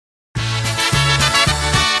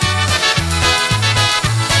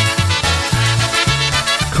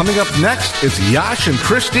Coming up next, it's Yash and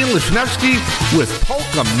Christine Lichnewski with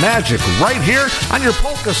Polka Magic right here on your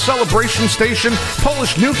Polka celebration station,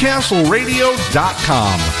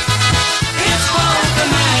 PolishNewcastleRadio.com. It's Polka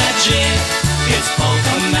Magic. It's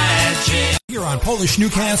Polka Magic. Here on Polish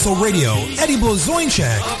Newcastle Radio, Eddie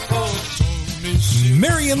Blazończyk,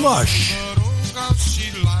 Marion Lush,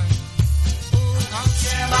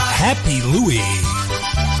 Happy Louie,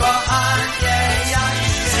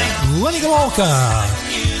 Lenny Gomulka,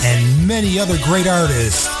 and many other great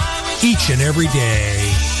artists each and every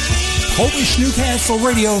day. Polish Newcastle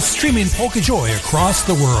Radio, streaming Polka Joy across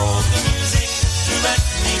the world.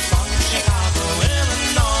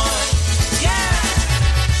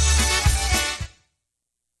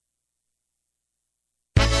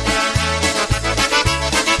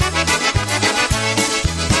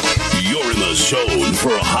 You're in the zone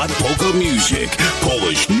for hot polka music.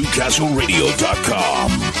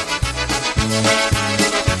 PolishNewcastleRadio.com.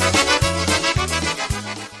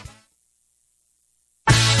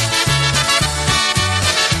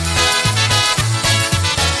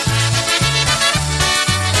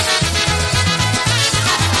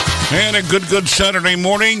 And a good Saturday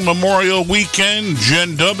morning, Memorial Weekend.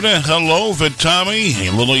 Jen Dubna, hello, Vitami, hey,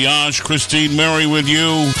 little Yash, Christine, Mary with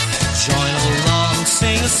you. Join along,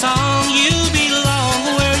 sing a song. You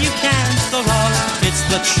belong where you can't go wrong. It's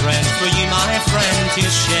the trend for you, my friend, to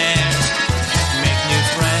share. Make new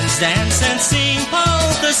friends, dance and sing.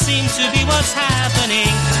 Polka seems to be what's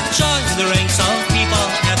happening. Join the ranks of people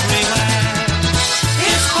everywhere.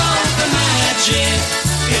 It's polka magic.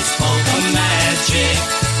 It's polka magic.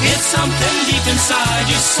 It's something deep inside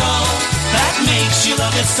your soul that makes you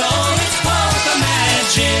love it so. It's polka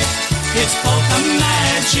magic. It's polka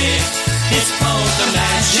magic. It's polka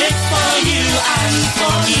magic for you and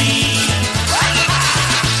for me.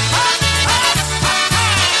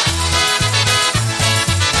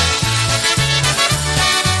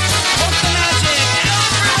 Polka magic,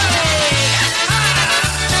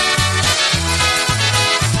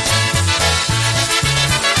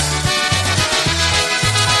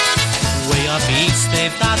 way up east,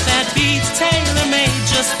 they've got that beat tailor-made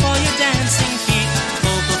just for your dancing feet.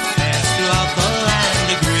 Polka fans throughout the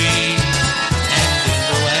land agree. And in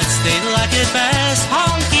the west, they like it best.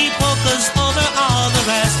 Honky polkas over all the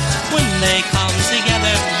rest. When they come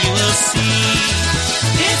together, you will see.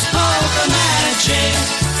 It's polka magic.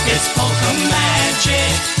 It's polka magic.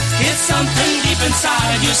 It's something deep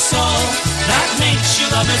inside your soul that makes you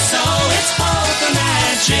love it so. It's polka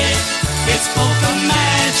magic. It's polka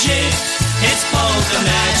magic. It's polka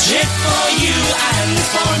magic for you and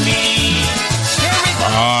for me.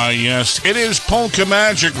 Yes, it is Polka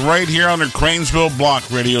Magic right here on the Cranesville Block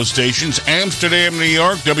radio stations. Amsterdam, New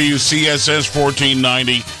York, WCSS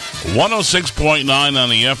 1490, 106.9 on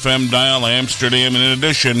the FM dial, Amsterdam. And in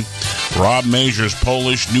addition, Rob Major's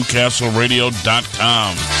Polish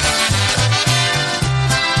NewcastleRadio.com.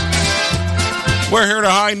 We're here to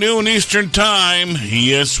high noon Eastern Time.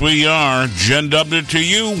 Yes, we are. Jen Dubner to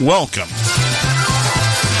you. Welcome.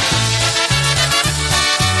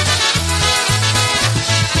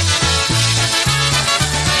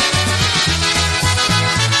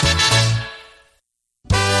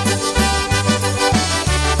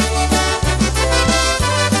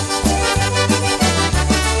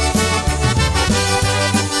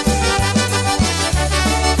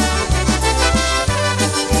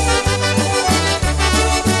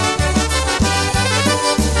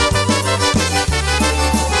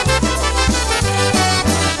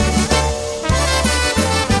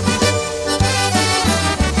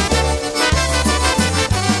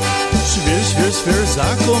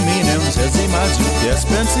 Za kominem, ze zimadziu, jest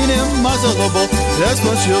pensinem, ma za lobo, jest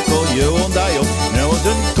posilko, je on dają, ne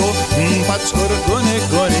odynko, patrz korgone,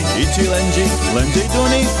 goni, ici lędzi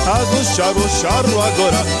duni, a z szaru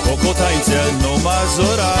agora, oko tańce, no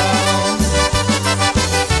mazora.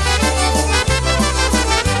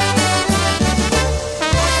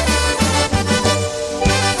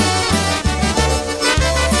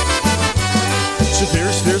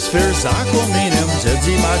 Fir za kominem, ze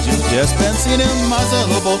zimadziu, jest pensinem, ma za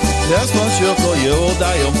lobo, jest posilko, je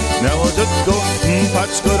oddają, ne odynko,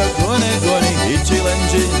 patrz korgone, goni, ici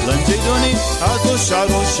lędzi duni, a z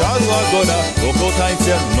szaru agora, oko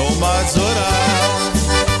tańce, no mazora.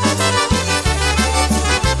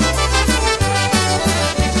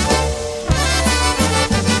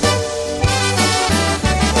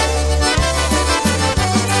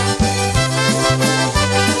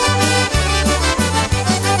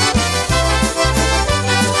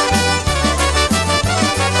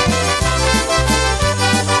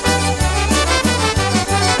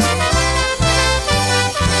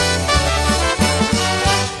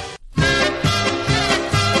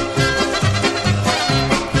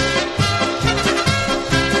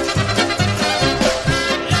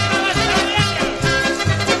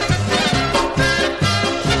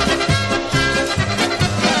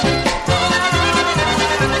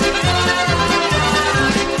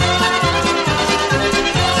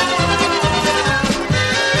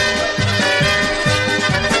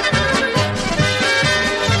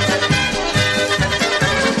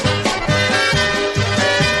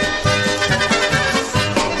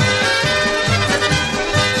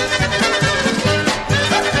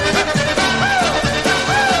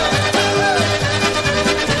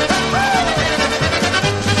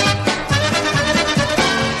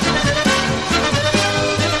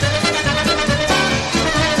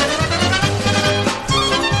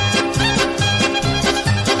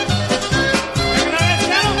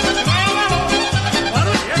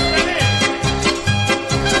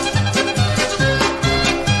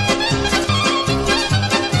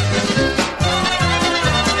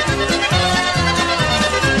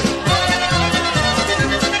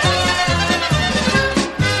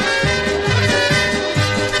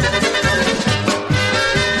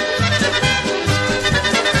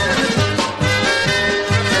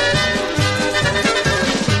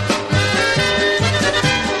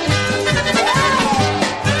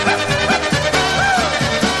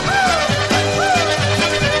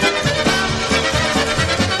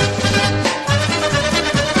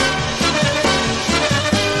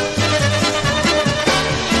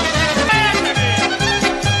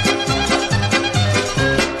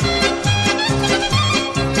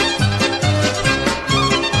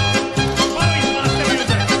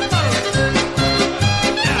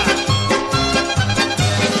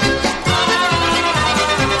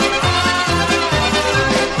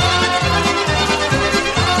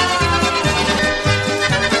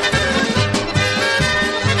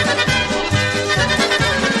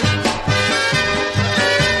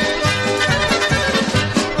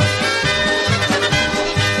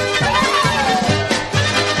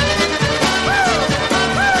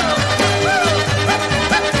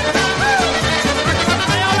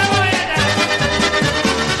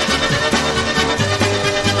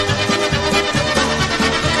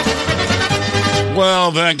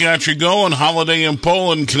 Well, that got you going. Holiday in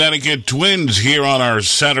Poland, Connecticut Twins here on our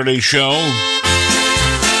Saturday show.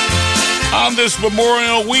 On this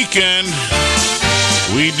Memorial Weekend,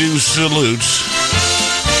 we do salute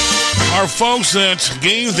our folks that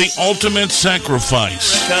gave the ultimate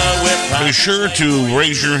sacrifice. Be sure to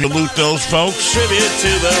raise your salute those folks.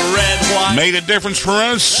 Made a difference for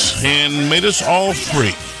us and made us all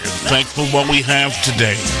free. Thankful for what we have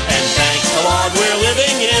today. And thank the Lord we're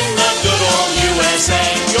living in the good old USA.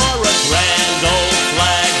 You're a grand old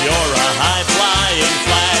flag, you're a high-flying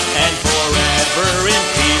flag, and forever in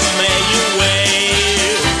peace may you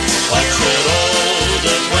wave. What should old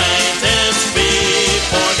acquaintance be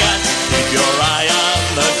forgot? Keep your eye on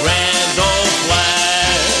the grand old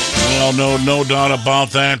flag. Well, no doubt about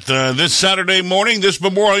that. This Saturday morning, this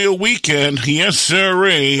Memorial Weekend, yes,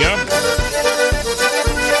 sirree. Yep.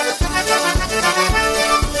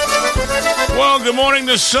 Well, good morning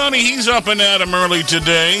to Sonny. He's up and at 'em early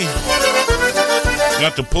today.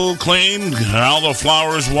 Got the pool clean, all the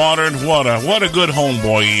flowers watered. What a good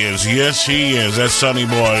homeboy he is. Yes, he is. That Sonny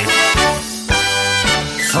boy.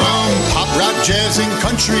 From pop, rock, jazz, and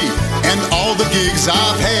country, and all the gigs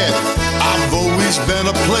I've had, I've always been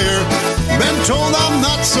a player, been told I'm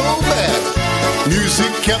not so bad.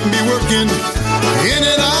 Music kept me working in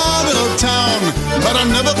and out of town, but I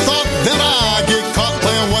never thought that I'd get caught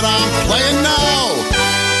playing what I'm playing now.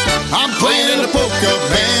 I'm playing in a polka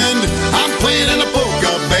band, I'm playing in a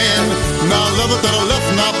polka band. Now love it to the left,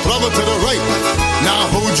 now love it to the right. Now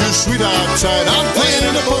hold your sweetheart tight. I'm playing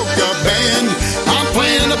in a polka band, I'm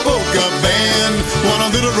playing in a polka band. Want a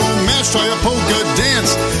little romance, try a polka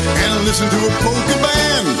dance, and listen to a polka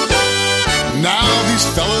band. Now these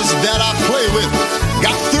fellas that I play with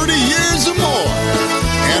got 30 years or more,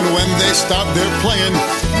 and when they start their playing,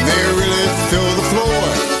 they really fill the floor.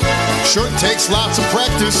 Sure takes lots of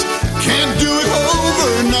practice, can't do it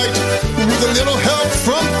overnight. With a little help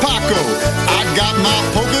from Paco, I got my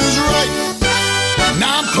polkas right.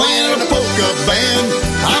 Now I'm playing in a polka band,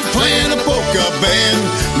 I'm playing a polka band.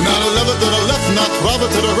 Now I love it to the left, not love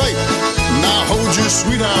it to the right. Now hold your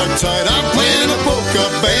sweetheart tight. I'm playing in a polka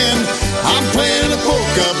band, I'm playing in a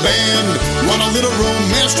polka band. Want a little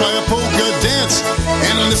romance, try a polka dance,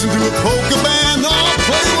 and listen to a polka band. I'll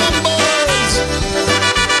play one, boys.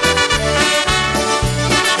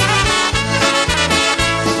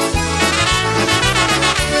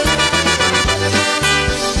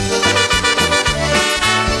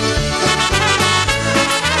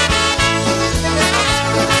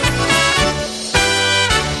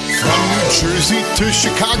 Jersey to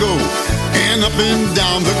Chicago and up and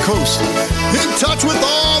down the coast. In touch with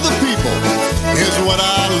all the people is what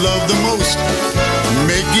I love the most.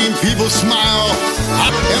 Making people smile,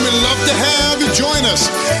 and we'd love to have you join us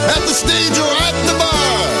at the stage or at the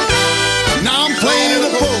bar. Now I'm playing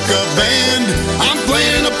a polka band, I'm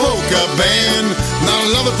playing a polka band. Now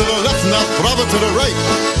love it to the left, now love it to the right.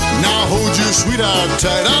 Now hold your sweetheart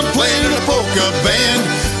tight. I'm playing in a polka band,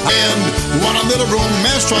 and want a little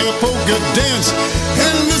romance, try a polka dance,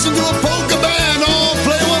 and listen to a polka band. Oh,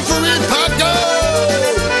 play one for me, Paco.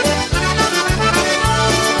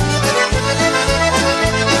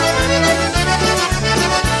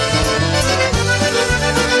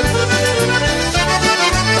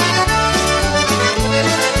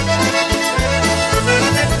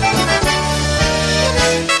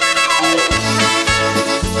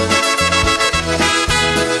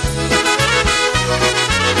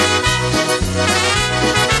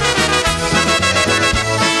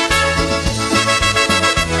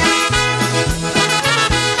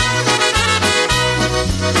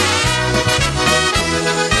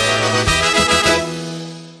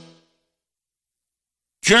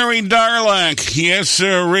 Jerry Darlack, yes,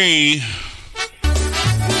 sirree.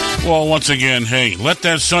 Well, once again, hey, let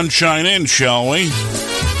that sunshine in, shall we?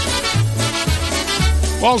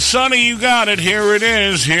 Well, Sonny, you got it. Here it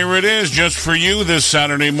is. Here it is, just for you this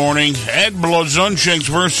Saturday morning. Ed Blazonczyk's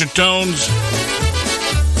Versatones.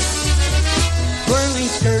 Twirling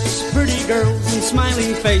skirts, pretty girls, and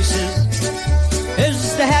smiling faces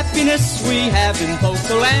is the happiness we have in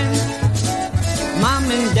Polka land. Mom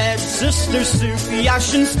and Dad, Sister Sue,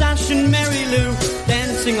 Yash and Stash and Mary Lou,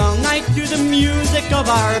 dancing all night to the music of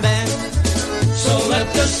our band. So let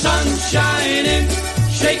the sun shine in,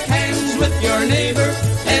 shake hands with your neighbor,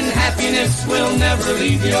 and happiness will never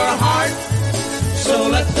leave your heart. So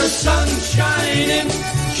let the sun shine in,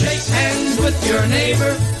 shake hands with your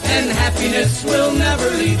neighbor, and happiness will never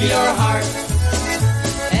leave your heart.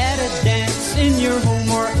 At a dance in your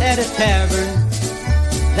home or at a tavern,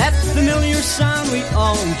 that familiar sound we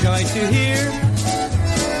all enjoy to hear.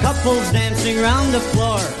 Couples dancing round the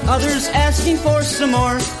floor, others asking for some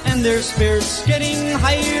more, and their spirits getting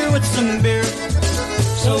higher with some beer.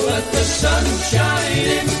 So let the sun shine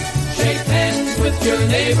in, shake hands with your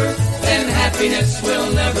neighbor, and happiness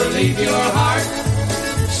will never leave your heart.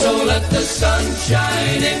 So let the sun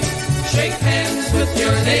shine in, shake hands with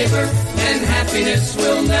your neighbor, and happiness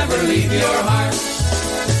will never leave your heart.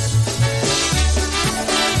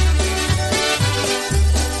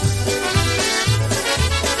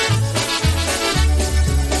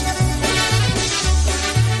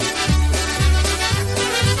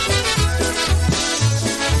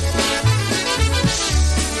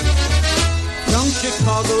 From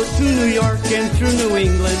Chicago to New York and through New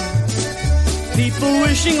England, people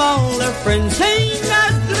wishing all their friends, hey,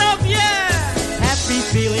 love, yeah! Happy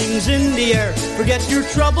feelings in the air, forget your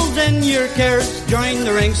troubles and your cares, join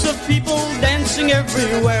the ranks of people dancing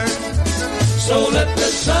everywhere. So let the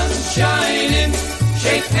sun shine in,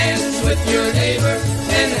 shake hands with your neighbor,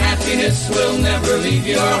 and happiness will never leave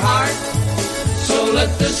your heart. So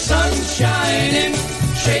let the sun shine in,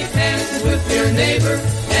 shake hands with your neighbor,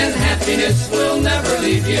 and happiness will never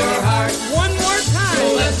leave your heart. One more time.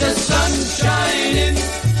 So let the sun shine in,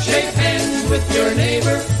 shake hands with your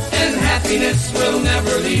neighbor, and happiness will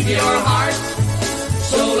never leave your heart.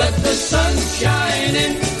 So let the sun shine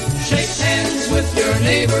in, shake hands with your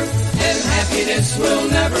neighbor, and happiness will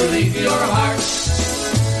never leave your heart.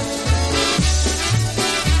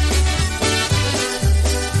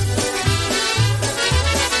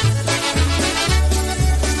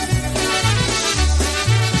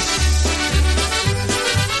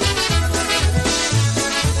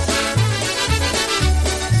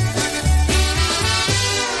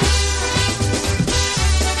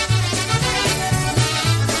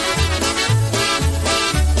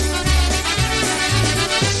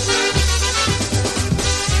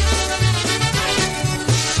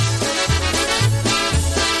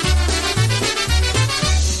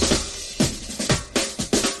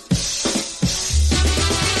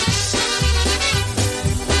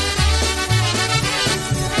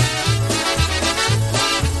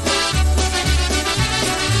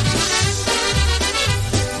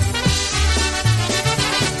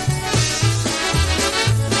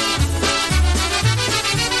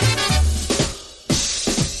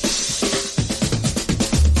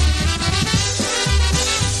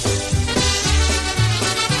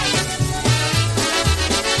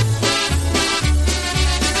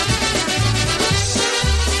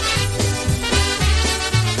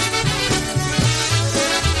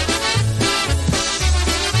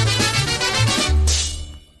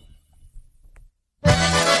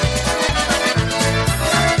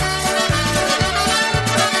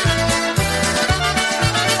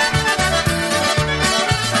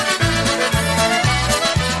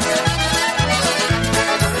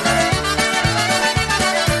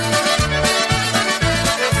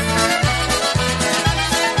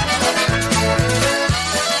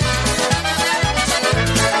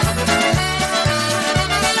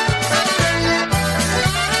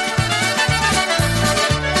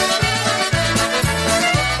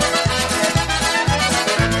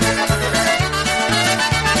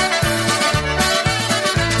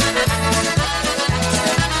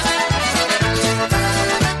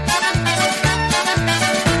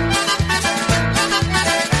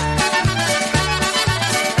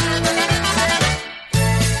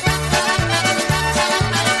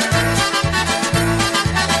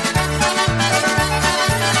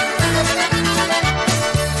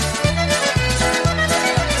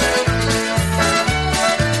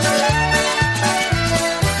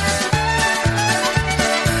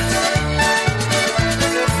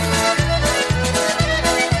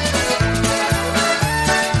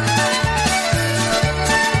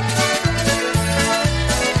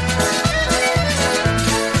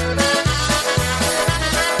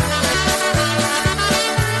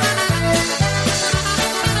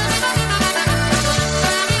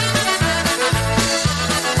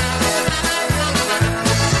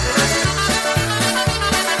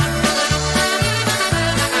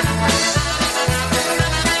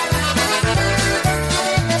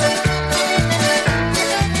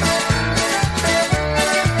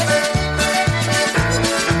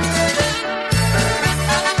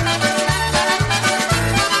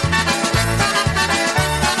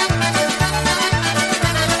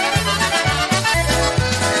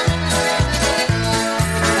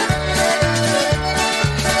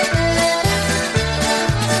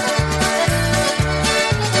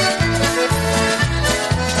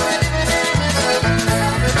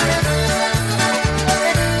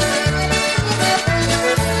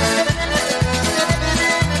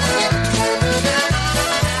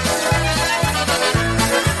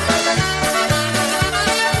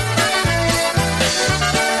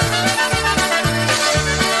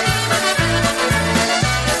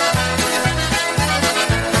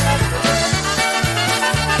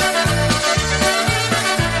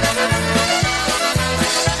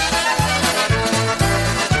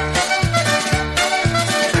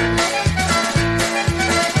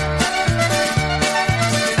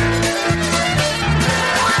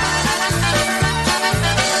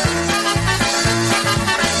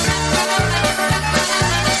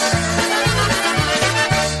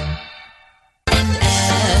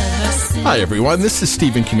 Hi everyone, this is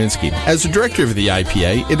Stephen Kaminsky. As the director of the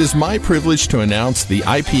IPA, it is my privilege to announce the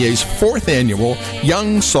IPA's 4th annual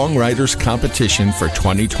Young Songwriters Competition for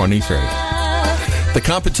 2023. The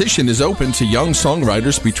competition is open to young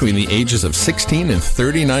songwriters between the ages of 16 and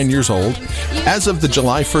 39 years old as of the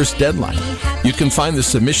July 1st deadline. You can find the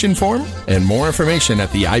submission form and more information at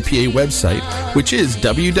the IPA website, which is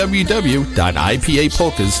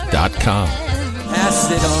www.ipapolkas.com.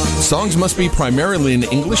 Songs must be primarily in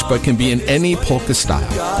English but can be in any polka style.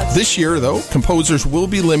 This year, though, composers will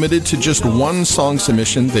be limited to just one song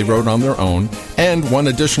submission they wrote on their own and one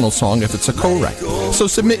additional song if it's a co-write. So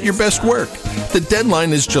submit your best work. The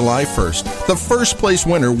deadline is July 1st. The first place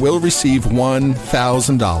winner will receive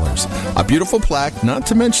 $1,000. A beautiful plaque, not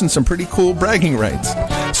to mention some pretty cool bragging rights.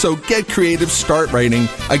 So get creative, start writing.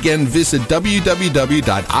 Again, visit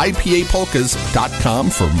www.ipapolkas.com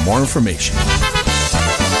for more information.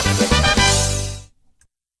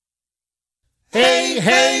 Hej,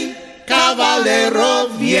 hej,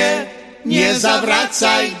 kawalerowie, nie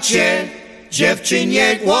zawracajcie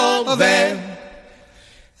dziewczynie głowę.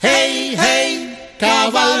 Hej, hej,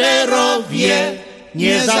 kawalerowie,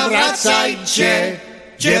 nie zawracajcie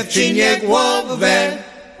dziewczynie głowę.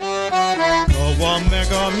 Koło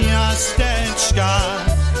mego miasteczka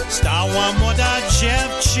stała młoda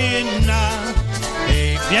dziewczyna.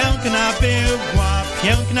 Ej, piękna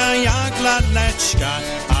jak laleczka,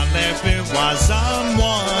 ale była za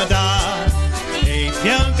młoda. Ej,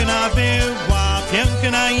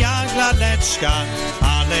 piękna jak laleczka,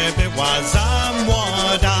 ale była za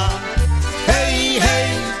młoda. Hej, hej,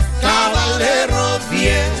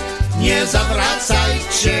 kawalerowie, nie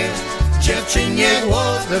zawracajcie dziewczynie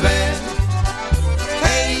głowę.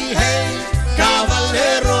 Hej, hej,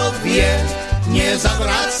 kawalerowie, nie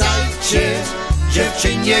zawracajcie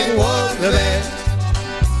dziewczynie głowę.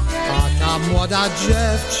 A ta młoda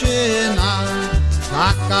dziewczyna,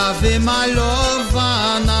 taka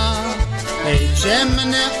wymalowana, ej,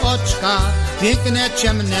 ciemne oczka, piękne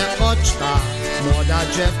ciemne oczka, młoda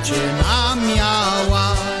dziewczyna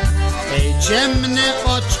miała. Ej, ciemne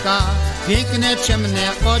oczka, piękne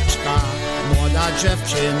ciemne oczka, młoda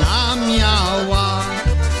dziewczyna miała.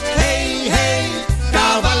 Hej, hej,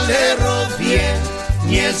 kawalerowie,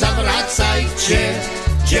 nie zawracajcie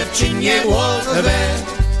dziewczynie głowę.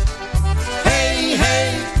 Hej,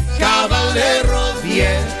 hej,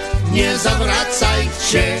 kawalerowie, nie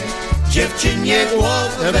zawracajcie dziewczynie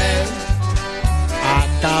głowę. A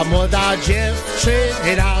ta młoda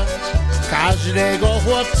dziewczyna każdego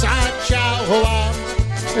chłopca chciała.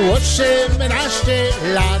 18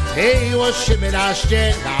 lat, hej,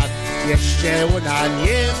 18 lat, jeszcze ona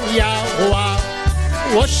nie miała.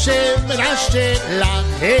 18 lat,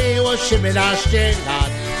 hej, 18 lat,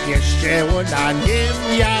 jeszcze ona nie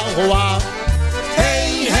miała.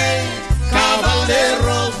 Hej, hej,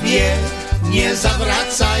 kawalerowie, nie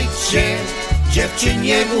zawracajcie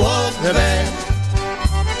dziewczynie głowę.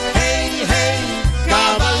 Hej, hej,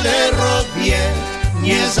 kawalerowie,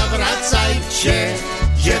 nie zawracajcie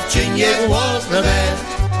dziewczynie głowę.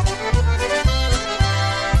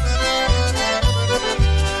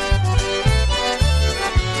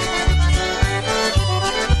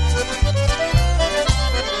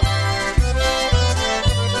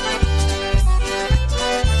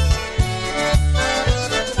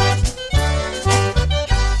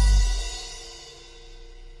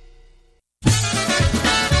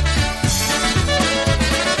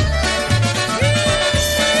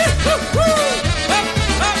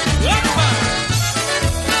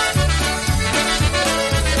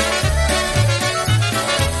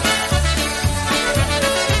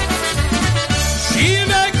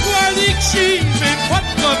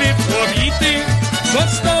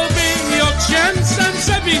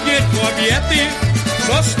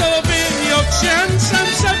 Zostałbym ją księcem,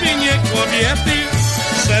 żeby nie kobiety.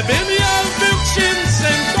 Żebym ja był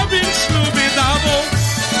księcem, to bym śluby dawał.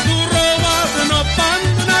 Którą ładno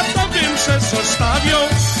panna, to bym se zostawiał.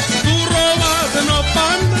 Którą ładno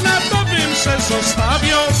panna, to bym se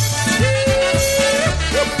zostawiał.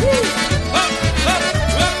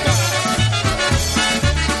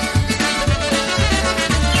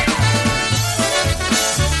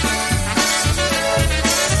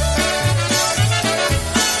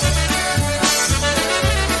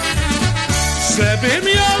 Żebym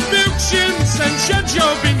ja był księcem,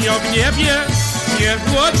 siedziałbym ja w niebie. Nie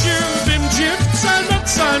chłodziłbym dziewca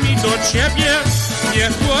nocami do ciebie. Nie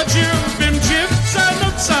chłodziłbym dziewca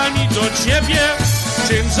nocami do ciebie.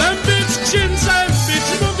 Księdzem, być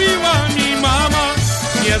mówiła mi mama.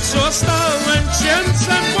 Nie zostałem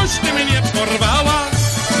księcem, boś ty mnie porwała.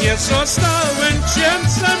 Nie zostałem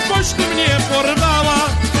księcem, boś ty mnie porwała.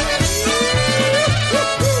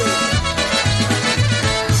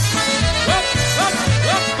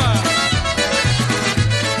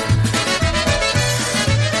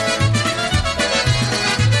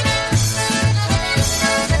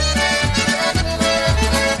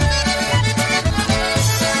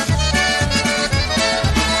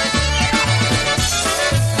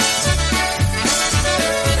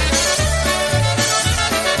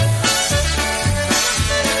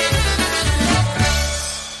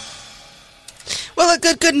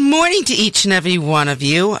 Good morning to each and every one of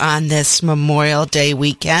you on this Memorial Day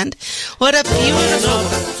weekend. What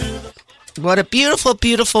a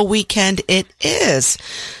beautiful weekend it is.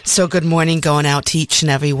 So good morning going out to each and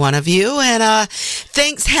every one of you. And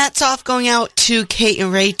thanks, hats off going out to Kate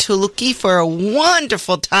and Ray Tuluki for a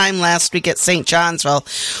wonderful time last week at St. Johnsville.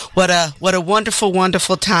 What a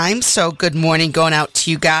wonderful time. So good morning going out to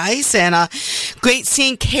you guys. And great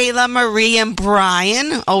seeing Kayla, Marie, and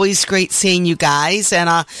Brian. Always great seeing you guys. And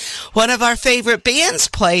one of our favorite bands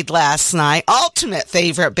played last night. Ultimate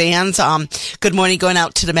favorite bands. Good morning going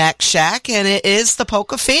out to the Mac Shack. And it is the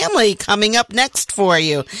Polka family coming up next for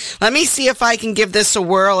you. Let me see if I can give this a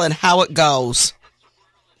whirl and how it goes.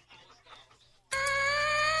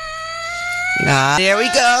 There we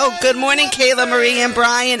go. Good morning, Kayla, Marie, and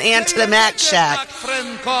Brian, and to the Mac Shack.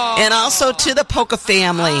 And also to the Polka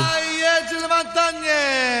family.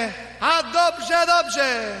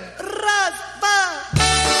 Raz, dwa.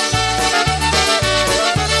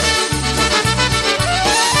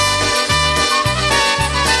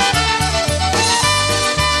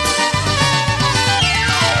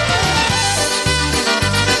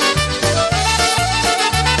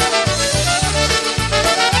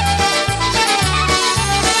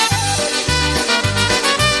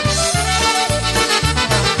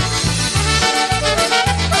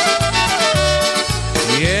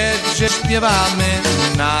 Śpiewamy,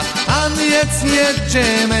 na taniec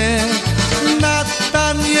jedziemy, na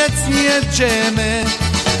taniec jedziemy,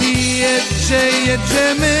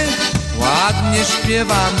 jedziemy, ładnie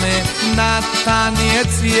śpiewamy, na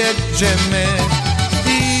taniec jedziemy,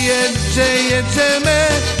 jedziemy,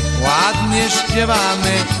 ładnie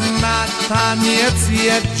śpiewamy, na taniec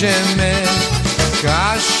jedziemy.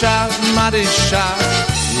 Kasia, Marysia,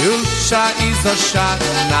 Julcia i Zosia,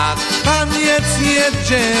 na taniec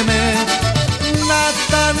jedziemy, na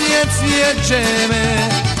taniec jedziemy.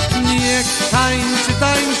 Niech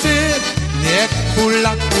tańczy, niech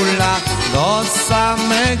hula do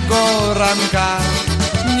samego ranka.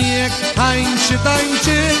 Niech tańczy,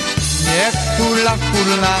 niech hula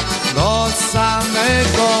do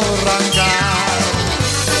samego ranka.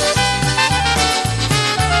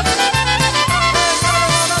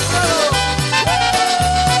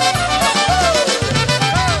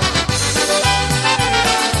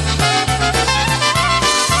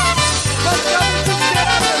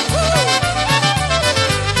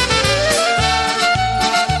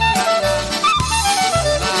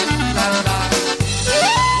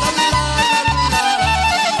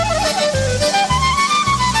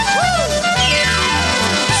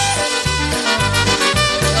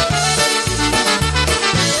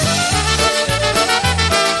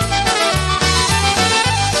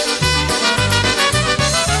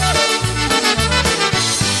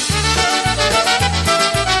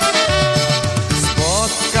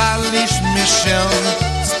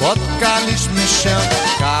 Spotkaliśmy się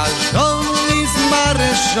każdą i z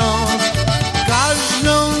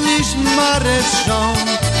Marysią,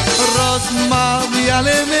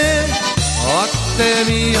 rozmawialiśmy o tym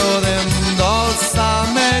i owym do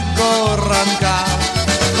samego ranka.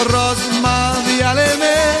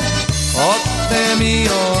 Rozmawialiśmy o tym i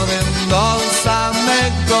owym do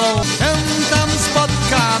samego. Się tam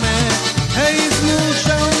spotkamy, hej, znów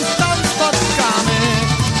się tam spotkamy,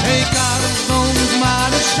 hej, każdą z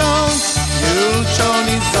Marysią, Julcią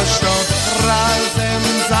i Zosią, razem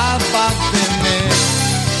zabawimy.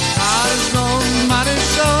 Każdą z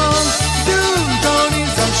Marysią, Julcią i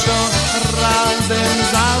Zosią, razem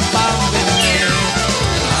zabawimy.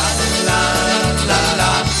 La la la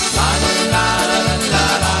la, la la la la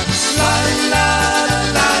la, la la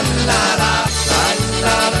la la la,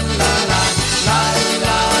 la la la la, la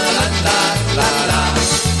la la la la.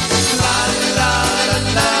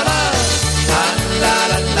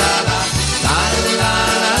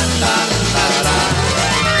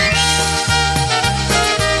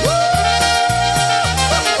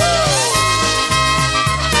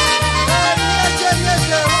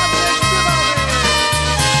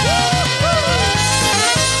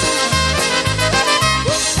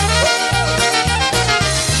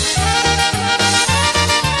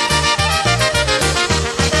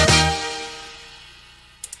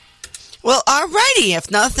 Well, alrighty.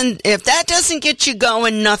 If that doesn't get you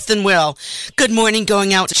going, nothing will. Good morning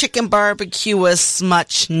going out. Chicken barbecue with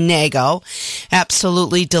Smuchnego.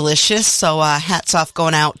 Absolutely delicious. So, hats off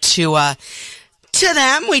going out to to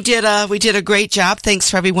them. We did a great job.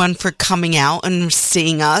 Thanks for everyone for coming out and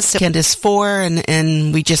seeing us. Weekend is for,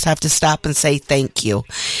 and we just have to stop and say thank you.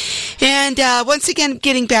 And once again,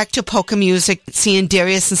 getting back to polka music, seeing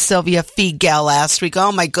Darius and Sylvia Figel last week.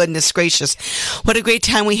 Oh my goodness gracious, what a great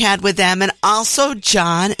time we had with them, and also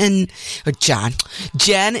Jen and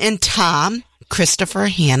Tom, Christopher,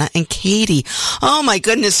 Hannah, and Katie. Oh my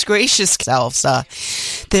goodness gracious selves.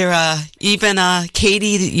 They're even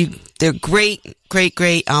Katie. They're great.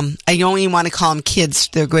 I don't even want to call them kids.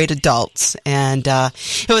 They're great adults. And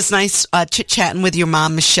it was nice chit-chatting with your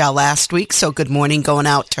mom, Michelle, last week. So good morning going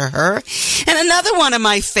out to her. And another one of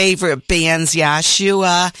my favorite bands,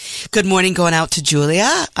 Yashu. Good morning going out to Julia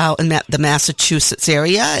out in the Massachusetts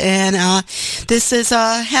area. And this is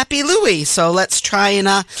Happy Louie. So let's try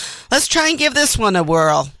and give this one a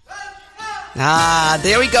whirl.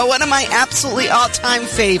 There we go. One of my absolutely all-time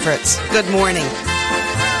favorites. Good morning.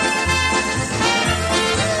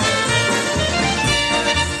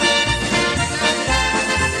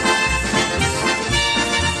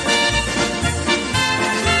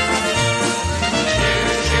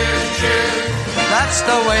 That's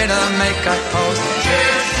the way to make a toast.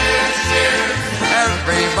 Cheers, cheers, cheers.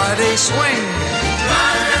 Everybody swing.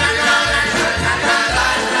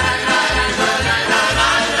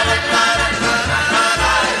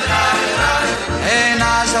 Hey,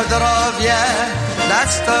 na zdrowie.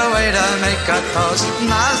 That's the way to make a toast.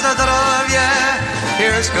 Na zdrowie.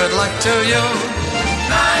 Here's good luck to you.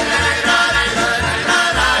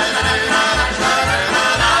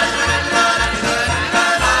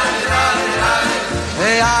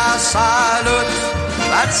 Salute,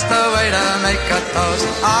 that's the way to make a toast.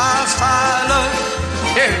 Salute,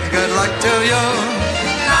 here's good luck to you.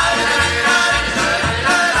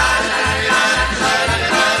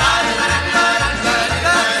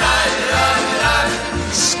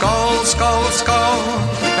 Skål, skål, skål,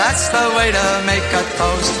 that's the way to make a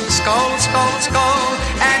toast. Skål, skål, skål,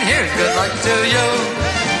 and here's good luck to you.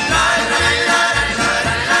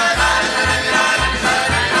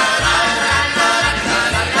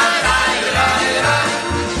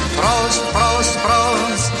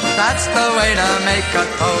 That's the way to make a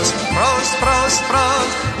toast. Prost, prost,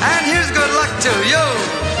 prost, and here's good luck to you.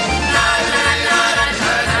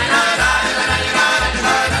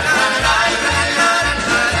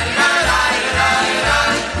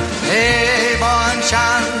 Hey, bon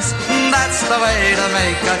chance, that's the way to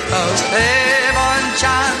make a toast. Hey, bon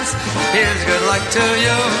chance, here's good luck to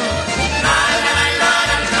you.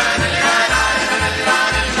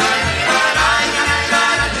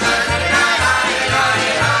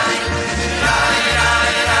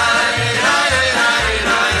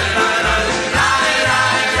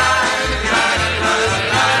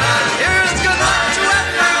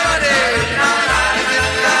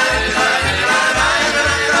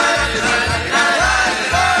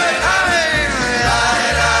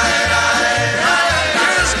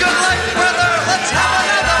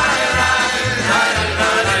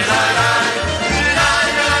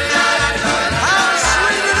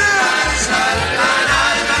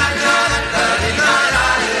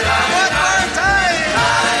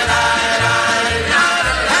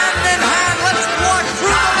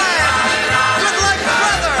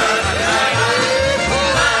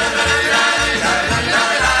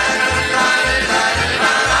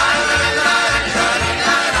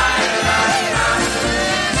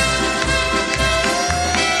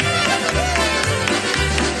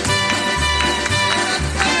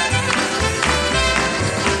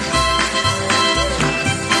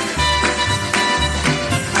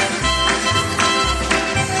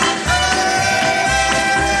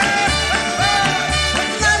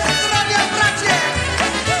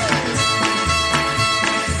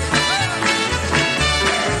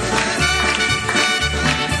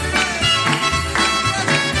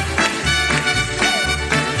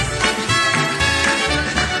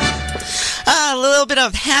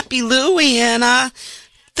 Of Happy Louie and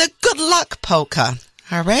the Good Luck Polka.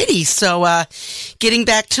 Alrighty, so getting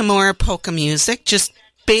back to more polka music, just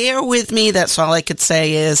bear with me. That's all I could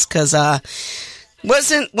say is because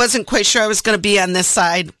wasn't quite sure I was going to be on this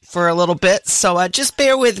side for a little bit, so just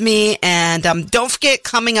bear with me. And don't forget,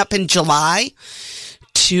 coming up in July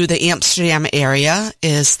to the Amsterdam area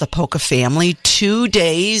is the Polka Family. 2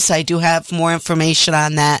 days. I do have more information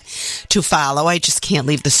on that to follow. I just can't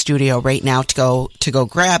leave the studio right now to go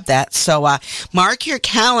grab that. So mark your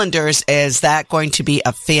calendars. Is that going to be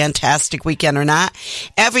a fantastic weekend or not?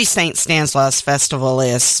 Every St. Stanislaus festival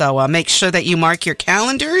is. So make sure that you mark your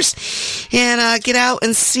calendars and get out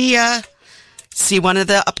and see one of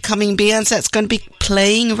the upcoming bands that's going to be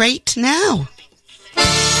playing right now.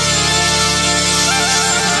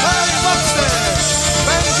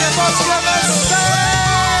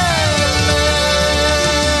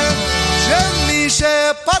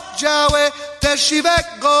 białe, te siwe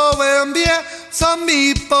gołębie, co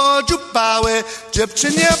mi podziupały,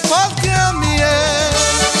 dziewczynie powiem je.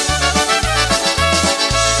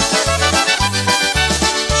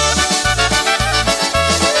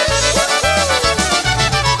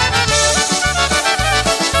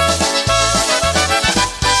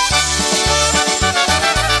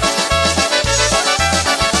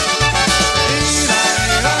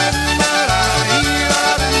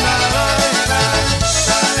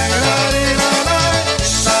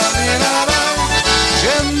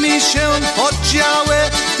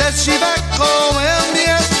 Te siwe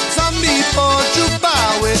gołębie, co mi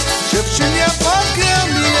podziupały, dziewczynie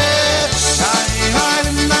powiem je.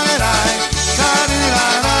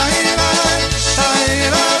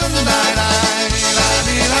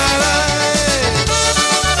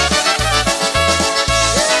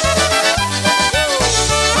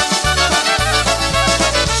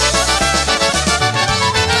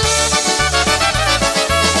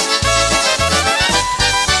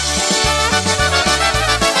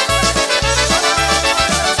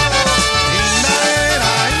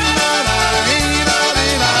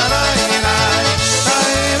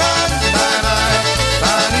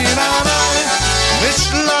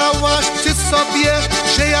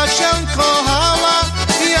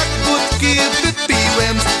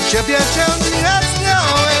 Ciebie się nie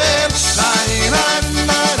śmiałem.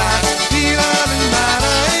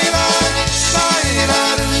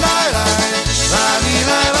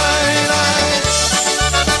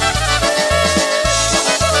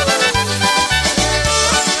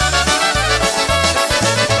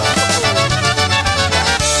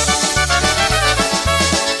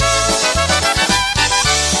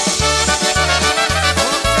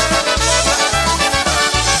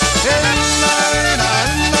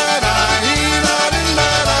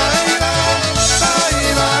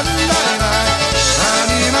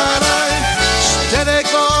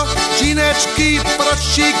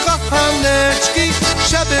 Prości kochaneczki,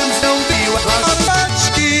 żebym z nią biła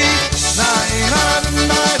paczki.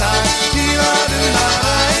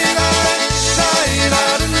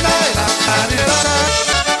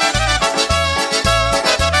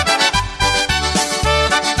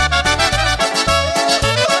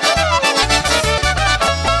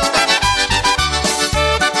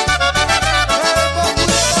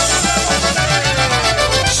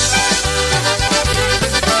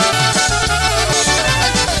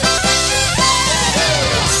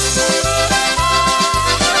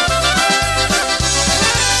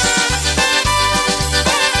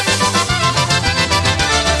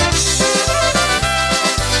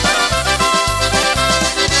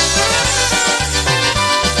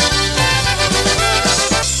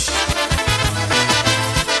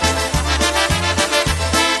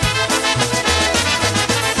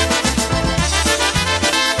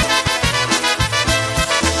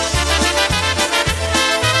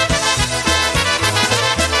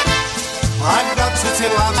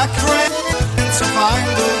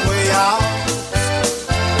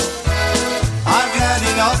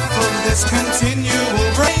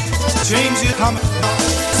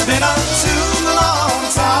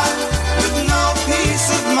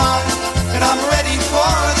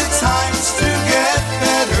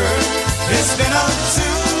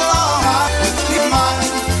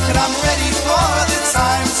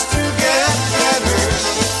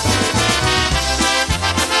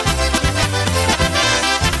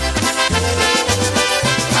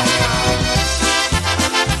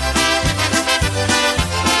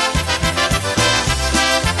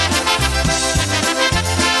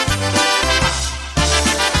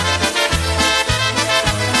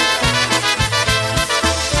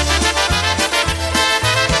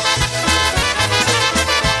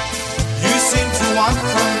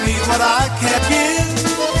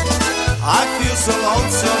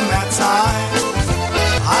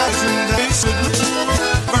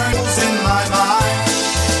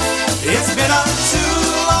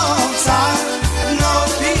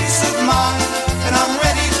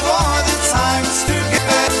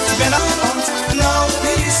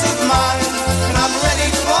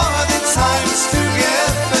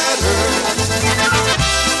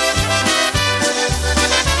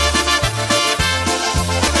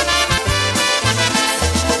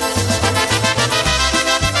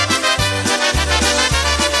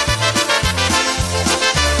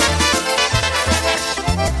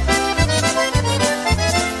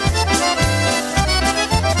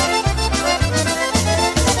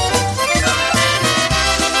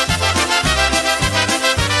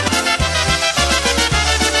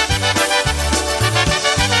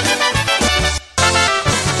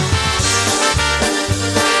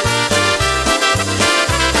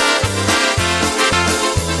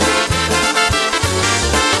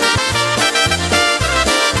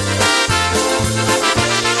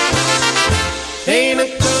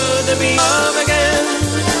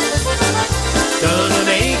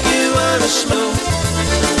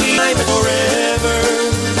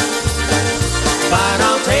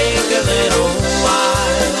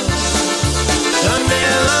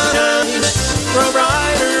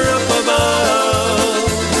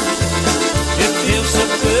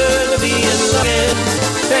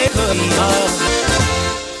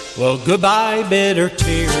 Well, goodbye, bitter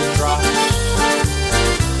teardrops.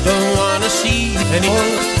 Don't wanna see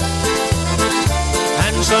anymore.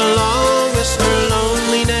 And so long as her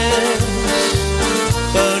loneliness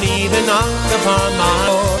don't even knock upon my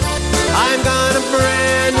door, I've got a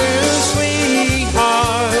brand new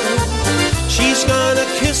sweetheart. She's gonna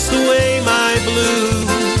kiss away my blues.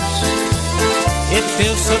 It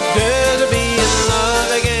feels so good to be in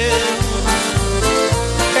love again.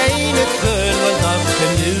 Ain't it good what love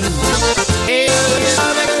can do? Ain't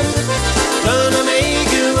loving gonna make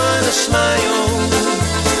you wanna smile?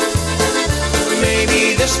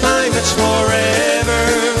 Maybe this time it's forever,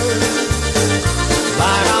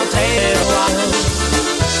 but I'll take it a while.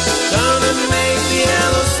 Gonna make the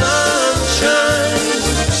yellow sunshine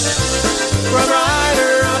grow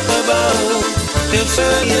brighter up above. Feels so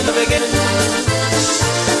in the beginning.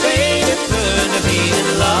 Ain't it good to be in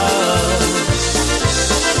love?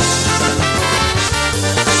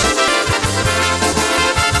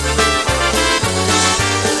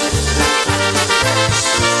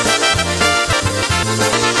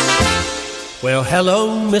 Well, hello,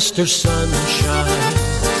 Mr. Sunshine.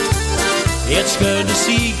 It's good to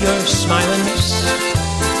see your smiling face.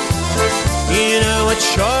 You know, it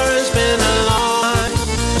sure has been a long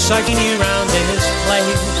time sucking you round this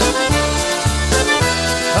place.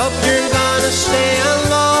 Hope you're gonna stay a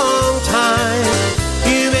long time.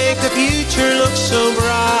 You make the future look so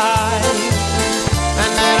bright.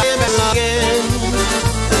 And that I'm again,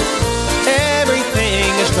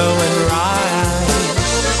 everything is going right.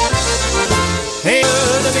 Hey,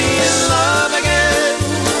 good to be in love again.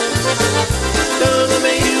 Gonna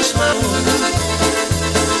make you smile.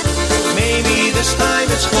 Maybe this time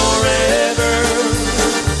it's forever,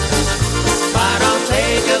 but I'll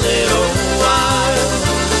take a little while.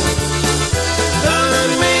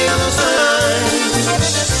 Gonna make the sun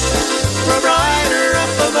grow brighter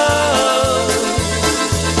up above.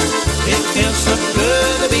 It feels so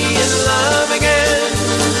good to be in love again.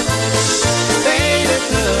 Ain't it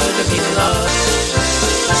good to be in love?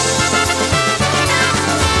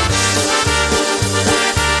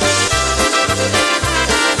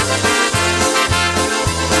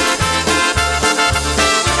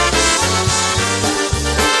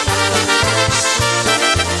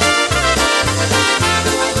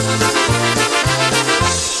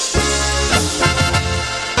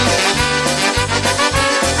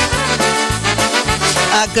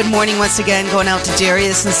 Good morning once again, going out to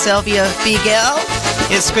Darius and Sylvia Figel.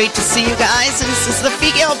 It's great to see you guys, and this is the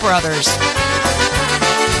Figel brothers.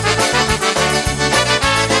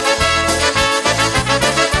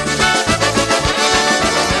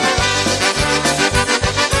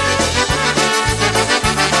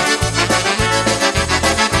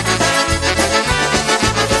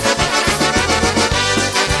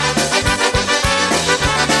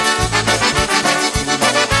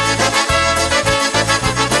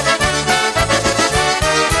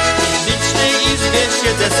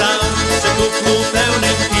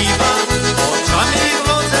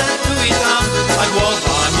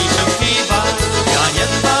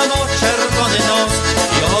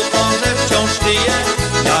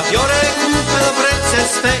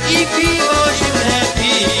 I piwo zimne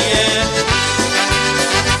piję.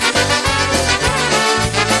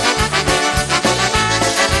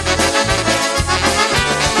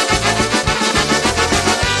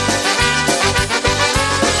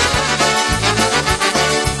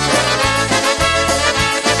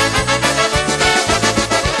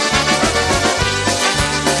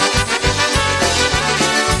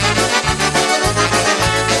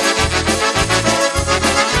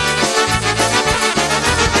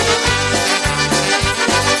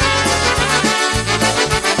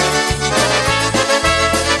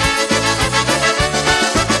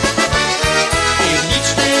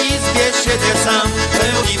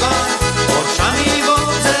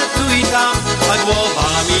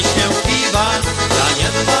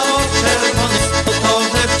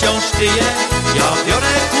 Ja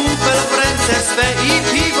biorę kufel w ręce swe i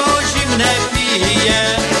piwo zimne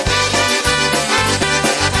piję.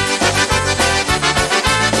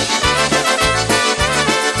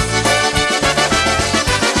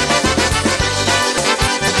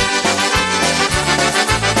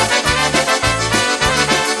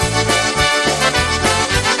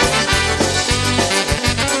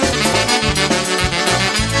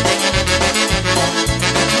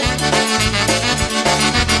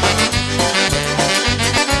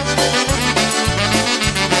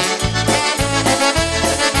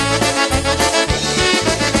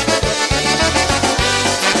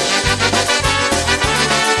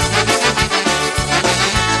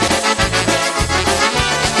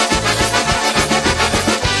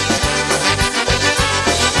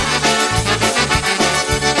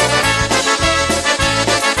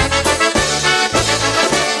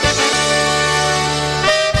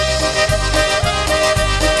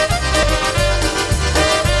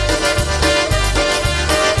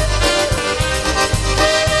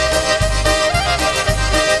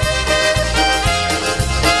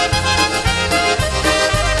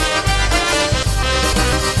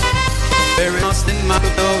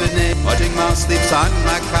 on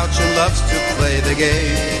my couch and loves to play the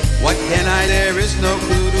game. What can I? There is no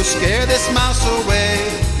clue to scare this mouse away.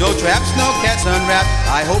 No traps, no cats unwrapped.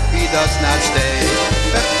 I hope he does not stay.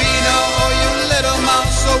 Peppino, oh you little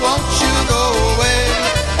mouse, so won't you go away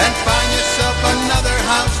and find yourself another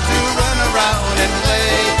house to run around and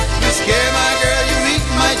play. You scare my girl, you eat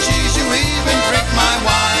my cheese, you even drink my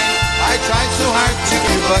wine. I tried so hard to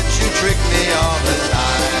you, but you trick me all the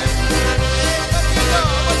time.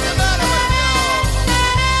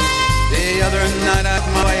 The other night at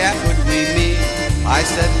my app would we meet? I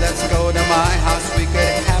said let's go to my house, we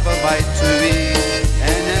could have a bite to eat.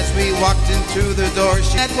 And as we walked into the door,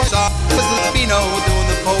 she had was off, was Peppino doing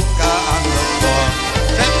the polka on the floor.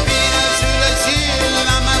 Peppino sulle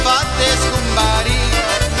silla, ma batte scombari,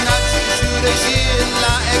 nazi sulle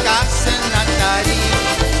silla e casse natali.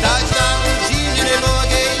 Sta cucina le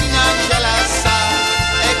voghe in angela sa,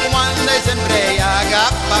 e quando si embriaga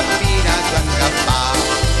Peppina s'accappa.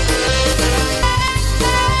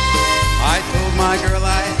 I told my girl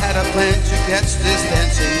I had a plan to catch this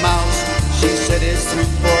dancing mouse. She said it's through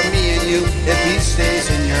for me and you if he stays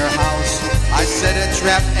in your house. I set a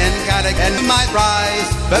trap and got a and my prize.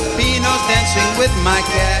 Peppino's dancing with my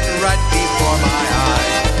cat right before my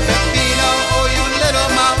eyes. Peppino, oh you little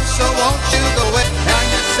mouse, so won't you go away? Find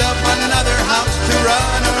yourself another house to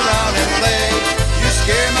run around and play. You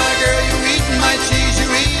scare my girl, you eat my cheese, you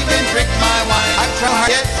even drink my wine. I try hard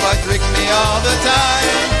yet, but drink me all the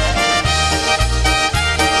time.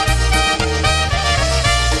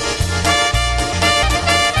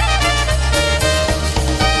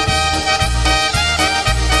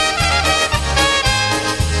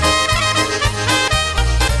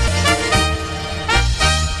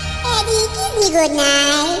 Good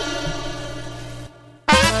night.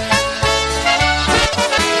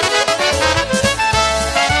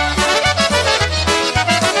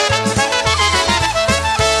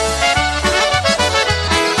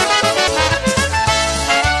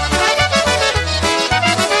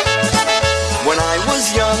 When I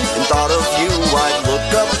was young and thought of you, I'd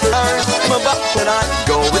look up the stars. About when I'd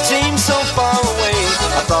go, it seemed so far away.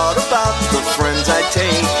 I thought about the friends I'd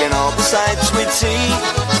take and all the sights we'd see.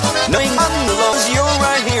 Knowing I'm alone, you're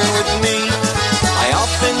right here with me. I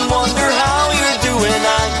often wonder how you're doing,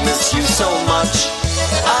 I miss you so much.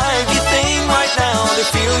 I'd be thinking right now to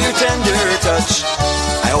feel your tender touch.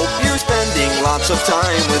 I hope you're spending lots of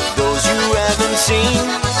time with those you haven't seen.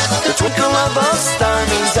 The twinkle of a star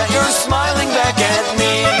means that you're smiling back at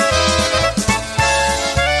me.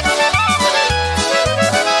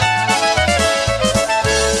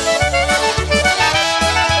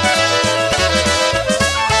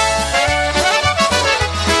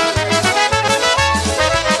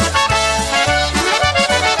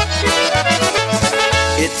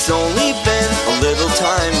 It's only been a little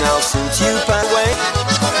time now since you passed away.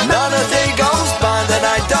 Not a day goes by that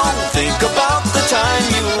I don't think about the time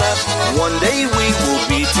you left. One day we will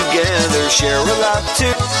be together, share a lot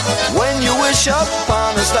too. When you wish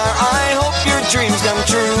upon a star, I hope your dreams come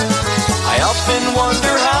true. I often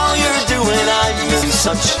wonder how you're doing, I miss you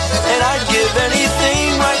such. And I'd give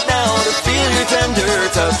anything right now to feel your tender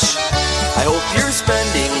touch. I hope you're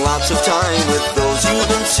spending lots of time with those you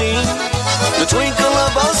haven't seen. The twinkle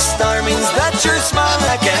of a star means that you're smiling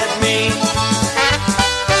back at me.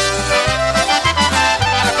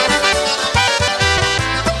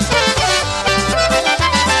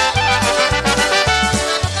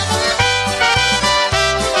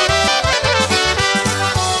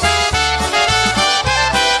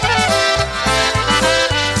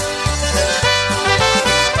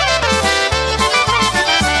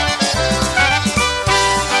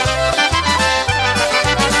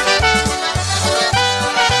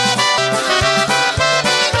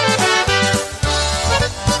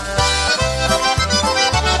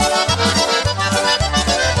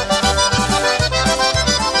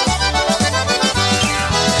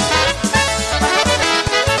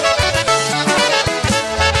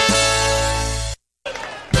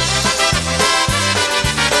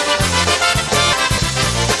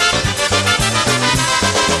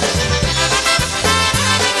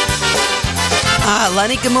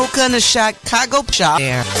 Lenny Gomulka in the Chicago shop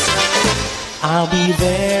there. I'll be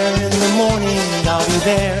there in the morning, I'll be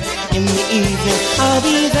there in the evening, I'll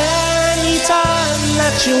be there anytime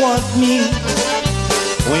that you want me.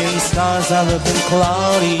 When stars are looking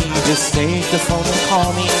cloudy, just take the phone and call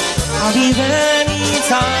me. I'll be there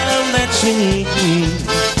anytime that you need me.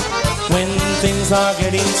 When things are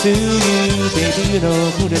getting to you, baby, you know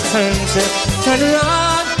who to turn to. Turn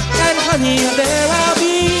around and honey, there I'll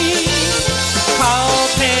be. How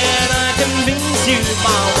can I convince you?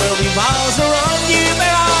 My world revolves around you.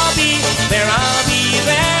 There I'll be, there I'll be.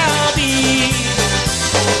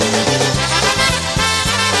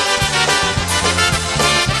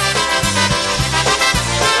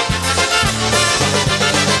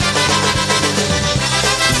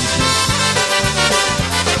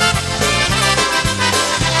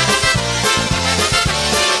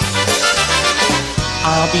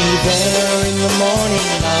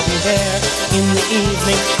 I'll be there. In the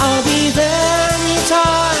evening, I'll be there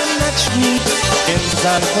anytime that you need. It's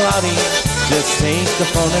cloudy, just take the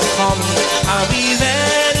phone and call me. I'll be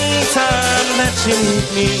there anytime that you need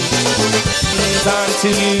me. It's on to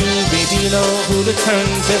you, baby, you know who to turn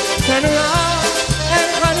to. Turn around,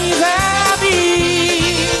 and honey, there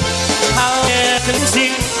be. How can you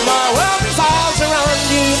see my world revolves around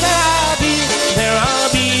you? There I'll be, there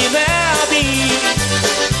I'll be, there I'll be.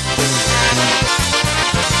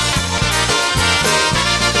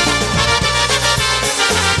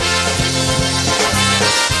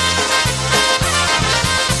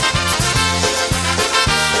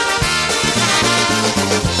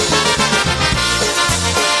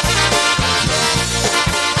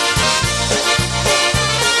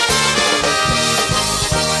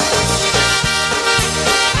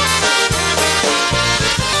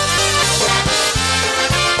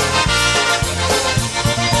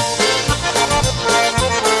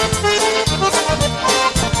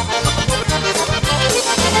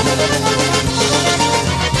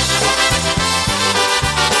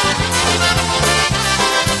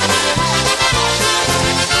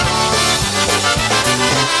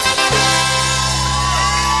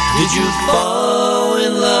 Did you fall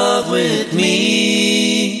in love with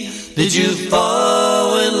me? Did you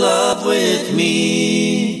fall in love with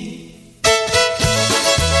me?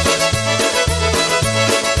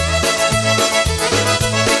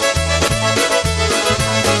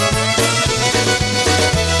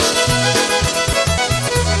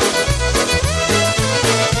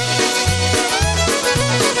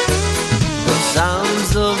 The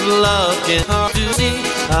sounds of love can hard to see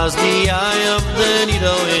as the eye of the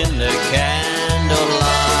needle in the candlelight.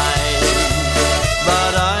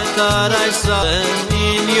 But I thought I saw them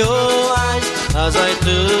in your eyes as I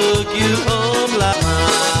took you home last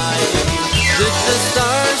night. Did the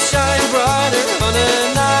stars shine brighter on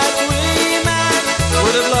a night we met?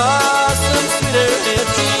 Were the blossoms sweeter in a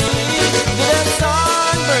tree? Did a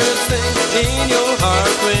songbird sing in your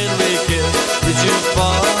heart when we kissed? Did you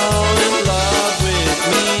fall in love with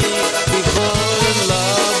me? You fall in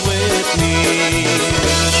love with me.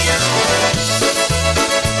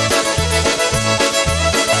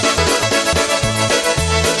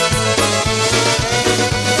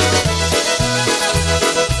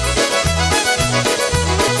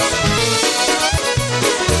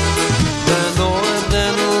 The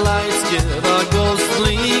northern lights give a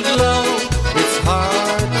ghostly glow. It's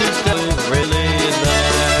hard to tell if really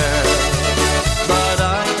there. But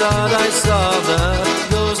I thought I saw the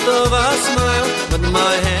ghost of a smile, but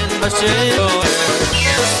my hand brushed your hair.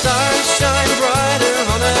 The stars shine brighter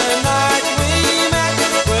on a night we met,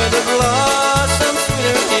 where the blossoms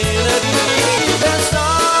sweeter in a tree. The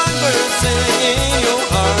songbird sing in your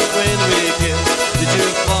heart when we kiss. Did you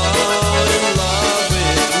fall in love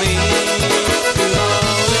with me? You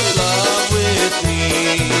fall in love with me.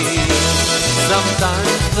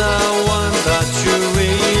 Sometimes the one that you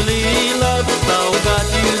really love, though that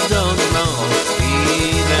you don't know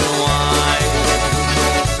even why.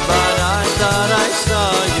 But I thought I saw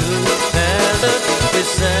you as we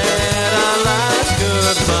said our last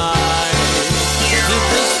goodbye. Did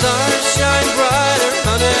the stars shine brighter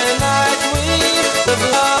on a night we the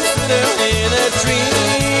blossoms in a tree?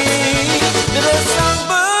 Did a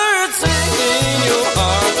songbird sing in your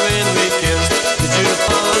heart when we kissed? Did you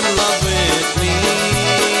fall in love with me?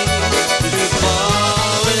 Did you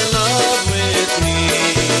fall in love with me?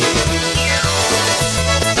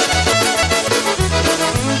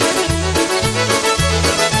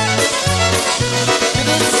 Did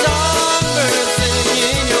a songbird sing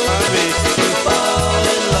in your heart? Did you fall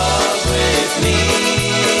in love with me?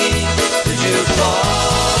 Did you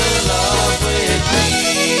fall in love with me?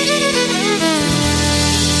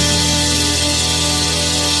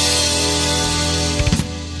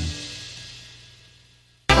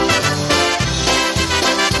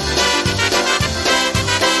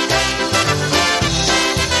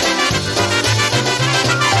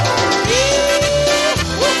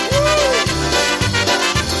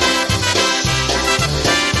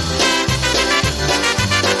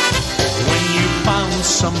 When you found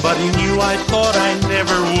somebody new, I thought I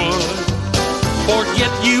never would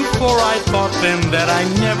forget you, for I thought then that I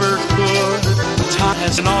never could. Time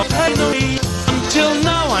has not had me until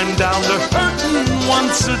now. I'm down to hurting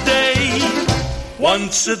once a day,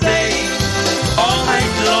 all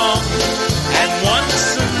night long, and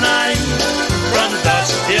once a night from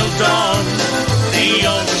dusk till dawn. The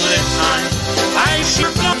only time I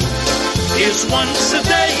should come is once a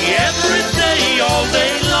day, every day, all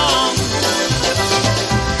day long.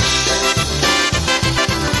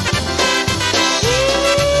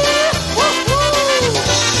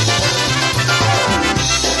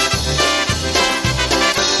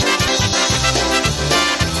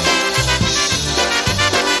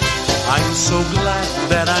 so glad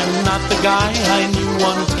that I'm not the guy I knew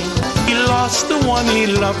one day. He lost the one he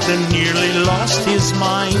loved and nearly lost his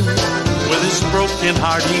mind. With his broken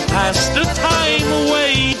heart he passed the time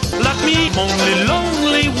away. Like me, I'm only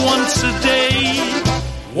lonely once a day.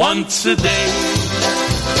 Once a day,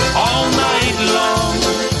 all night long,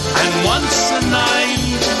 and once a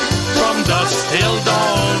night, from dusk till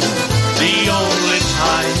dawn. The only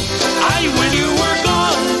time I wish you were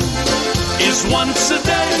gone is once a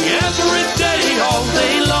day, every day, all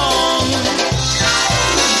day long.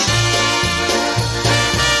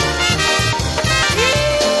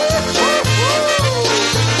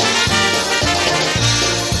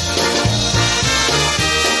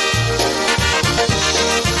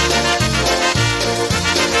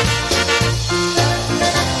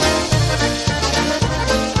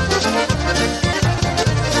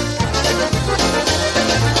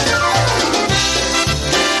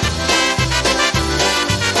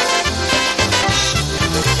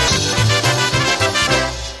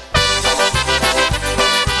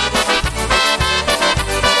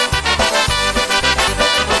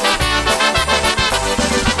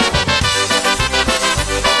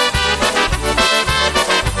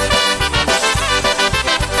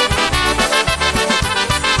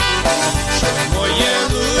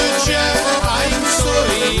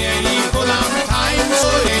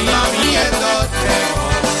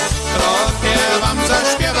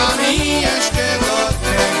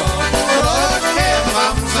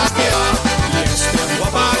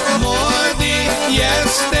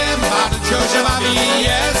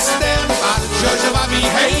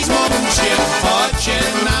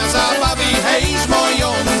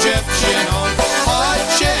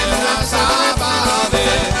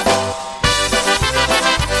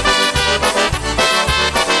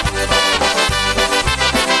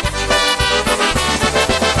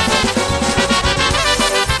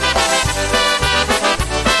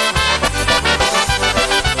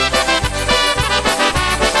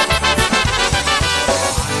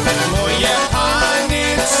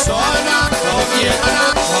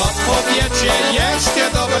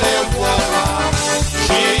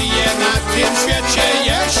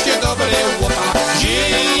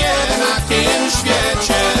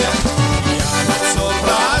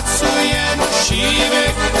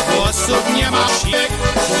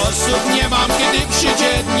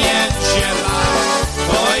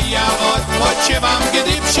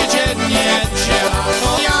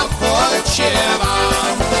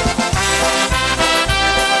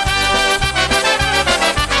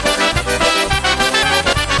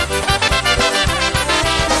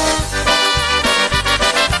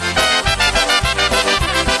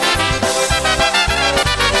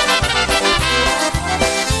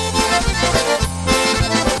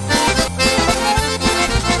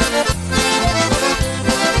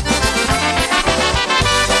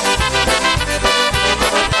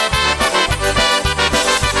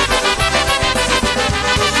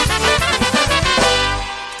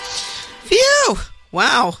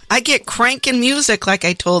 Wow, I get cranking music like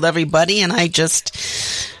I told everybody, and they're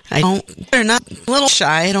not a little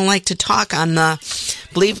shy. I don't like to talk on the,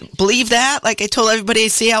 believe that? Like I told everybody, I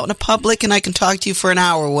see out in the public and I can talk to you for an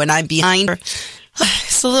hour when I'm behind her.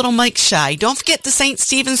 It's a little mic shy. Don't forget the St.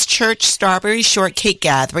 Stephen's Church Strawberry Shortcake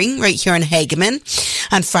Gathering right here in Hageman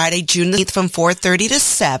on Friday, June 8th from 4:30 to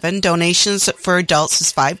 7. Donations for adults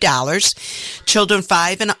is $5. Children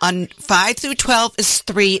 5 through 12 is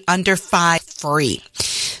 $3, under 5 free.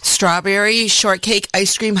 Strawberry shortcake,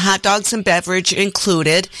 ice cream, hot dogs, and beverage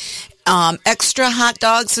included. Extra hot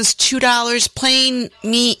dogs is $2, plain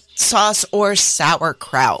meat, sauce, or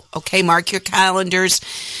sauerkraut. Okay, mark your calendars.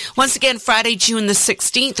 Once again, Friday, June the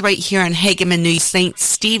 16th, right here in Hageman, New St.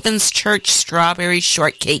 Stephen's Church Strawberry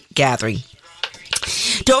Shortcake Gathering.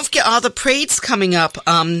 Don't forget all the parades coming up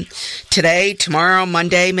today, tomorrow,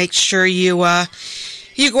 Monday. Make sure you go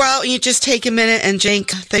out and you just take a minute and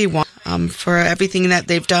thank everyone for everything that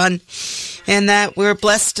they've done, and that we're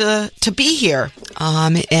blessed to be here.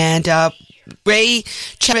 Ray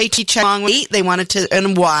Chang, they wanted to,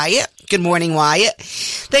 and Wyatt. Good morning, Wyatt.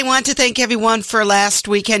 They want to thank everyone for last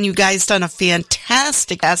weekend. You guys done a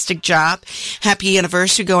fantastic job. Happy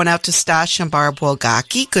anniversary going out to Stash and Barb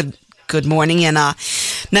Wolgaki. Good morning, and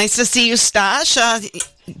nice to see you, Stash.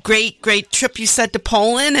 Great trip you said to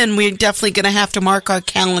Poland, and we're definitely going to have to mark our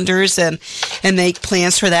calendars and make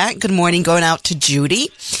plans for that. Good morning going out to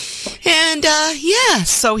Judy. And,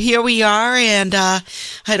 so here we are, and I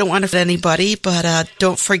don't want to forget anybody, but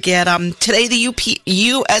don't forget, today the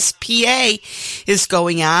USPA is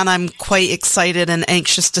going on. I'm quite excited and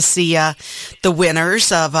anxious to see the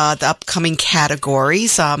winners of the upcoming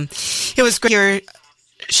categories. It was great here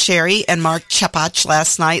Sherry and Mark Chapach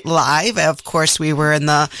last night live. Of course, we were in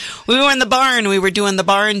the barn. We were doing the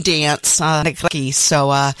barn dance.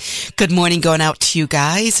 So, good morning going out to you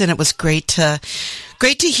guys, and it was great to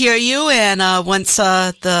hear you. And once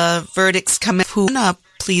the verdicts come in,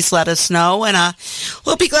 please let us know, and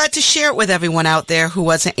we'll be glad to share it with everyone out there who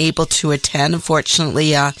wasn't able to attend,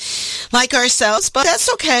 unfortunately, like ourselves, but that's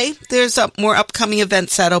okay. There's more upcoming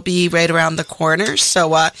events that'll be right around the corner,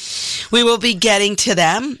 so we will be getting to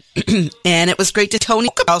them. And it was great to Tony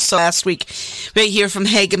also last week right here from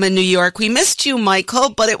Hageman, New York. We missed you, Michael,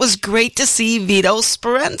 but it was great to see Vito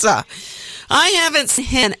Speranza. I haven't seen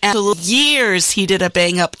him in years. He did a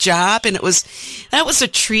bang-up job, and that was a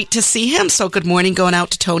treat to see him. So good morning going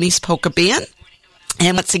out to Tony's Polka Band.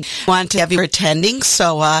 And once again, I want to have you attending.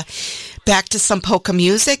 So back to some polka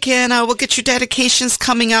music, and we'll get your dedications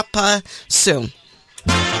coming up soon.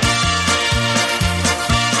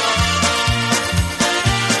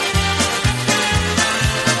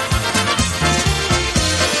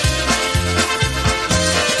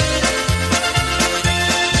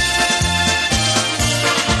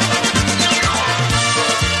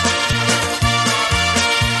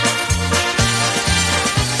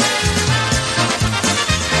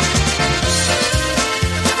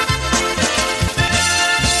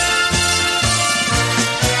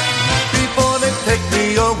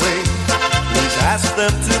 Ask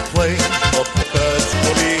them to play a polka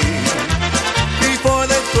for me. Before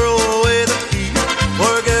they throw away the key,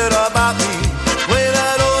 forget about me. Play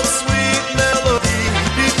that old sweet melody.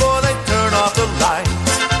 Before they turn off the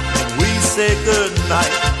lights and we say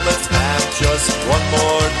goodnight, let's have just one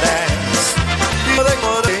more dance. Before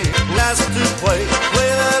they ask to play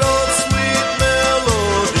that old sweet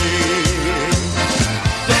melody.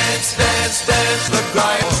 Dance, dance, dance the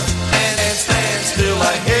grind, and dance, dance till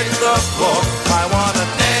I hit the floor. I wanna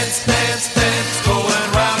dance, dance, dance, going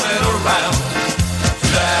round and around to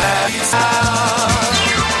that happy sound.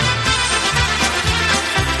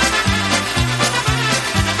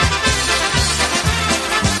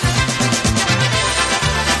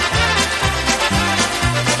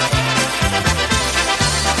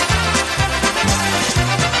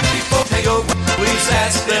 Before they go, please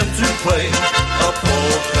ask them to play a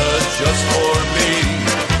polka just for me.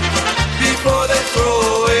 Before they throw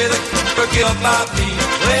away the forget about me,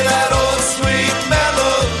 play that old sweet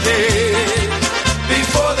melody.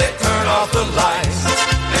 Before they turn off the lights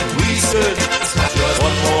and we should have just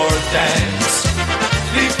one more dance.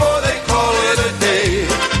 Before they call it a day,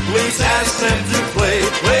 please ask them to play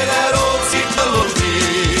that old sweet melody.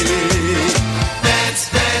 Dance,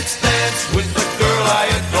 dance, dance with the girl I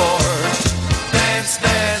adore. Dance,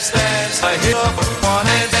 dance, dance, I hit up one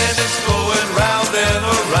hand and it's going round and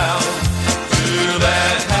around to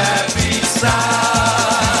that happy sound.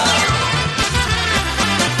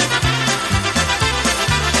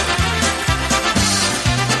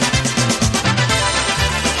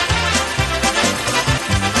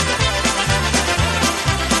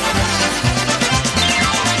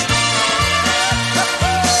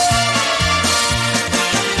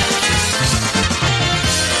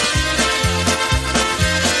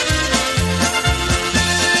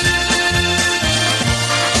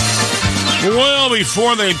 Well,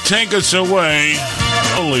 before they take us away,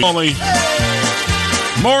 holy moly,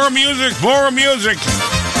 more music, more music.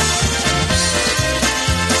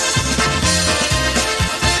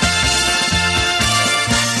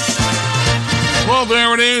 Well,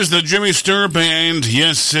 there it is, the Jimmy Sturr Band.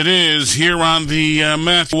 Yes, it is, here on the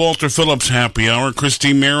Matthew Walter Phillips Happy Hour.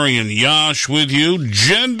 Christy, Mary, and Yash with you.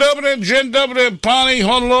 Dzień dobry, pani,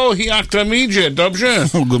 hello, hiaktami, dzień dobry.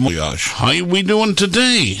 Good morning, Yash. How are we doing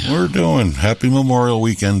today? We're doing. Happy Memorial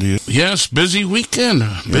Weekend to you. Yes, busy weekend.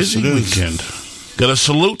 Busy weekend. Got to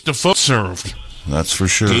salute the folks served. That's for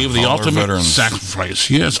sure. Gave the ultimate sacrifice.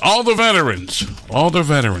 Yes, all the veterans. All the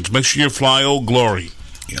veterans. Make sure you fly Old Glory.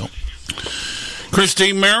 Yep.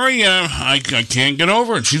 Christine Mary, I can't get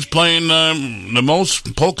over it. She's playing the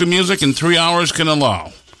most polka music in 3 hours can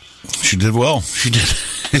allow. She did well. She did.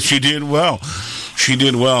 She did well. She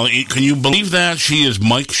did well. Can you believe that? She is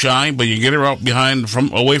mic shy, but you get her out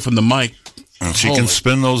away from the mic. And she can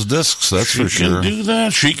spin those discs, that's for sure. She can do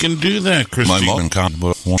that. She can do that, Christine. My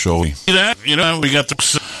mom won't show me. That, we got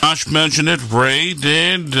Josh mentioned it. Ray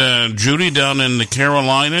did. Judy down in the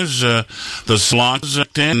Carolinas. The Slots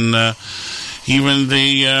and even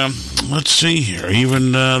the, let's see here,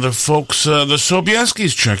 even the folks, the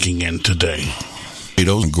Sobieskis checking in today.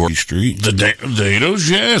 Dados and Gorski Street. The Dados,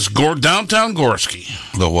 yes. Downtown Gorski.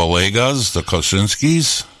 The Walegas, the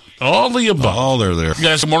Kosinskis. All the above. All they're there.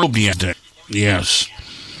 Yes, more will be at it. Yes.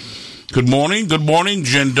 Good morning,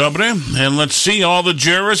 Jen Dobre. And let's see, all the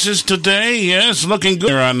Jarrises today. Yes, looking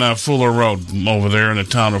good on Fuller Road over there in the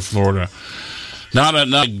town of Florida. Not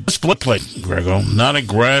a split plate, Grego. Not a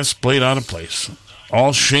grass blade out of place.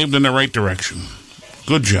 All shaved in the right direction.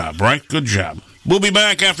 Good job, right? Good job. We'll be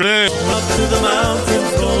back after this. Up to the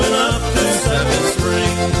mountains, going up to Seven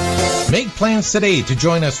Springs. Make plans today to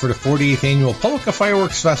join us for the 48th Annual Polka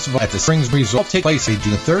Fireworks Festival at the Springs Resort. Take place on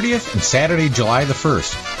June 30th and Saturday, July the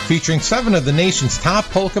 1st, featuring 7 of the nation's top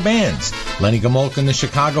polka bands: Lenny Gomolka and the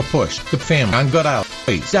Chicago Push, The Family, On Good Out,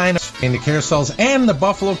 Dinah and the Carousels, and the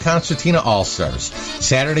Buffalo Concertina All-Stars.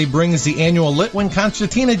 Saturday brings the annual Litwin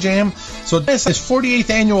Concertina Jam, so this is 48th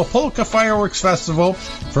Annual Polka Fireworks Festival.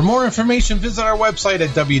 For more information, visit our website at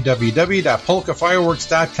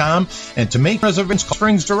www.polkafireworks.com, and to make reservations, call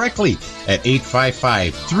Springs directly at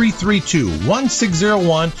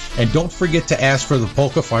 855-332-1601, and don't forget to ask for the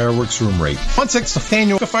Polka Fireworks room rate. 16th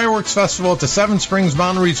Annual Polka Fireworks Festival at the Seven Springs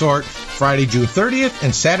Mountain Resort, Friday, June 30th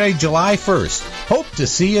and Saturday, July 1st. Hope to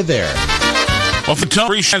see you there. Well, for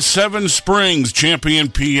television, Seven Springs, Champion,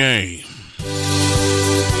 PA.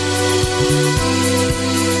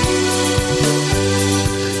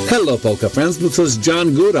 Hello, Polka friends. This is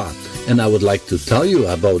John Gura, and I would like to tell you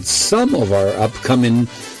about some of our upcoming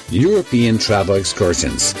European travel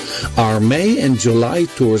excursions. Our May and July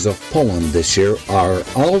tours of Poland this year are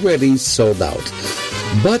already sold out,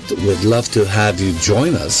 but we'd love to have you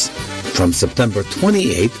join us from September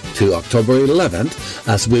 28th to October 11th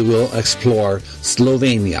as we will explore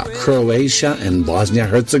Slovenia, Croatia, and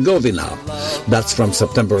Bosnia-Herzegovina. That's from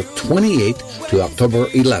September 28th to October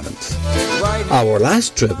 11th. Our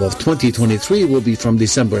last trip of 2023 will be from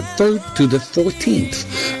December 3rd to the 14th,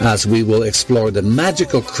 as we will explore the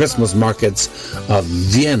magical Christmas markets of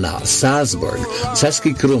Vienna, Salzburg,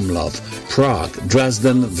 Czeski Krumlov, Prague,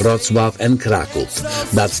 Dresden, Wrocław, and Kraków.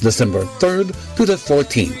 That's December 3rd to the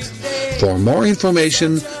 14th. For more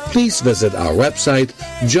information, please visit our website,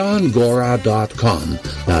 johngora.com.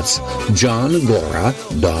 That's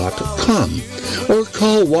johngora.com. Or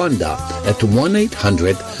call Wanda at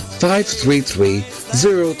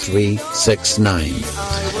 1-800-533-0369.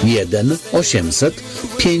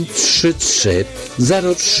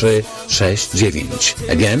 1-800-533-0369.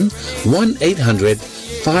 Again,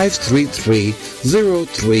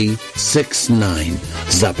 1-800-533-0369.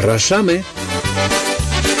 Zapraszamy.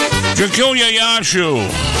 Jakulia Yashu.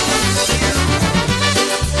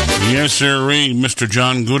 Yes, sir, Mr.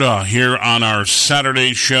 John Gouda here on our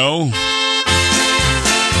Saturday show.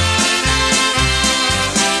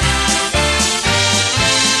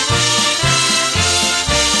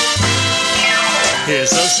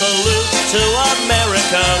 Here's a salute to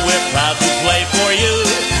America. We're proud to play for you.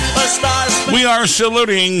 A star. We are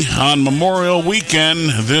saluting on Memorial Weekend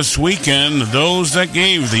this weekend those that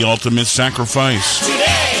gave the ultimate sacrifice.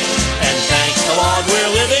 Today, and thanks to Lord,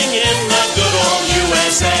 we're living in the good old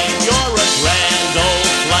USA. You're a grand old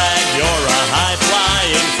flag. You're a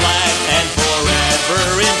high-flying flag. And forever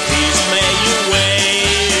in peace may you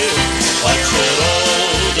wave. What should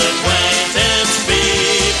old acquaintance be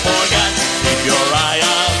forgot? Keep your eye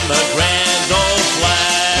on the grand old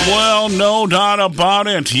flag. Well, no doubt about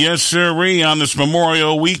it. Yes, sirree, on this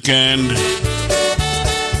Memorial Weekend.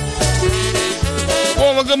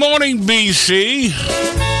 Well, good morning, BC.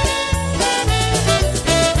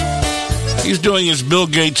 He's doing his Bill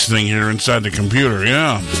Gates thing here inside the computer,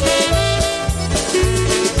 yeah.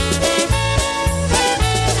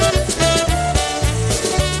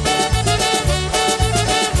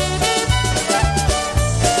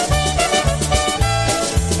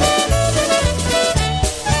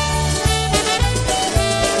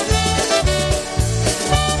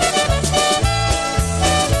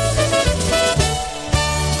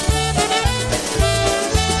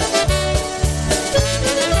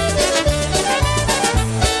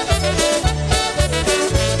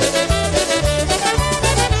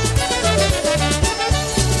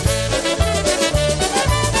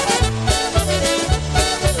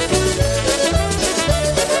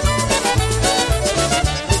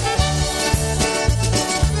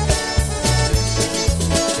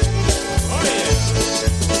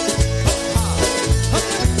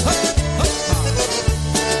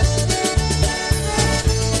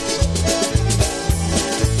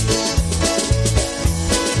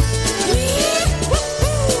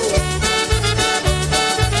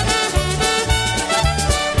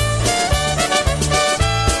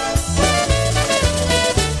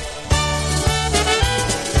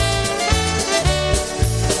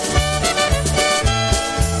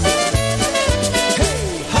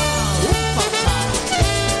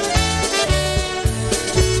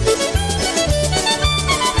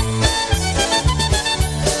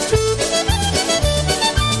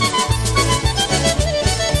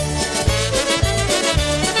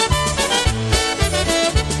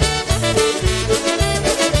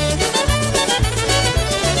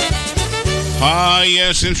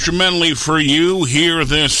 Yes, instrumentally for you here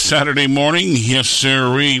this Saturday morning. Yes,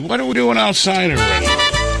 sirree. What are we doing outside already?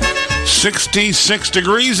 66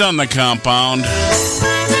 degrees on the compound.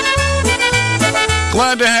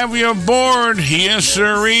 Glad to have you aboard. Yes,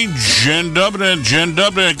 sirree. Jen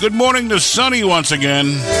Dubna. Good morning to Sunny once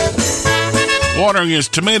again. Watering his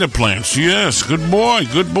tomato plants. Yes, good boy.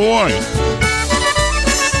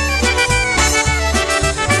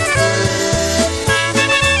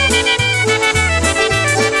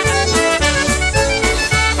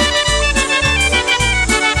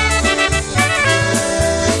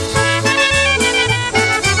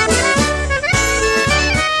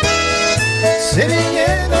 Sitting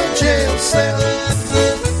in a jail cell,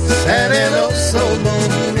 sad and oh so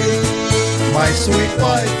lonely. My sweet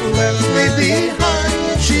wife left me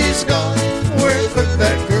behind. She's gone, where could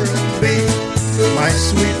that girl be? My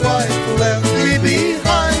sweet wife left me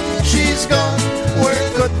behind. She's gone, where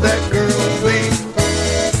could that girl be?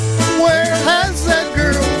 Where has that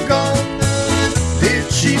girl gone? Did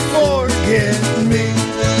she forget me?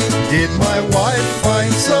 Did my wife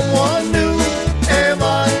find someone new? Am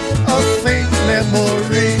I a faint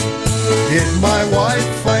memory? Did my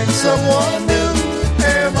wife find someone new?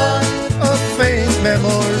 Am I a faint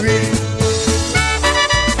memory?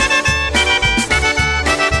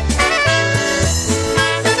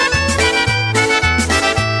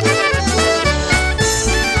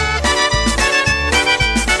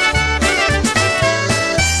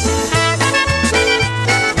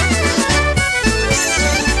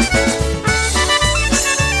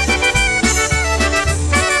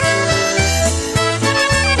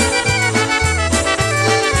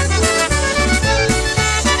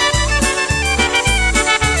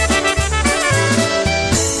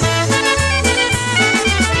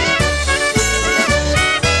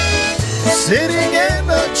 Sitting in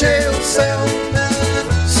a jail cell,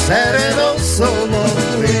 sad and oh so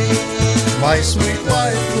lonely. My sweet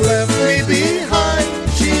wife left me behind.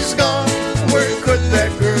 She's gone, where could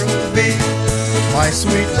that girl be? My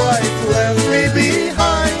sweet wife left me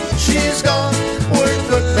behind. She's gone, where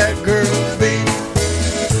could that girl be?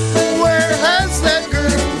 Where has that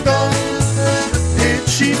girl gone? Did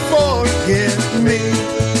she forget me?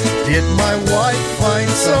 Did my wife find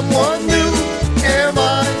someone new? Am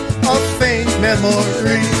I a faint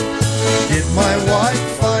memory? Did my wife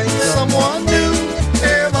find someone new?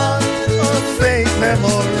 Am I a faint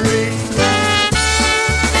memory?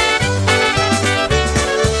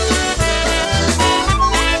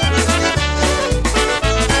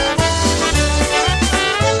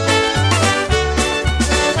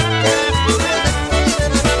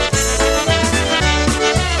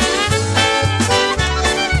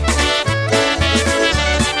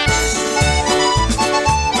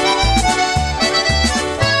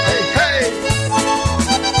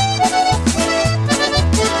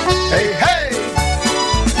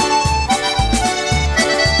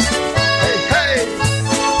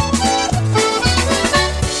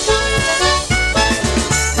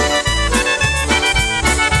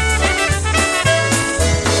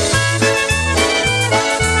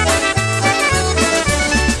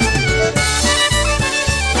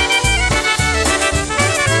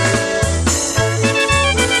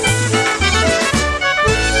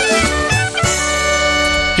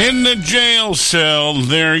 In the jail cell,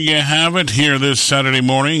 there you have it, here this Saturday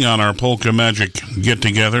morning on our Polka Magic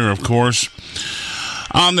get-together, of course.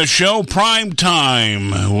 On the show, Prime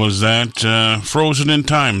Time, was that Frozen in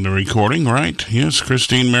Time, the recording, right? Yes,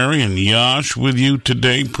 Christine, Mary, and Yash with you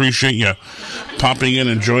today. Appreciate you popping in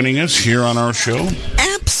and joining us here on our show.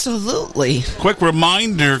 Absolutely. Quick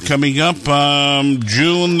reminder, coming up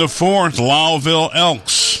June the 4th, Lowville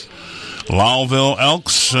Elks. Lowville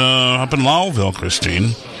Elks, up in Lowville,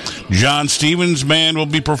 Christine. John Stevens' band will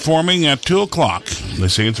be performing at 2 o'clock. They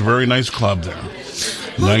say it's a very nice club there.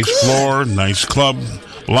 Nice floor, nice club.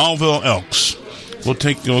 Lowville Elks. We'll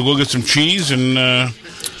go get some cheese and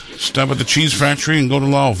stop at the cheese factory and go to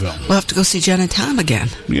Lowville. We'll have to go see Jen and Tom again.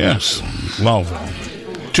 Yes,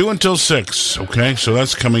 Lowville. 2 until 6, okay? So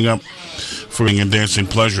that's coming up for a dancing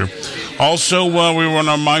pleasure. Also, we want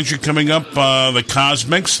to remind you coming up, the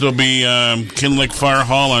Cosmics. There'll be Kinlick Fire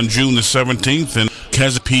Hall on June the 17th and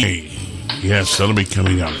PA. Yes, that'll be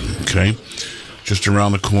coming up, okay? Just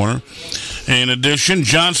around the corner. In addition,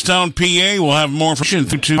 Johnstown, PA will have more information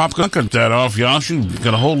to cut that off. Yash, you've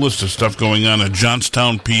got a whole list of stuff going on at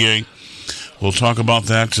Johnstown, PA. We'll talk about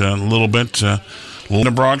that a little bit.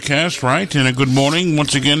 The broadcast, right? And a good morning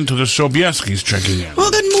once again to the Sobieskis checking in. Well,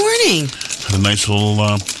 good morning. A nice little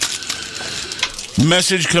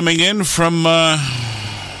message coming in from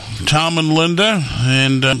Tom and Linda,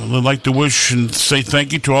 and I'd like to wish and say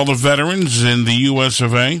thank you to all the veterans in the U.S.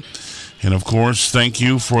 of A. And, of course, thank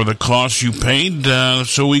you for the cost you paid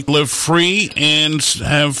so we live free and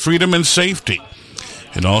have freedom and safety.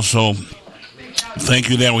 And also, thank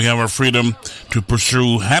you that we have our freedom to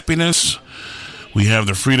pursue happiness. We have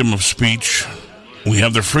the freedom of speech. We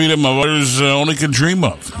have the freedom of others only can dream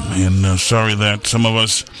of. And sorry that some of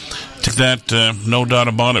us took that, no doubt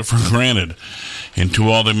about it, for granted. And to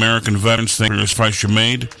all the American veterans, thank you for the price you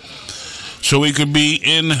made so we could be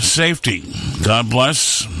in safety. God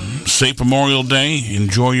bless. Safe Memorial Day.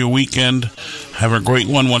 Enjoy your weekend. Have a great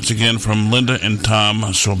one once again from Linda and Tom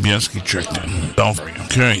Sobieski checked in.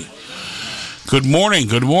 Okay. Good morning.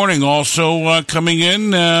 Good morning. Also coming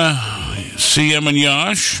in, CM and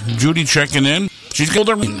Yash. Judy checking in. She's killed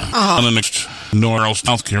her on the next North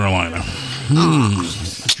South Carolina.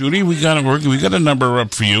 Judy, we got a number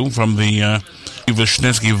up for you from the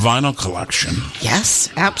Vishnesky vinyl collection. Yes,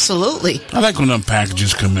 absolutely. I like when them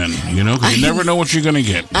packages come in, because you never know what you're going to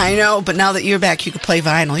get. I know, but now that you're back, you can play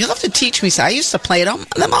vinyl. You'll have to teach me. So I used to play them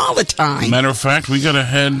all the time. Matter of fact, we got to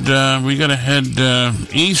head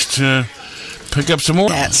east to pick up some more.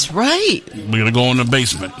 That's right. We're going to go in the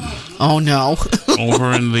basement. Oh, no.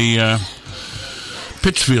 Over in the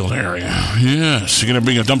Pittsfield area. Yes, you're going to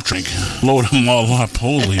bring a dump truck. Load them all up.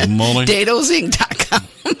 Holy moly. DatoZing.com.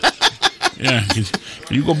 Yeah, can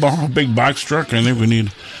you go borrow a big box truck? I think we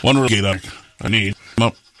need one gate up. I need them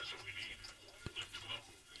up.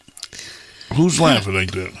 Who's laughing like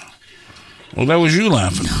that? Well, that was you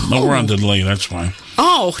laughing. No, we're on delay. That's fine.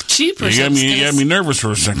 Oh, cheapers. You got me nervous for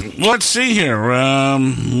a second. Let's see here.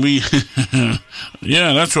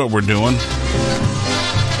 Yeah, that's what we're doing.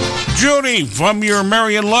 Judy, from your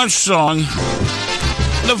Marion Lunch song,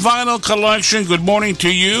 the vinyl collection. Good morning to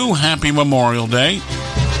you. Happy Memorial Day.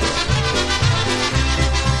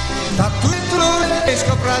 Tak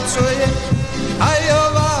ciężko pracuje, a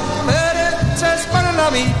Jowa merece z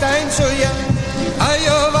panami tańcuje, a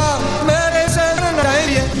Jowa merece na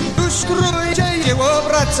tańwie, już trójdzie je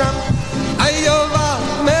obracam, a Jowa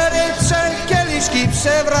merece kieliszki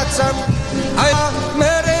przewracam, a ja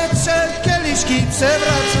merece kieliszki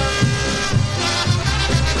przewracam.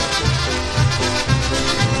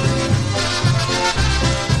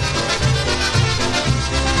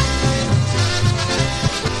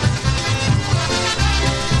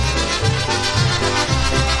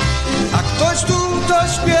 Ktoś tu to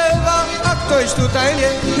śpiewa, a ktoś tutaj nie.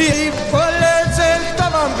 I koledze to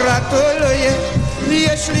wam gratuluję.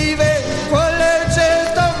 Jeśli wy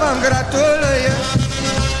koledze to wam gratuluję.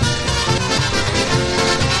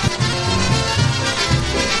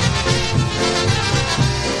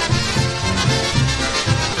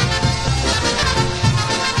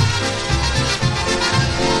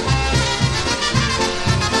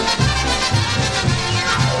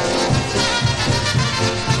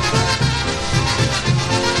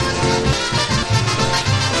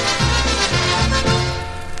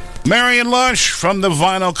 Marion Lush from the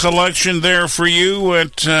vinyl collection there for you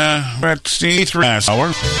at the 3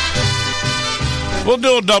 hour. We'll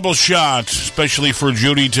do a double shot, especially for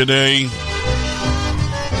Judy today.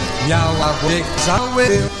 Miała bieg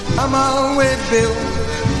za mały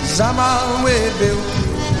był,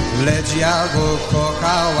 lecz ja go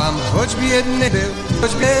kochałam, choć biedny był,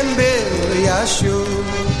 Jasiu.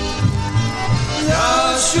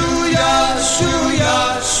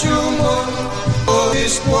 Jasiu mój, oczy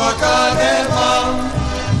spłakane mam,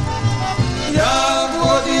 jak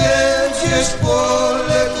odjedziesz w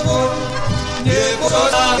pole twór, niebo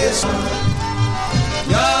jest.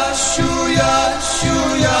 Jasiu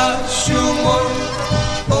mój,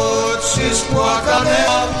 oczy spłakane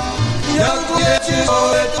mam, jak odjedziesz w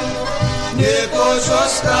pole twór, niebo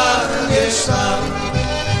zostaniesz sam.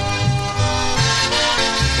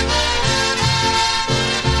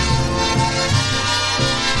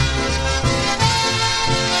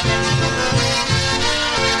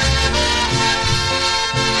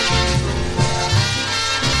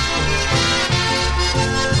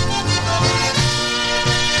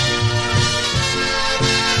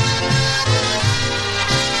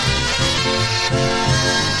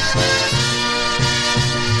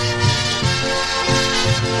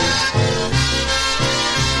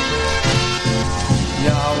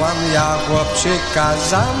 Ja chłopczyka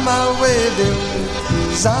za mały był,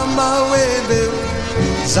 za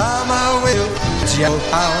mały,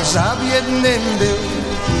 a za biednym był,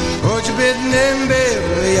 choć biednym był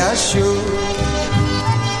Jasiu.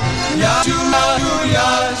 Jasiu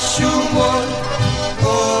mój,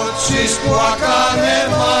 oczy spłakane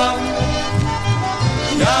mam,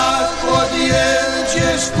 jak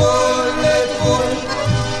odjedziesz w pole twór,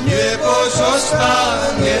 nie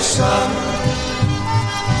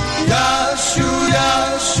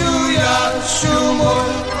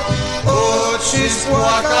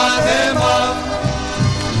spłakane mam.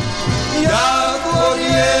 Jak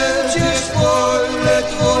odjedziesz w pole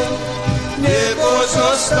twój, nie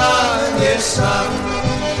pozostaniesz sam.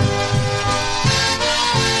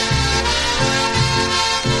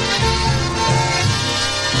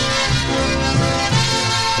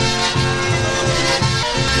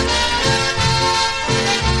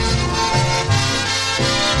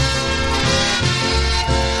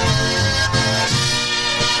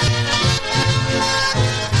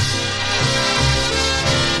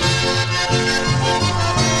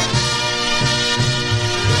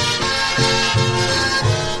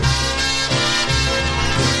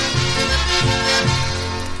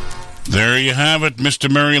 There you have it,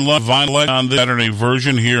 Mr. Mary Love Vinyl on the Saturday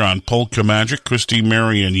version here on Polka Magic. Christy,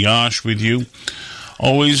 Mary, and Yash with you.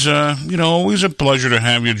 Always, always a pleasure to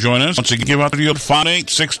have you join us. Once again, give out the deal at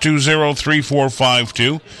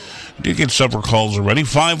 518-620-3452. Did get several calls already.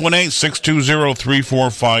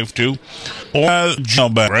 518-620-3452. Or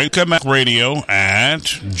Gmail, Polka Magic Radio at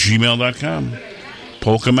gmail.com.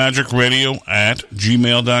 Polka Magic Radio at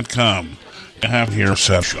gmail.com. I have here a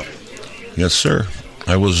session. Yes, sir.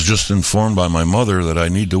 I was just informed by my mother that I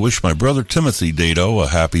need to wish my brother Timothy Dado a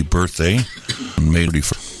happy birthday.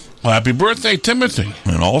 Well, happy birthday, Timothy.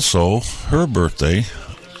 And also her birthday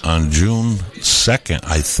on June 2nd,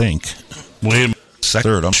 I think. Wait a minute.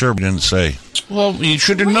 3rd, I'm sure we didn't say. Well, you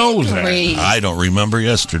should have known that. I don't remember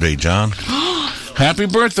yesterday, John. Happy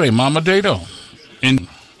birthday, Mama Dado. And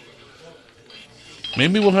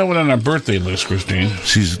maybe we'll have it on our birthday list, Christine.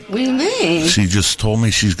 What do you mean? She just told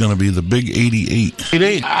me she's going to be the big 88.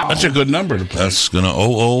 88. That's a good number to play. That's going to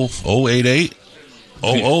 00088.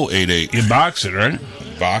 0088. You box it, right?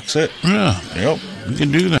 Box it? Yeah. Yep. You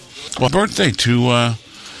can do that. Well, birthday to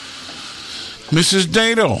Mrs.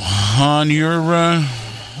 Dado on your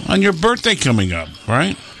birthday coming up,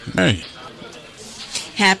 right? Hey.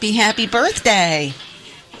 Happy birthday.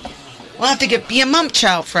 We'll have to get be a mump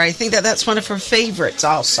chow for. I think that's one of her favorites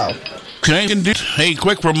also. Okay, indeed. Hey,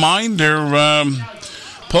 quick reminder,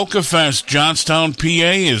 Polka Fest, Johnstown, PA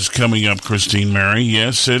is coming up, Christine Mary.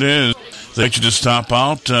 Yes, it is. They want you to stop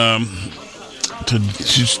out.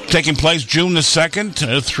 It's taking place June the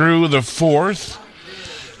 2nd through the 4th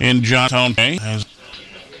in Johnstown, PA.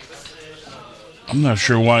 I'm not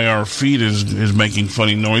sure why our feed is making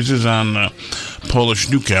funny noises on Polish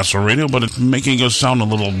Newcastle radio, but it's making us sound a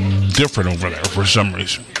little different over there for some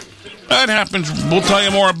reason. That happens. We'll tell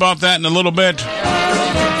you more about that in a little bit.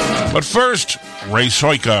 But first, Ray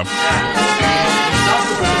Soika.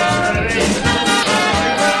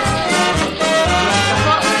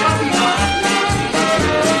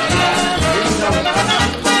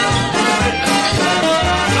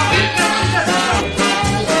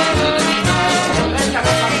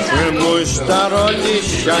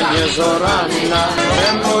 Staroliścia niezorana,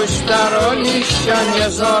 mój staroliścia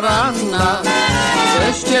niezorana.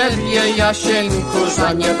 Przez ciebie, Jasieńku,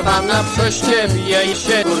 zaniedbana, przez ciebie,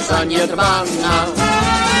 Jasieńku, zaniedbana.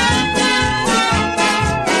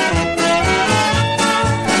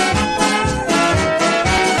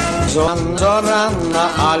 Zorana,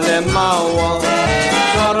 ale mało.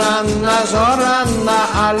 Zorana,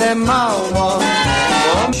 ale mało.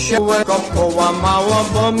 Bo mi się kółeczko połamało,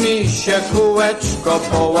 bo mi się kółeczko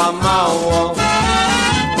połamało.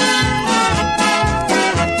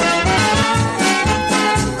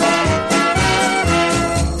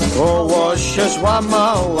 Koło się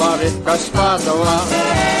złamało, rybka spadła.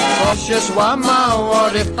 Koło się złamało,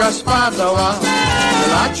 rybka spadła.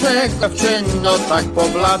 Dlaczego dziewczyno tak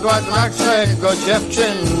pobladła? Dlaczego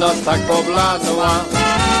dziewczyno tak pobladła?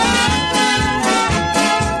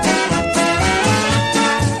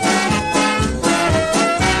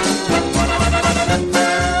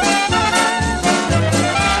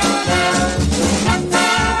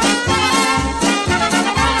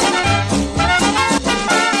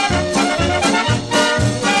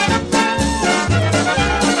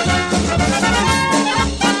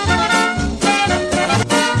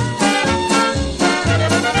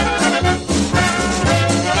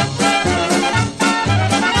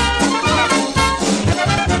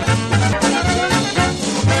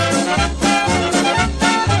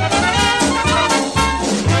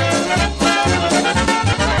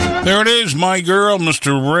 There it is, my girl,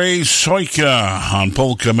 Mr. Ray Soika on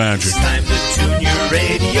Polka Magic. It's time to tune your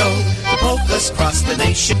radio. The polkas cross the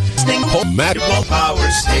nation. Listening to Magic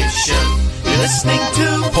Power Station. You're listening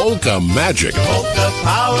to Polka Magic. Polka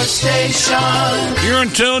Power Station. You're in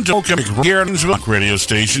tune to Polka Magic radio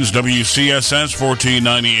stations, WCSS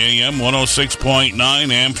 1490 AM,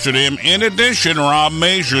 106.9 Amsterdam. In addition, Rob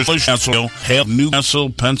Majors, Newcastle,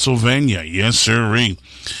 Pennsylvania. Yes, sirree.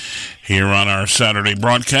 here on our Saturday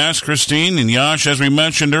broadcast. Christine and Yash, as we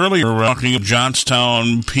mentioned earlier, we're talking of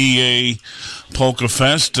Johnstown, PA Polka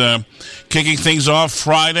Fest. Kicking things off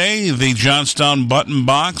Friday, the Johnstown Button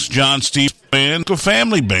Box, John Steve Band, a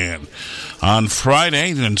family band on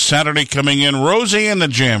Friday, and Saturday coming in, Rosie and the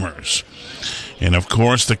Jammers. And, of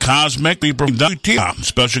course, the Cosmic people from Vitila.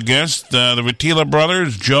 Special guests, the Vitila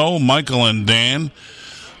brothers, Joe, Michael, and Dan,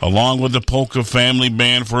 along with the Polka family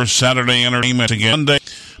band for Saturday entertainment again. Sunday,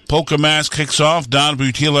 Polka Mass kicks off, Don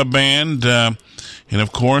Vitila Band, and,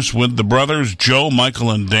 of course, with the brothers, Joe, Michael,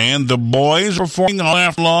 and Dan. The boys performing all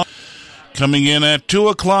after long, coming in at 2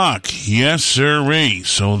 o'clock. Yes, sirree.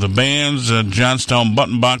 So the bands, Johnstown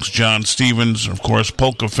Button Box, John Stevens, of course,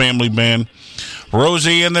 Polka family band,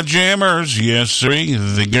 Rosie and the Jammers, yes, sir.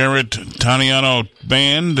 The Garrett Taniano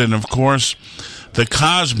Band, and, of course, the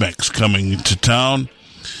Cosmics coming to town,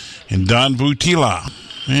 and Don Butila,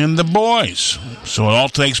 and the boys. So it all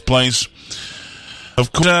takes place,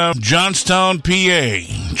 of course, Johnstown, PA.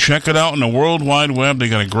 Check it out on the World Wide Web. They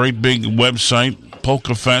got a great big website,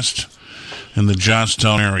 Polka Fest, in the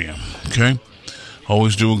Johnstown area. Okay?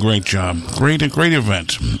 Always do a great job. Great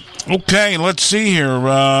event. Okay, let's see here.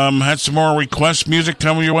 Had some more request music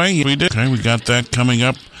coming your way. We did. Okay, we got that coming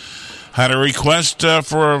up. Had a request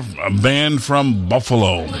for a band from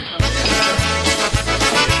Buffalo.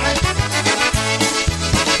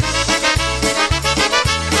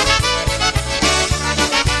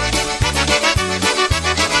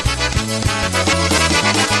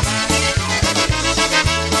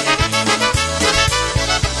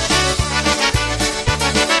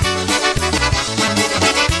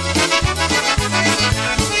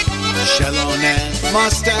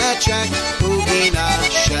 Mosteczek ugina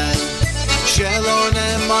się,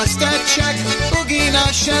 zielony mosteczek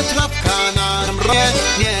ugina się, trawka na mrowie,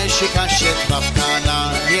 nie sika się, trawka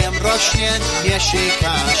na niem rośnie, nie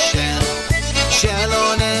sika się.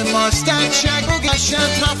 Zielony mosteczek ugina się,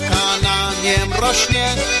 trawka na niem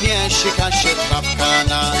rośnie, nie sika się, trawka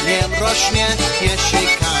na niem rośnie, nie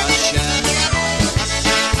sika się.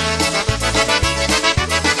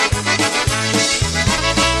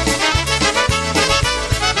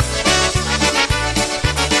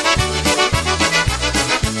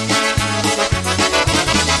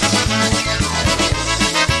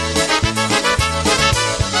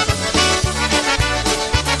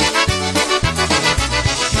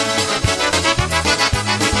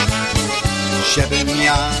 Żebym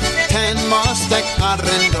ja ten mostek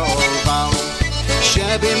aryndował,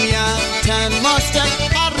 żebym ja ten mostek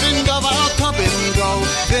aryndował, to bym go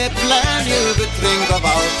wyplenił,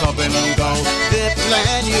 wytryngował, to bym go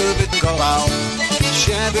wyplenił, wytryngował.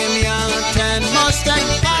 Żebym ja ten mostek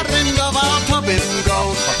aryndował, to bym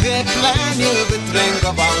go wyplenił,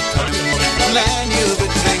 wytryngował, to bym wyplenił,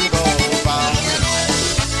 wytryngował.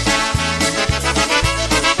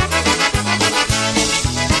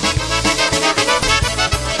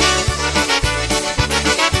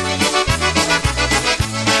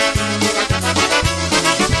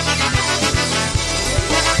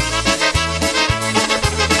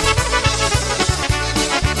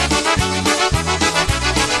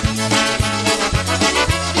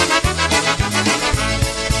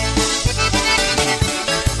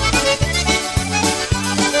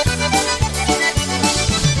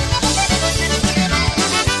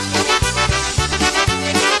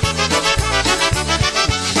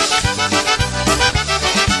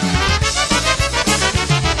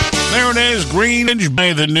 Greenwich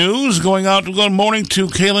by the news. Going out to good morning to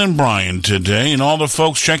Kaylin Bryan today, and all the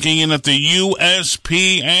folks checking in at the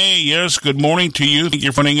USPA. Yes, good morning to you. Thank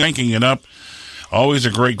you for ranking it up. Always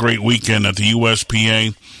a great weekend at the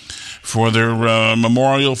USPA for their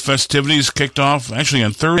memorial festivities. Kicked off actually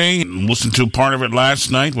on Thursday. Listened to part of it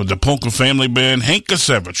last night with the Polka family band, Hank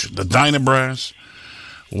Kasevich, the Dynabrass.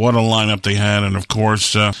 What a lineup they had, and of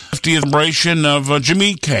course, 50th celebration of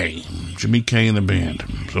Jimmy K and the band.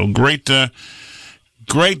 So great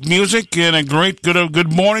music and a great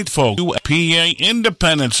good morning, folks. PA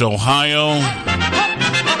Independence, Ohio.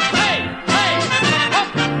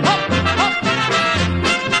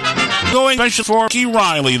 Going special for Key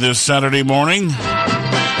Riley this Saturday morning.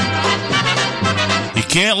 You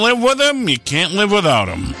can't live with him, you can't live without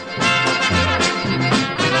him.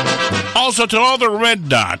 Also to all the Red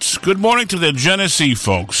Dots, good morning to the Genesee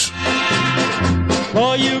folks.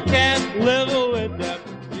 Oh, you can't live with them.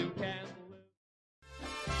 You can't live.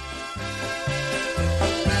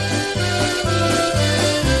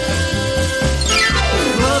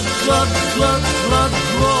 Glug, glug, glug, glug,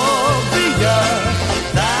 Gloria.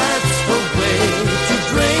 That's the way to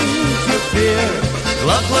drink your beer.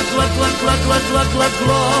 Glug, glug, glug, glug, glug, glug, glug, glug,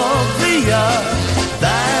 Gloria.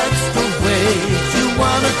 That's the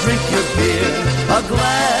drink your beer. A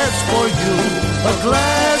glass for you, a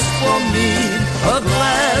glass for me, a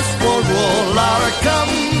glass for all our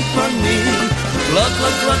company. Glug,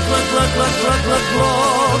 glug, glug, glug, glug, glug, glug, glug,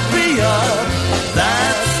 Gloria.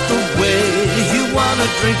 That's the way you wanna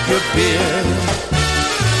drink your beer.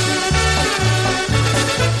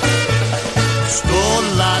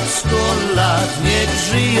 100 lat, niech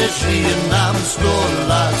żyje, żyje nam.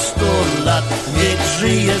 100 lat, niech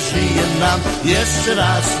żyje, żyje nam. Jeszcze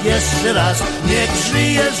raz, niech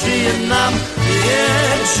żyje, żyje nam.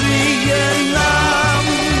 Niech żyje nam.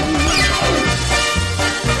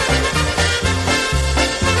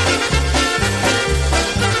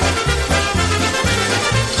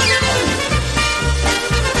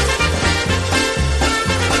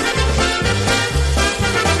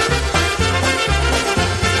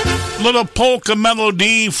 Little polka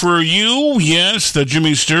melody for you. Yes, the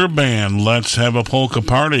Jimmy Sturr Band. Let's have a polka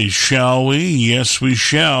party, shall we? Yes, we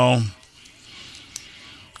shall.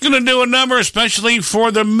 Gonna do a number especially for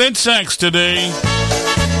the Midsex today.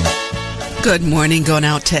 Good morning, going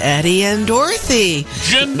out to Eddie and Dorothy.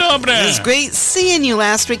 Dzień dobry. It was great seeing you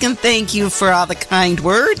last week, and thank you for all the kind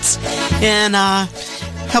words. And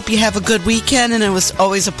hope you have a good weekend, and it was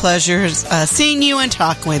always a pleasure seeing you and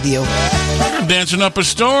talking with you. You're dancing up a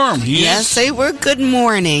storm. Yes, they were. Good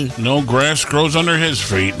morning. No grass grows under his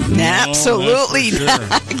feet. Absolutely. No, sure.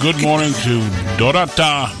 Good morning to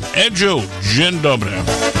Dorota Edziu. Dzień dobry.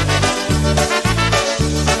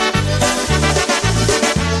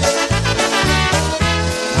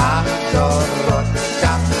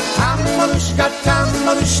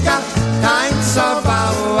 Maluszka,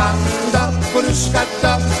 tańcowała, do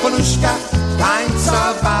poluszka,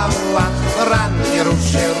 tańcowała. Ranie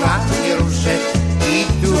róże i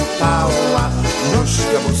dupała.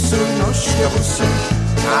 Nóżkę busu,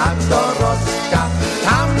 a Dorotka.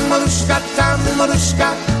 Tam maluszka,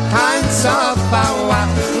 tańcowała,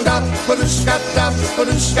 do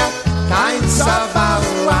poluszka,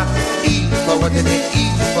 tańcowała. I po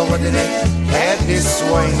łodyny, heady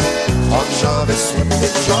swing. Odżowy słypy.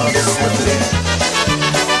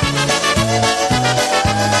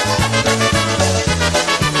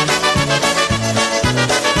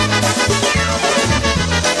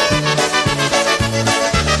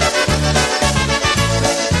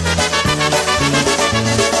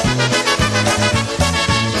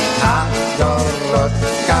 Ta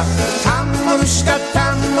Dorotka, tam maluszka,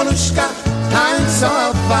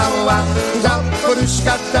 tańcowała. Do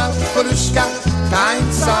poruszka,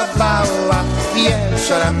 tańcowała.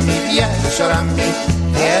 Wieczorami,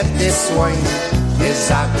 kiedy słońce jest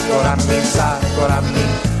za górami,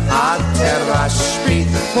 a teraz śpi.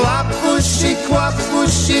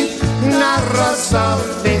 Kłapusi na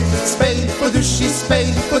rozowy, spej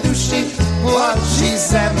podusi, łoży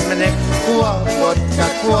ze mnie, kłopotka,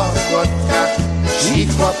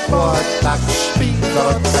 cicho tak śpi,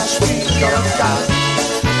 Dorotka.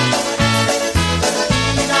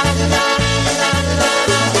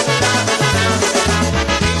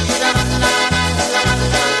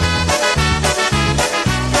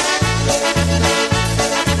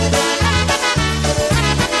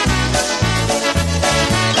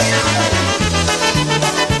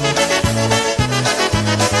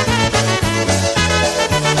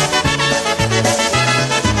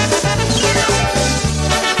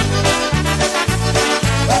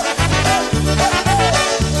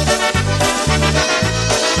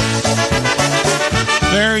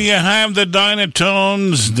 There you have the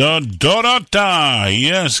Dynatones, the Dorota.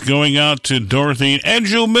 Yes, going out to Dorothy and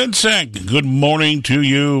Edziu Midsek. Good morning to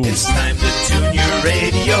you. It's time to tune your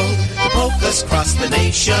radio. The polkas cross the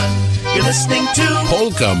nation. You're listening to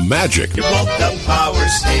Polka Magic, your polka power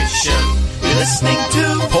station. You're listening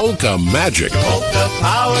to Polka Magic, your polka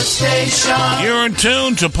power station. You're in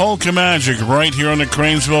tune to Polka Magic right here on the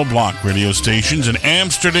Cranesville Block radio stations in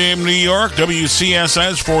Amsterdam, New York.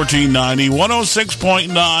 WCSS 1490,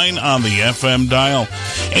 106.9 on the FM dial.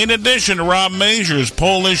 In addition to Rob Mazur's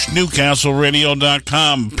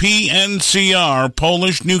PolishNewcastleRadio.com, PNCR,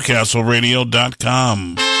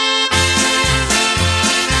 PolishNewcastleRadio.com.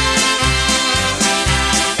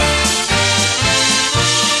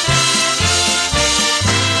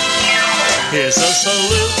 Here's a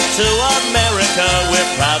salute to America, we're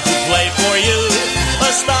proud to play for you.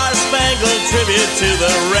 A star-spangled tribute to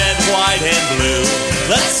the red, white, and blue.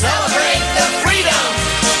 Let's celebrate the freedom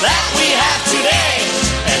that we have today.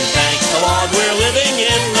 And thank the Lord we're living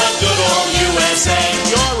in the good old USA.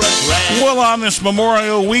 You're a grand... Well, on this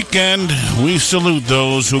Memorial Weekend, we salute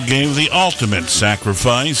those who gave the ultimate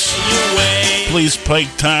sacrifice. Please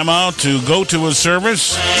take time out to go to a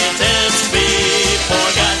service.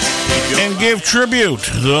 and give tribute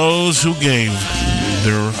to those who gave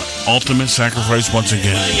their ultimate sacrifice once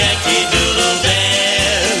again.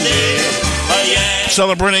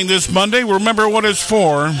 Celebrating this Monday, remember what it's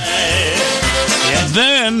for.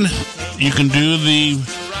 Then you can do the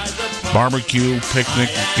barbecue, picnic,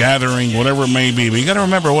 gathering, whatever it may be. But you got to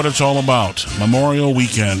remember what it's all about. Memorial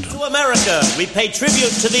Weekend. To America, we pay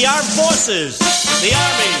tribute to the armed forces, the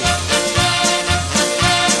Army.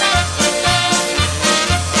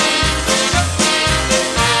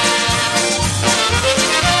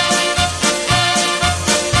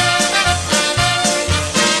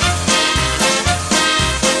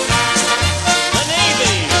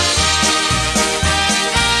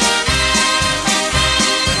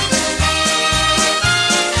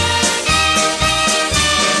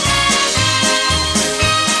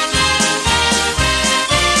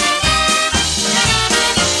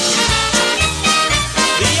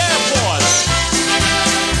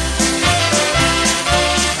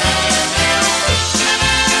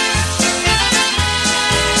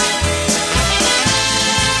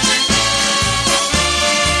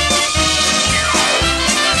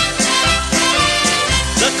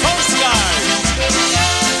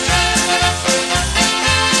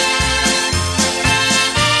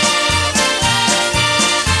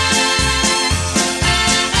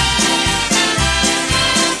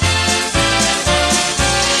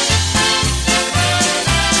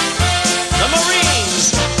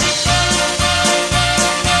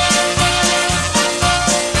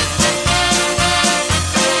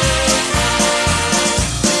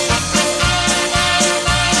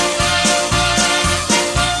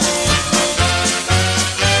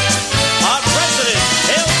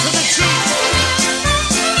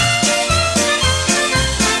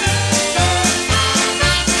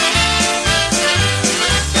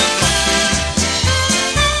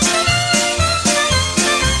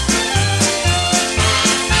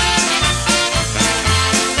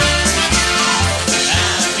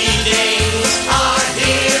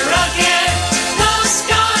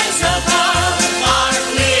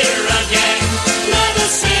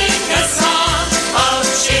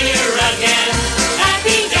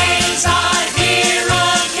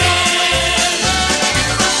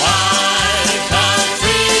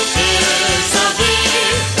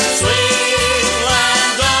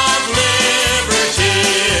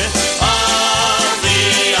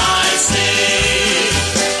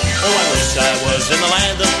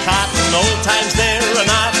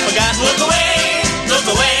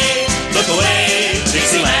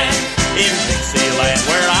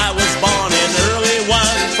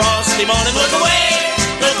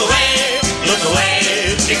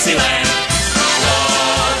 Dixieland.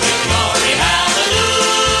 Glory, glory,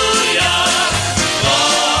 hallelujah.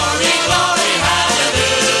 Glory, glory,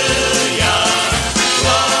 hallelujah.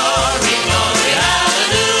 Glory, glory,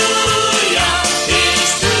 hallelujah. His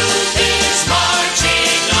truth is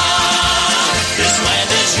marching on. This land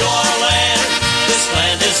is your land. This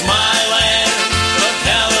land is my land. From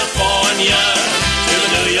California to the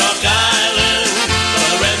New York Island. From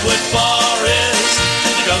the Redwood Forest to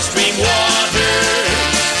the Gulf Stream water.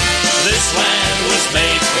 This land was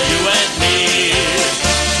made for you and me.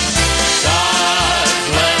 God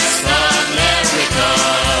bless America,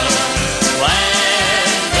 land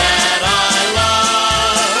that I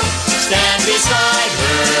love. Stand beside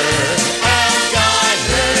her and guide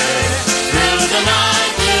her through the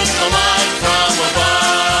night with the light from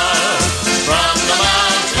above. From the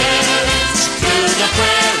mountains to the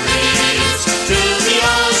prairies to the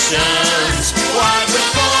oceans wide with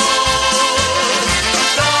gold.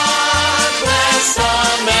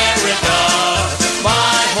 America,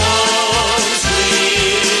 my home,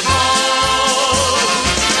 sweet home.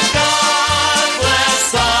 God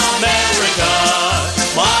bless America,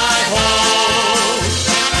 my home,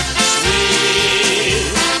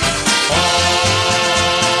 sweet home.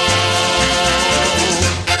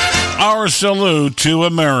 Our salute to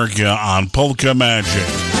America on Polka Magic.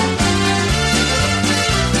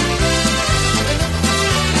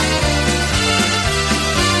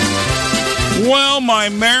 Well, my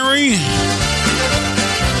Mary,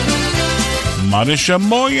 Marisha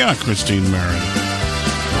Moya, Christine Mary.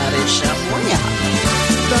 Marisha Moya.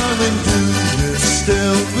 Darling, do you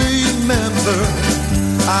still remember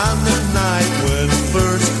on the night when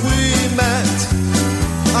first we met?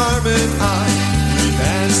 Arm in arm, we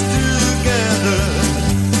danced together.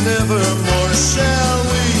 Never more shall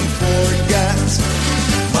we forget.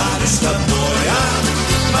 Marisha Moya,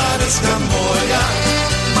 Marisha Moya.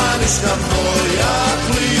 Mariska moja,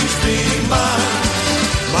 please be mine.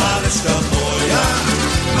 Mariska moja,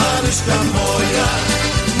 Mariska moja,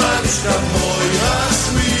 Mariska moja,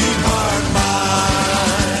 sweetheart.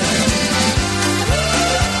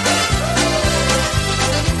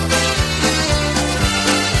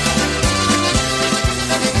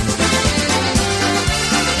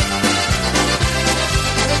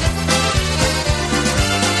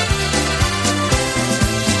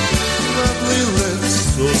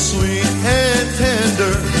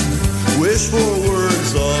 wish for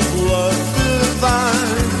words of love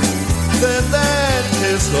divine. Then that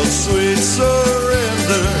kiss of sweet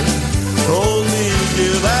surrender told me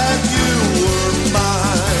that you were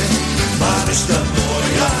mine. Mariska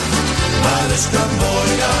moja, Mariska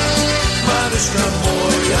moja, Mariska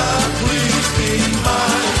moja, please be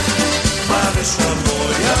mine. Mariska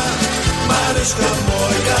moja, Mariska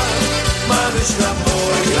moja, Mariska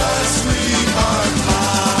moja, sweetheart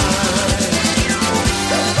mine.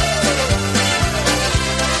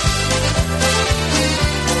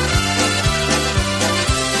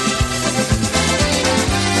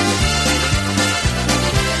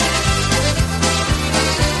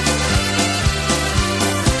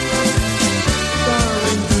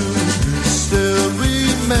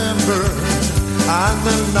 On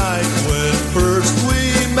the night when first we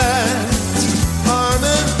met, arm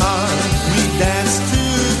in arm we danced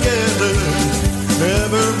together.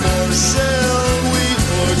 Nevermore shall we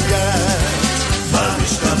forget.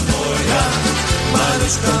 Mariska moja,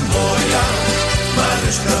 Mariska moja,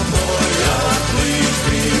 Mariska moja, please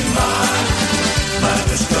be mine.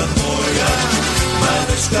 Mariska moja,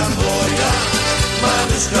 Mariska moja,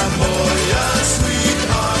 Mariska moja,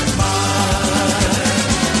 sweetheart mine.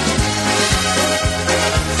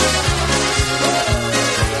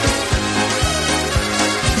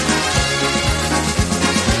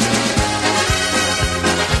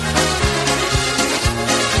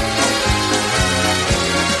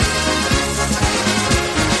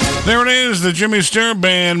 There it is, the Jimmy Sturr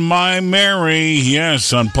Band, My Mary,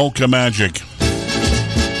 yes, on Polka Magic.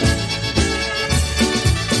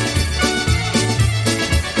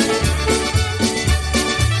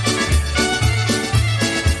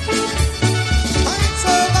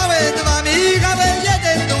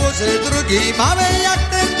 Drugi mały jak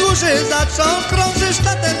ten duży zaczął krążyć,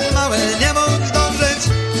 na ten mały nie mógł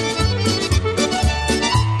zdążyć.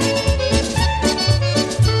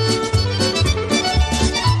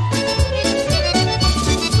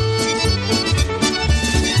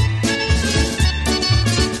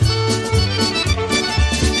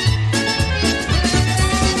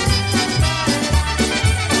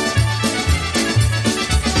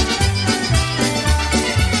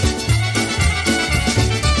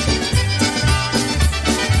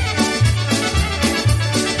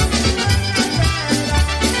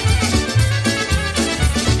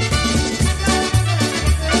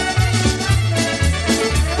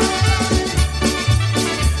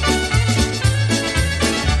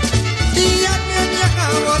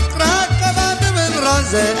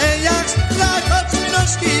 Jak strach od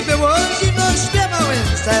zimności było zimno,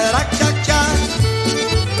 śpiewałem serak, ciak, ciak.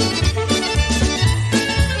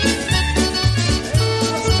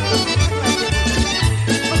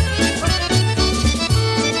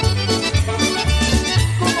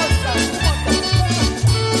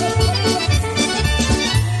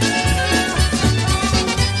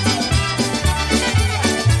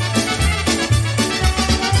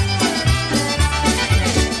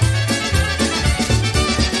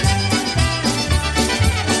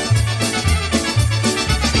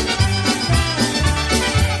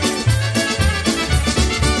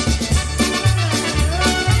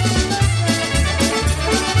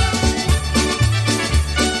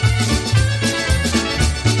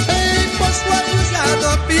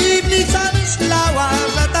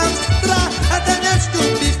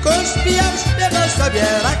 Sobie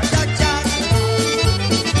rak, ciak, ciak.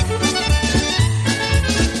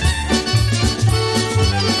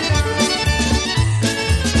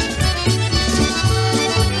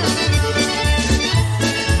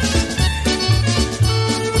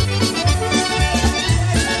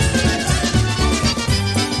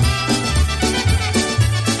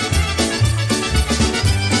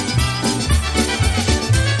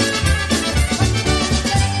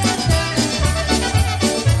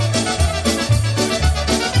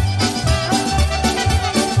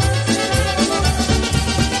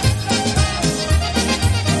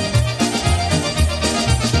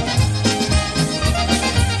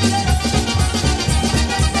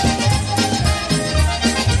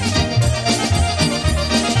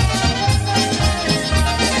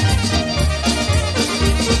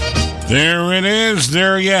 There it is.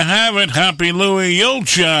 There you have it. Happy Louie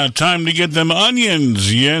Julcia. Time to get them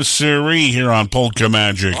onions. Yes, sirree, here on Polka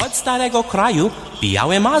Magic. Od starego kraju,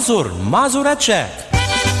 biały Mazur, Mazureczek.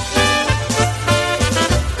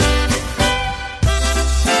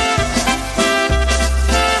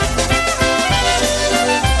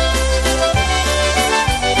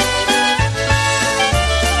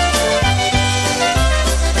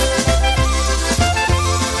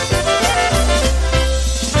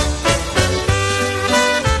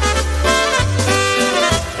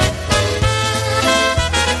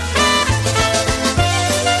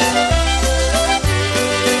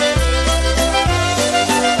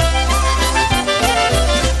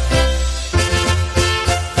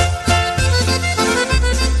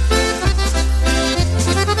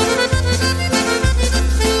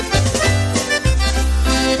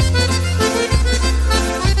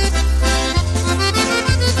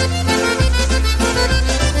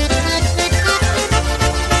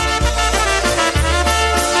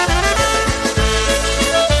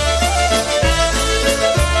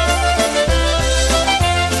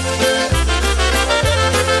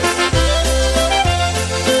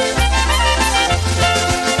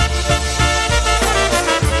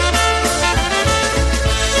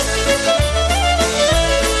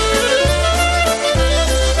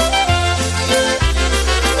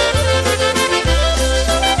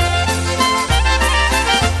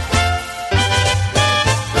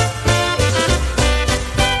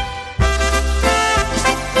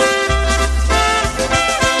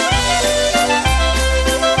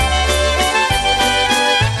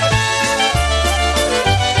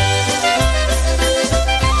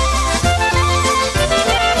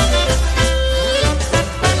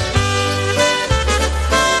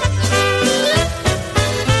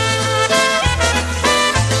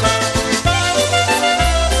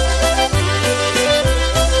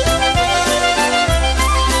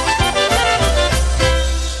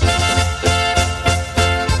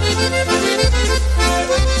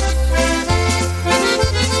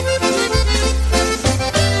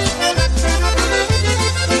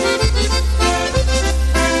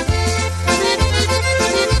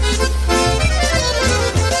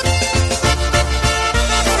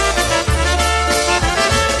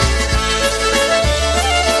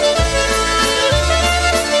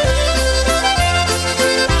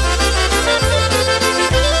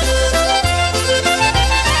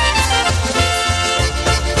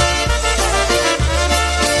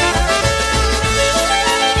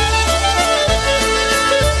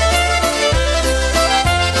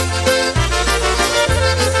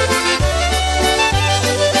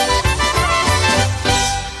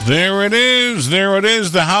 There it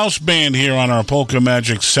is, the house band here on our Polka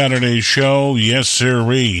Magic Saturday show. Yes,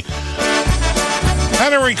 sirree.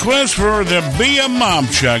 Had a request for the Be a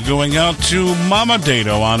Momcha going out to Mama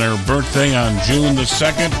Dato on her birthday on June the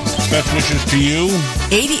 2nd. Best wishes to you.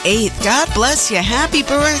 88th. God bless you. Happy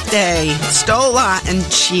birthday. Stola and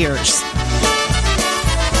cheers.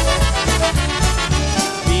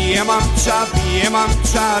 Bije mamcia, bije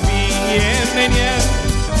mnie,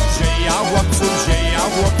 że ja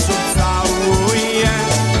chłopców całuję.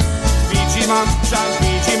 Widzi mamcia,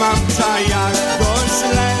 jak to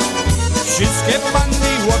źle. Wszystkie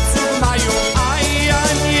panny chłopców mają, a ja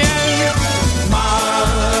nie.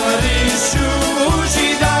 Marysiu, buzi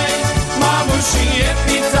daj, mamusi nie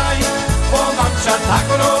pytaj, bo mamcia tak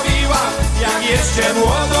robiła, jak jeszcze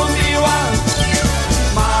młodą była.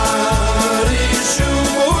 Marysiu,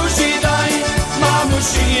 buzi daj,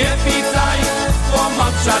 mamusi nie pytaj, bo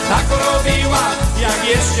mamcia tak robiła, jak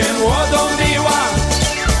jeszcze młodą była.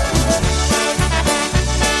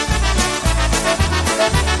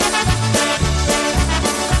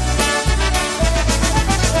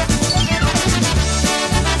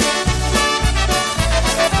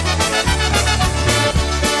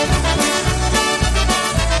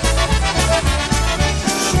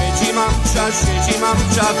 Siedzi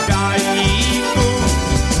mamcia w gajniku,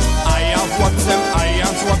 a ja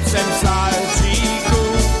z chłopcem w salciku.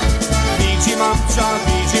 Widzi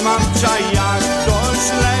mamcia, jak to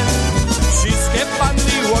źle. Wszystkie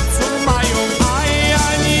panny chłopców mają, a ja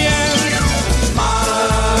nie.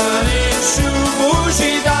 Marysiu,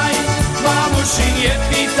 buzi daj, mamusi nie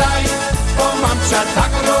pytaj, bo mamcia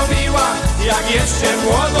tak robiła, jak jeszcze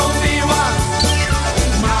młodą była.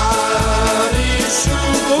 Marysiu,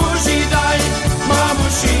 buzi daj,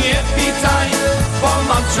 mamusi nie pytaj, bo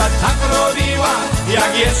mamcia tak robiła,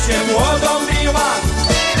 jak jeszcze młodą była.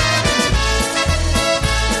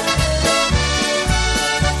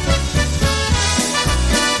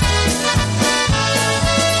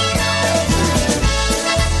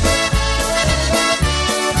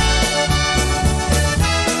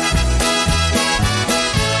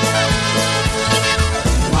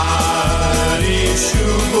 Marysiu,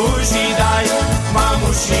 buzi daj,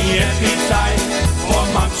 mamusi nie pytaj, bo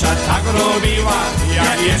mamcia tak robiła,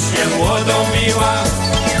 jak jeszcze młodą była.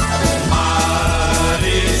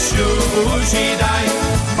 Marysiu, buzi daj,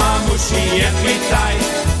 mamusi nie pytaj,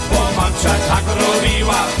 bo mamcia tak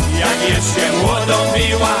robiła, jak jeszcze młodą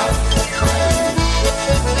była.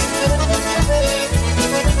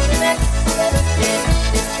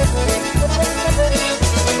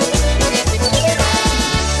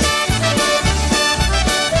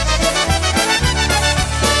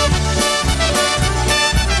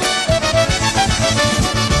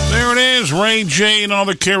 Ray J and all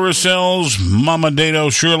the carousels. Mama Dato,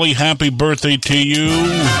 Shirley, happy birthday to you.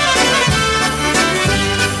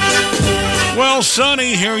 Well,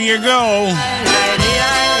 Sonny, here you go.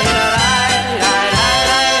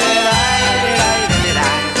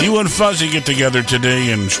 You and Fuzzy get together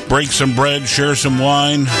today and break some bread, share some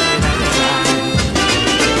wine.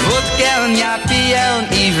 Ja piję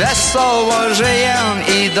i wesoło żyję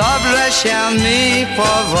i dobrze się mi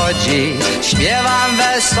powodzi. Śpiewam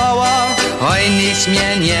wesoło, oj nic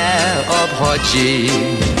mnie nie obchodzi.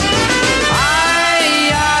 Aj,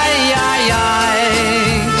 aj, aj, aj,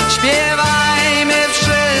 śpiewajmy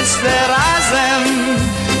wszyscy razem.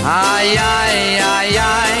 Aj, aj, aj,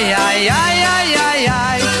 aj, aj, aj, aj, aj,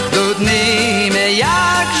 aj, dudnijmy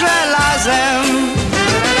jak żelazem.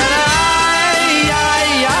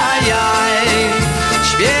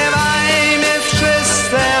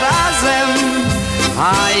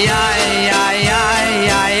 Aj, aj, aj, aj, aj,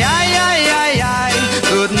 aj, aj, aj, aj,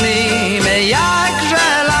 trudnymi jak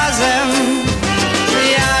żelazem.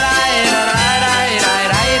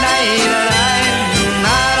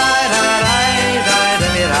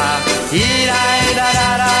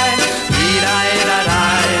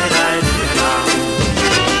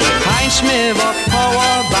 Tańczmy wokoło,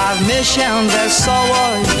 bawmy się wesoło,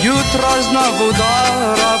 jutro znowu do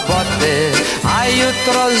roboty, a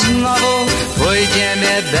jutro znowu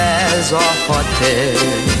pójdziemy bez ochoty.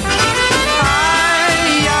 Aj,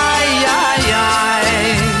 aj, aj, aj,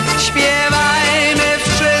 śpiewajmy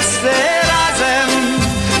wszyscy razem.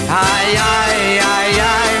 Aj, aj, aj,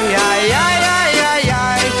 aj, aj, aj, aj, aj,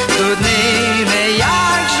 aj, trudnymi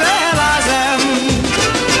jak żelazem.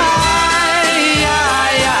 Aj,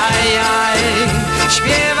 aj, aj, aj,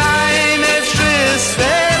 śpiewajmy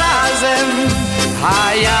wszyscy razem.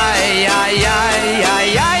 Aj, aj, aj, aj, aj,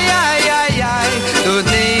 aj, aj, aj, aj,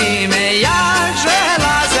 trudnymi jak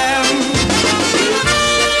żelazem.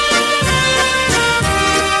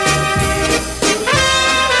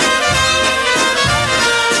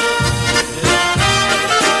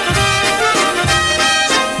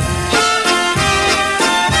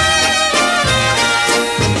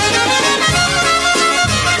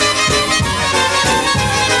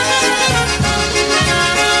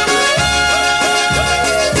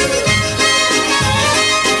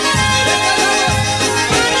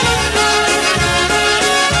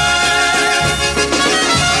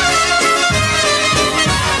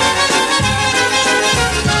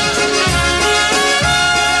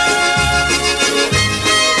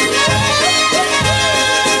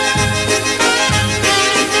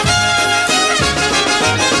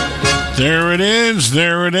 There it is,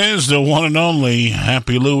 the one and only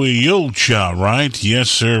Happy Louie Yulcha, right?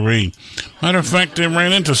 Yes, sirree. Matter of fact, I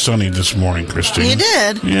ran into Sonny this morning, Christine. You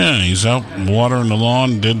did? Yeah, he's out watering the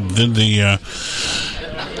lawn,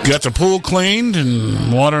 got the pool cleaned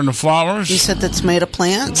and watering the flowers. You said that's made of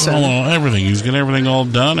plants? Or? Oh, everything. He's got everything all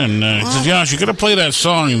done. And he says, Josh, you got to play that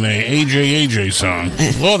song, the AJ song.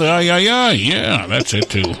 Oh, the yeah, that's it,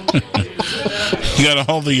 too. You got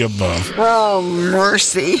all the above. Oh,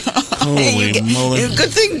 mercy. Holy moly. Good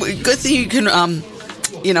thing you can,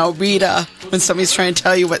 read when somebody's trying to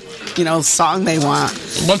tell you what, song they want.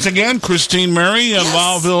 Once again, Christine Murray, yes.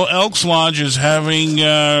 Lowville Elks Lodge is having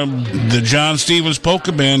the John Stevens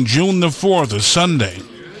Polka Band June the 4th, a Sunday.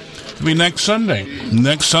 It'll be next Sunday.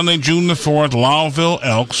 Next Sunday, June the 4th, Lowville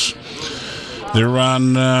Elks. They're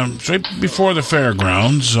on right before the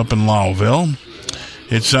fairgrounds up in Lowville.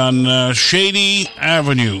 It's on Shady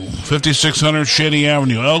Avenue, 5600 Shady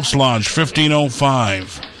Avenue, Elks Lodge,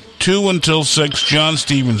 1505. 2 until 6, John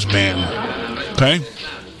Stevens Band. Okay?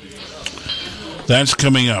 That's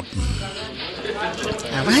coming up.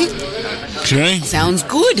 All right. Okay. Sounds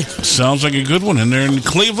good. Sounds like a good one. And they're in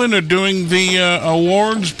Cleveland. They're doing the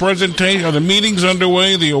awards presentation, or the meetings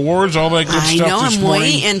underway, the awards, all that good stuff this morning. I'm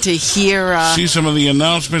waiting to hear. See some of the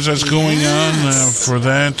announcements that's going on for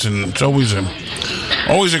that. And it's always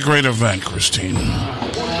a great event, Christine.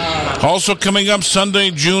 Also coming up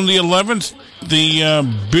Sunday, June the 11th, the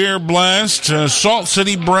Beer Blast, Salt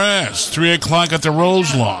City Brass, 3 o'clock at the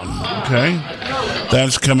Rose Lawn. Okay?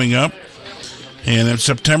 That's coming up. And in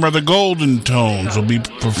September, the Golden Tones will be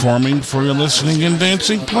performing for your listening and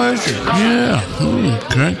dancing pleasure. Yeah.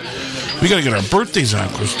 Okay. We got to get our birthdays on,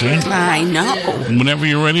 Christine. I know. Whenever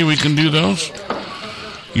you're ready, we can do those.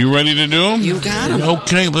 You ready to do them? You got them.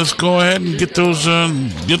 Okay, let's go ahead and get those.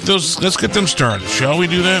 Let's get them started. Shall we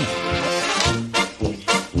do that?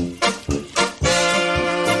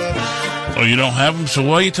 Oh, you don't have them, so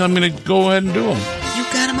why are you telling me to go ahead and do them? You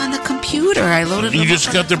got them on the computer. I loaded them. You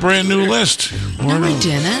just got the brand new list. No, I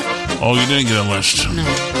didn't. Oh, you didn't get a list. No.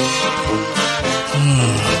 Oh,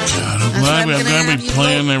 God. I'm glad we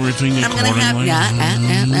plan everything accordingly.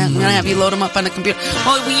 I'm going to have you load them up on the computer.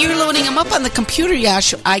 Well, when you're loading them up on the computer,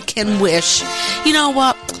 Yash, I can wish. You know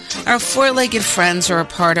what? Our four-legged friends are a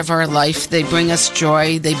part of our life. They bring us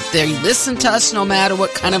joy. They listen to us no matter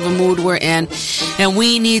what kind of a mood we're in. And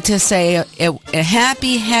we need to say a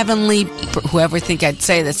happy heavenly, whoever think I'd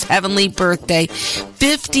say this, heavenly birthday.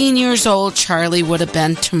 15 years old Charlie would have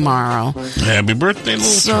been tomorrow. Happy birthday,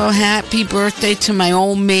 little Charlie. Happy birthday to my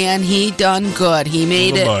old man. He done good. He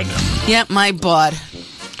made it. Bud. Yep, my bud.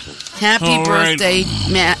 Happy All birthday,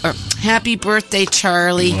 right. Happy birthday,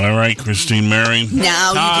 Charlie. All right, Christine Mary.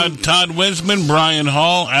 Now Todd Wisman, Brian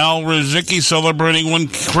Hall, Al Rizicki celebrating one.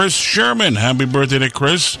 Chris Sherman. Happy birthday to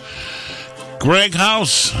Chris. Greg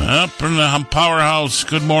House up in the Powerhouse.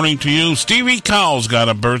 Good morning to you. Stevie Cowell's got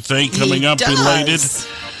a birthday coming up, belated.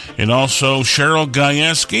 And also Cheryl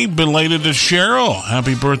Gajewski, belated to Cheryl.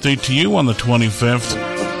 Happy birthday to you on the 25th.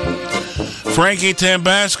 Frankie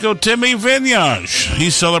Tambasco, Timmy Vinage.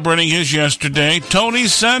 He's celebrating his yesterday. Tony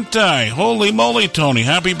Sentai. Holy moly, Tony.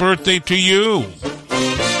 Happy birthday to you.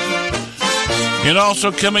 And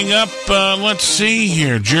also coming up, let's see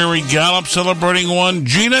here. Jerry Gallup celebrating one.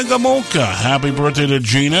 Gina Gamolka. Happy birthday to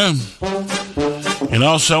Gina. And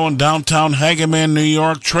also in downtown Hageman, New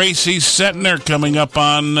York, Tracy Setner coming up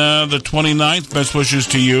on the 29th. Best wishes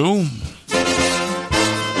to you.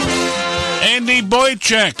 Andy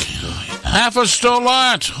Boychek. Half a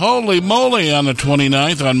Stolat. Holy moly, on the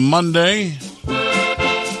 29th, on Monday.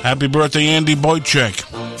 Happy birthday, Andy Boychek.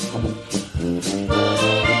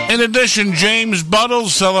 In addition, James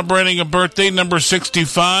Buttles celebrating a birthday, number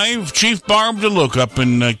 65. Chief Barb DeLuca up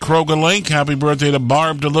in Kroger Lake. Happy birthday to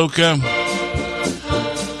Barb DeLuca.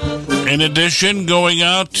 In addition, going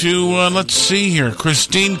out to, let's see here,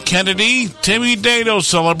 Christine Kennedy. Timmy Dado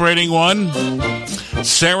celebrating one.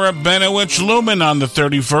 Sarah Benowich Lumen on the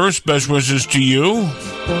 31st. Best wishes to you.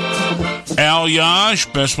 Al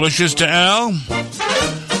Yash. Best wishes to Al.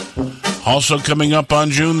 Also coming up on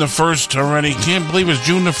June the 1st already. Can't believe it's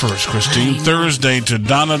June the 1st, Christine. Thursday to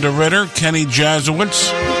Donna DeRitter. Kenny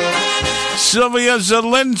Jazowitz. Sylvia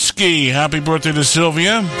Zielinski. Happy birthday to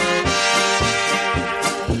Sylvia.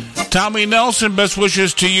 Tommy Nelson. Best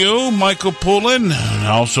wishes to you. Michael Poulin.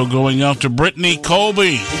 Also going out to Brittany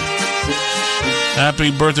Colby.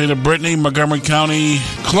 Happy birthday to Brittany, Montgomery County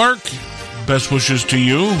Clerk. Best wishes to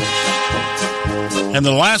you. And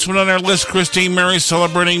the last one on our list, Christine Mary,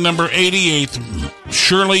 celebrating number 88,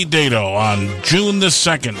 Shirley Dado, on June the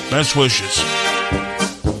 2nd. Best wishes.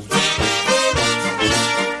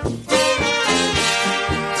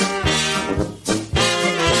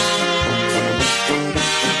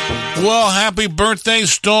 Well, happy birthday,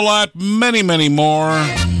 Stolat. Many, many more.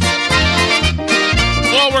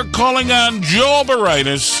 Well, we're calling on Joe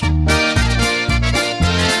Baritis.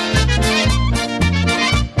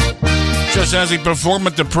 Just as he performed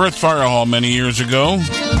at the Perth Fire Hall many years ago.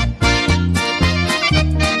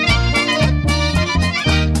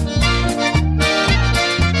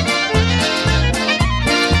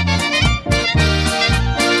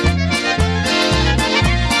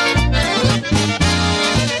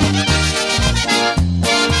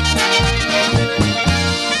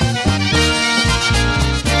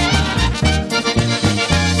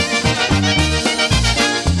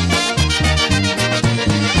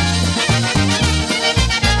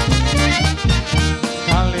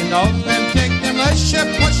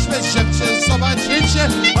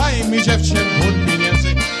 Daj mi dziewczyn bór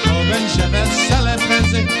pieniędzy, to będzie wesele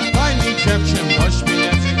prędzej. Daj mi dziewczyn boś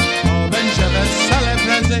pieniędzy, to będzie wesele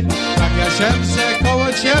prędzej. Tak ja siedzę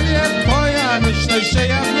koło ciebie, bo ja myślę, że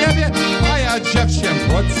ja w niebie. A ja dziewczyn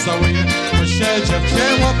pocałuję, bo się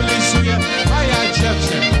dziewczyn oblizuje. A ja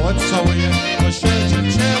dziewczyn pocałuję, bo się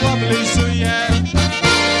dziewczyn oblizuje.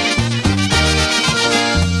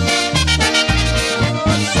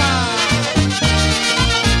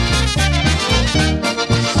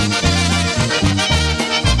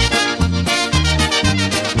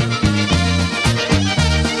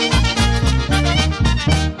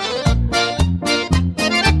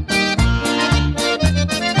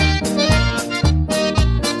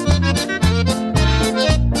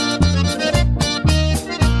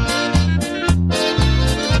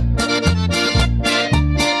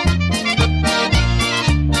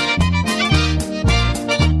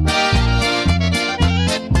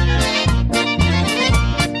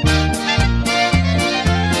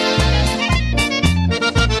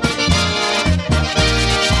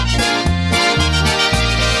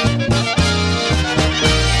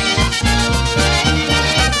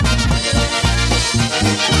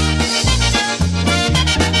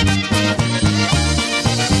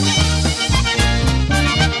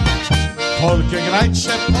 Polkę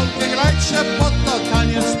grajcie, bo to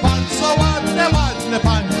taniec pan, co ładny, ładny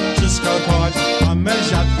pan. Wszystko chodź, a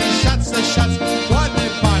melziatki, siac, ładny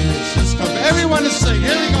pan, wszystko. Everyone is sing,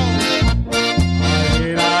 here we go.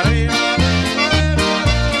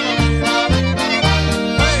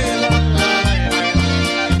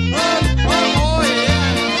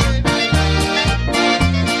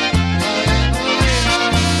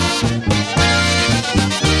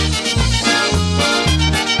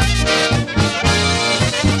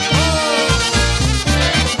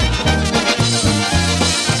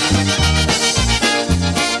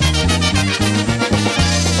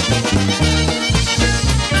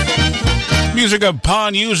 Music of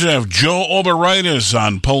Pan Yusef, Joe Oberitis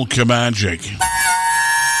on Polka Magic.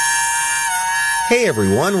 Hey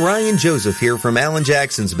everyone, Ryan Joseph here from Alan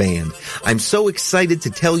Jackson's band. I'm so excited to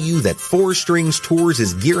tell you that Four Strings Tours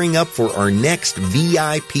is gearing up for our next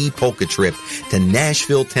VIP polka trip to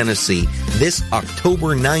Nashville, Tennessee this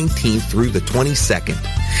October 19th through the 22nd.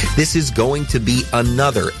 This is going to be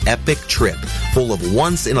another epic trip full of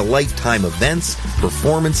once-in-a-lifetime events,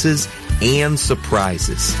 performances, and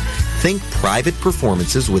surprises. Think private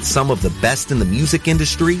performances with some of the best in the music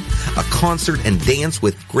industry, a concert and dance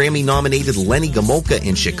with Grammy-nominated Lenny Gomulka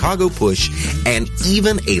and Chicago Push, and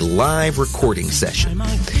even a live recording session.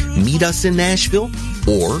 Meet us in Nashville,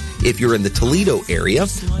 or if you're in the Toledo area,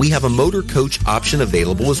 we have a motor coach option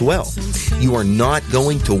available as well. You are not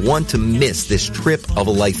going to want to miss this trip of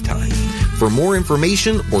a lifetime. For more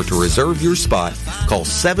information or to reserve your spot, call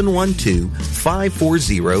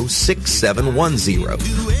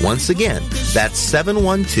 712-540-6710. Once again, that's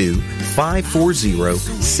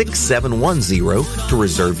 712-540-6710 to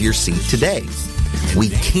reserve your seat today. We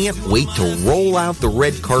can't wait to roll out the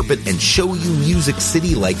red carpet and show you Music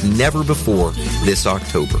City like never before this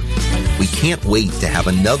October. We can't wait to have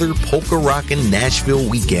another Polka Rockin' Nashville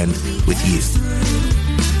weekend with you.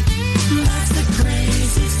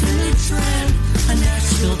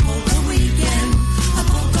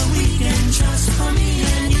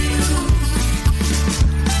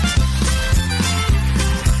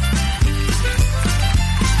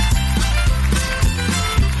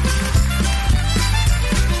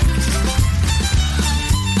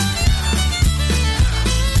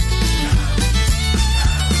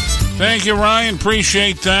 Thank you, Ryan.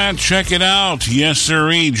 Appreciate that. Check it out. Yes,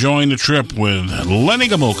 sirree. Join the trip with Lenny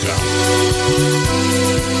Gomulka.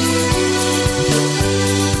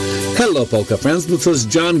 Hello, Polka friends. This is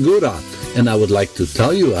John Gura, and I would like to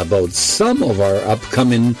tell you about some of our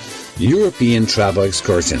upcoming European travel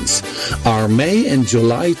excursions. Our May and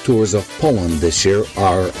July tours of Poland this year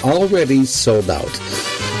are already sold out.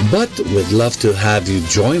 But we'd love to have you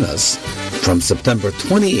join us from September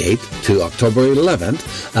 28th to October 11th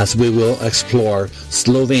as we will explore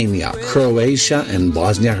Slovenia, Croatia, and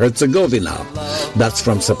Bosnia-Herzegovina. That's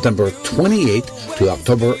from September 28th to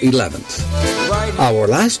October 11th. Our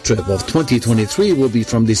last trip of 2023 will be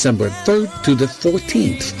from December 3rd to the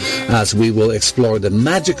 14th as we will explore the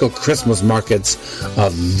magical Christmas markets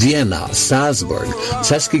of Vienna, Salzburg,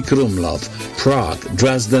 Český Krumlov, Prague,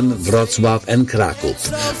 Dresden, Wrocław, and Kraków.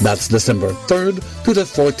 That's December 3rd to the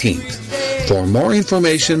 14th. For more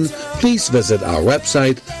information, please visit our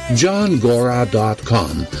website,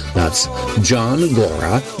 johngora.com. That's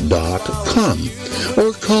johngora.com.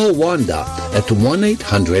 Or call Wanda at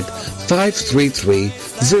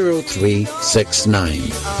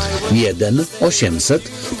 1-800-533-0369.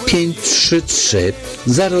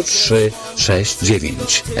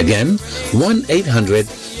 1-800-533-0369. Again,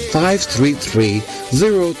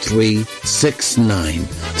 1-800-533-0369.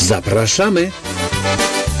 Zapraszamy!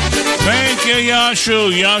 Thank you,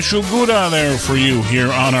 Yashu. Yashu Gura there for you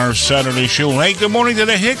here on our Saturday show. Hey, good morning to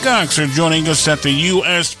the Hickocks are joining us at the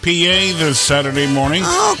USPA this Saturday morning.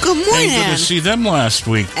 Oh, good morning. Hey, good to see them last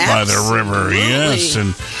week by the river. Yes,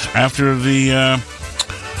 and after the,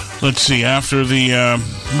 what do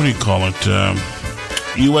you call it?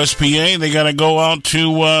 USPA, they got to go out to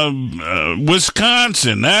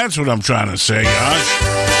Wisconsin. That's what I'm trying to say, Josh.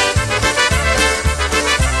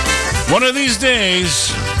 One of these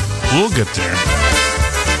days, we'll get there.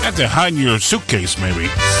 Have to hide in your suitcase, maybe.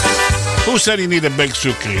 Who said you need a big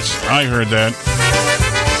suitcase? I heard that.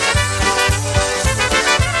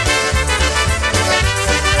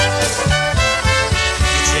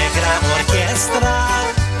 Gdzie gra orkiestra,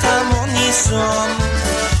 tam oni są.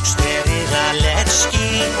 4 laleczki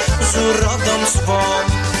z urodą swą.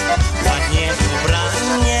 Ładnie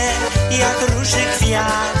ubranie, jak róży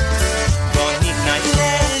kwiat. Do nich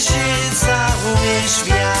należy cały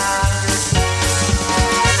świat.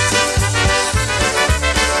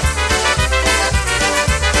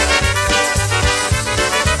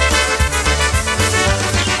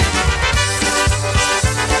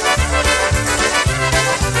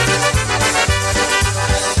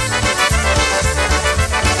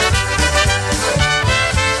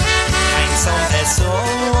 Tańczą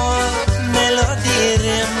wesoło, melodii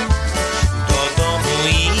rym. Do domu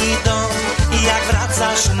idą, jak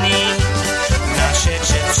wracasz nim. Nasze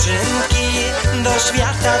dziewczynki do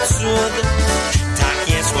świata cud.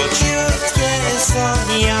 Takie słodziutkie są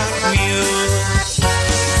jak miód.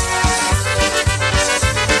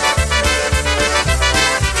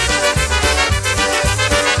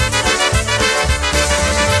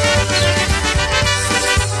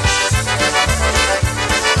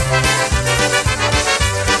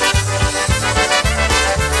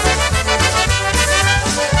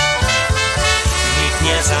 Nikt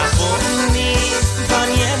nie zapomni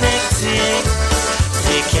panienek ty.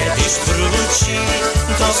 Gdy kiedyś wróci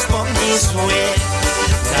do wspomnień złych.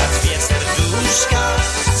 Za 2 serduszka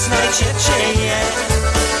znajdziecie je.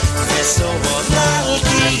 Wesoło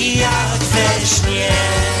lalki jak we śnie.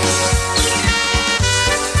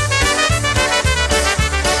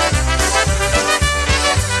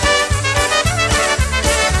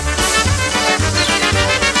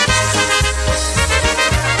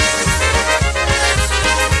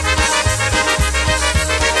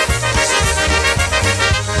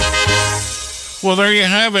 Well, there you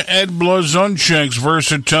have it. Ed Blazonczyk's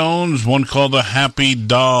Versatones, one called the Happy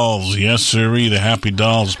Dolls. Yes, sirree, the Happy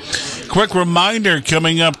Dolls. Quick reminder,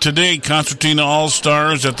 coming up today, Concertina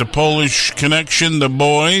All-Stars at the Polish Connection, the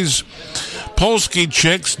boys. Polski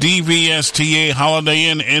Chicks, DVSTA Holiday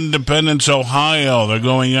Inn, Independence, Ohio. They're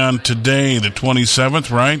going on today, the 27th,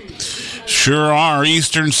 right? Sure are.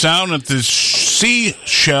 Eastern Sound at the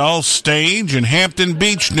Seashell Stage in Hampton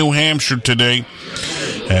Beach, New Hampshire today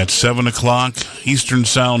at 7 o'clock Eastern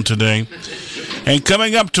Sound today. And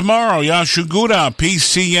coming up tomorrow, Yashugura,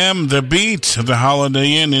 PCM, The Beat at the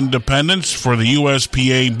Holiday Inn, Independence for the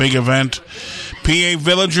USPA big event. PA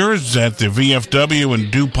Villagers at the VFW in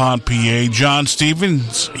DuPont, PA. John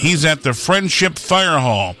Stevens, he's at the Friendship Fire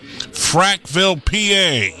Hall, Frackville,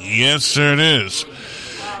 PA. Yes, sir, it is.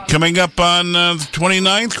 Coming up on the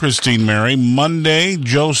 29th, Christine Mary, Monday,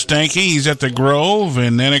 Joe Stanky, he's at the Grove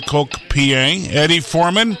in Nanticoke, PA. Eddie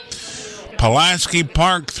Foreman, Pulaski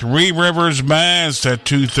Park, Three Rivers, Mass at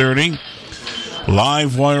 2:30.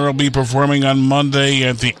 Live Wire will be performing on Monday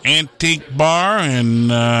at the Antique Bar, and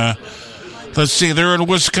let's see, they're in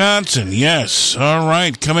Wisconsin. Yes, all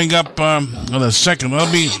right. Coming up on the 2nd,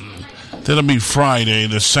 that'll be Friday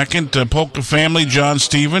the 2nd. Polka Family, John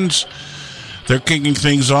Stevens. They're kicking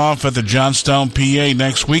things off at the Johnstown, PA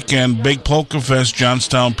next weekend. Big Polka Fest,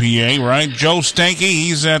 Johnstown, PA, right? Joe Stanky,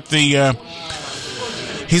 he's at the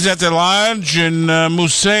lodge in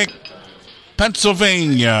Moosic,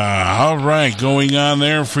 Pennsylvania. All right, going on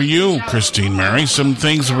there for you, Christine Mary. Some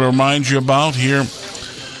things to remind you about here.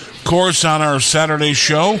 Of course, on our Saturday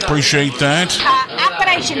show. Appreciate that.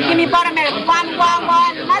 Operation, give me buttermilk.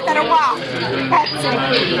 111, another one. That's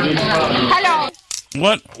it. Hello.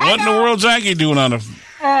 What in the world's Aggie doing on the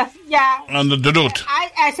yeah. On the dudut?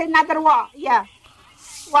 I said another one. Yeah.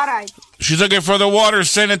 What I? She's looking for the water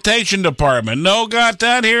sanitation department. No, got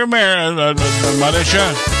that here,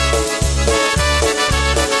 Marisha.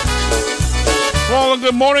 Well,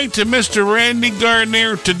 good morning to Mr. Randy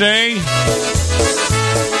Gardner today.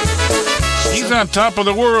 He's on top of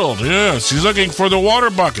the world. Yes, he's looking for the water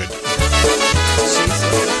bucket.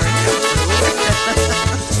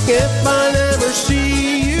 If I never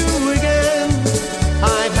see you again,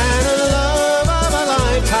 I've had a love of a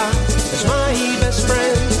lifetime as my best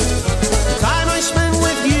friend. The time I spend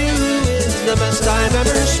with you is the best I've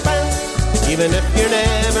ever spent, even if you're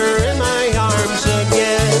never in my arms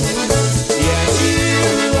again. Yes,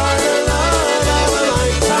 you are the love of a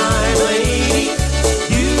lifetime, lady.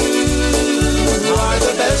 You are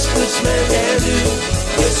the best this man can do.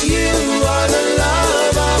 Yes, you are the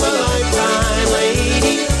love of a lifetime,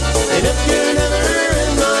 lady. And if you're never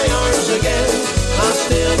in my arms again, I'll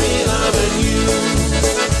still be loving you.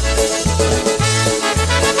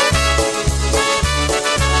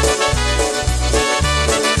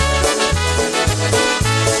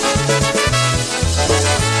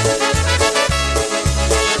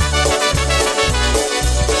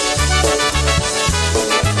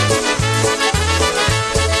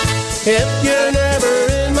 If you're never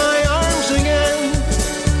in my arms again,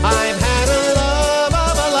 I've had a love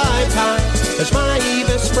of a lifetime as my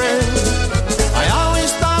best friend. I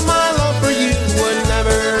always thought my love for you would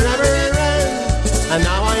never, never end, and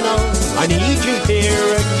now I know I need you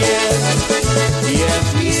here again. Yes,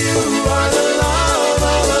 you are the love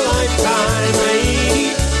of a lifetime,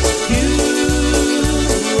 lady. You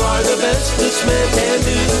are the best this man can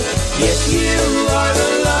do. Yes, you are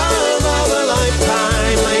the love of a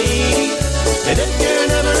lifetime, lady. And if you're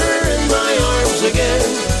never in my arms again,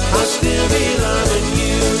 I'll still be loving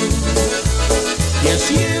you. Yes,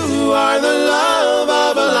 you are the love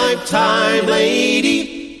of a lifetime,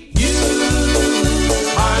 lady. You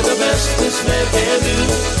are the best this man can do.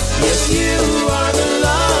 Yes, you are the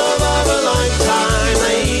love of a lifetime,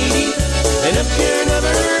 lady. And if you're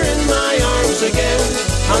never in my arms again,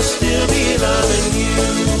 I'll still be loving you.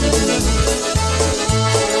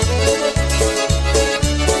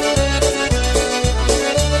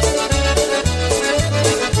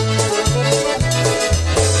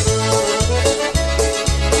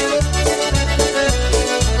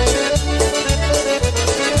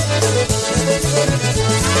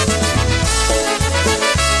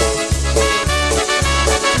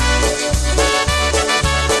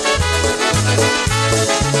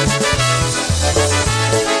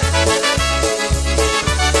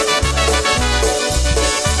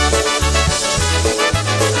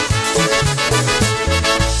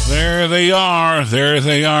 There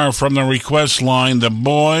they are from the request line, the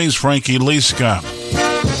boys, Frankie Liska.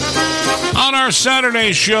 On our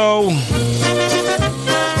Saturday show,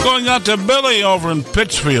 going out to Billy over in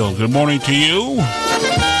Pittsfield. Good morning to you.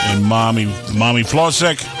 And Mommy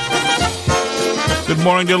Flossek. Good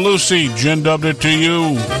morning to Lucy. Jen dubbed it to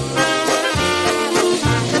you.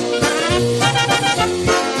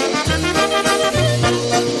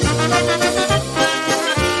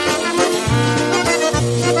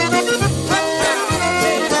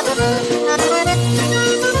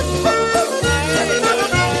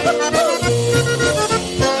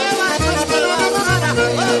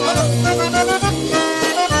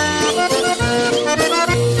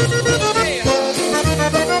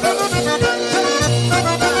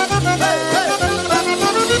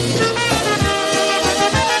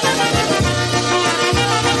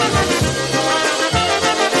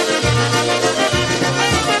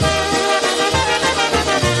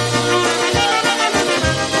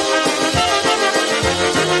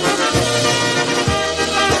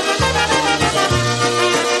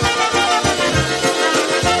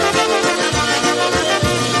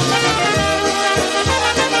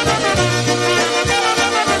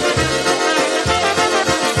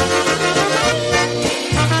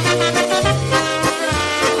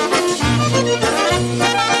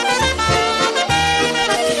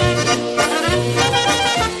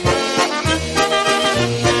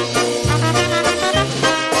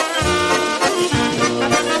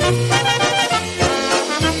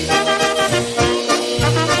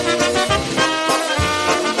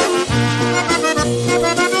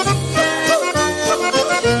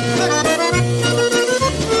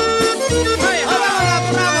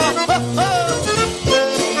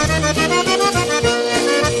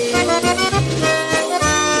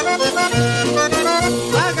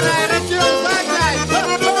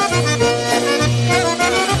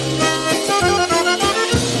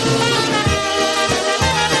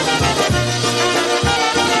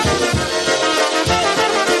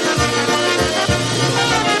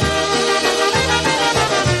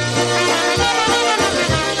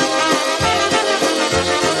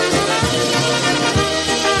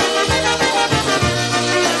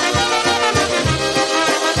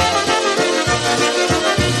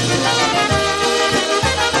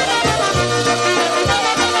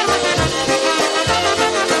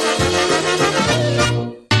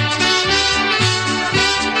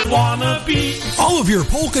 your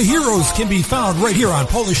polka heroes can be found right here on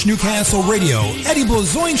Polish Newcastle Radio. Eddie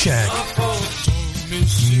Blazończyk,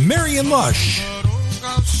 Marion Lush,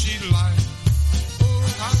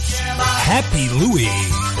 Happy Louie,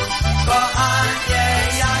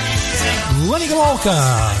 Lenny Gomulka,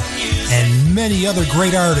 and many other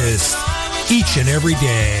great artists each and every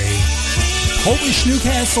day. Polish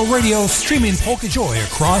Newcastle Radio, streaming Polka Joy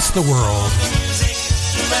across the world.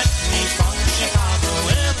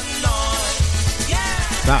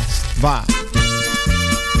 Raz, dwa.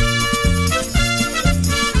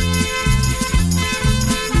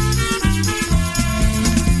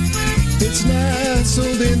 It's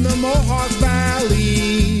nestled in the Mohawk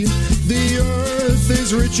Valley. The earth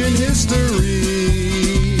is rich in history.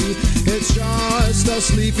 It's just a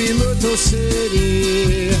sleepy little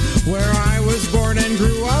city where I was born and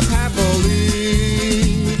grew up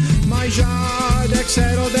happily. My Jadek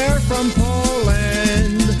settled there from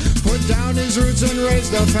Poland, put down his roots and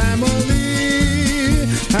raised a family.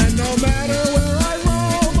 And no matter where I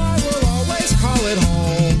roam, I will always call it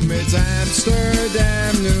home. It's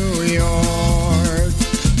Amsterdam, New York.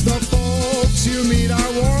 The folks you meet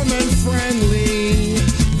are warm and friendly.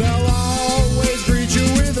 They'll always greet you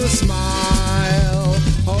with a smile.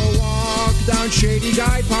 A walk down shady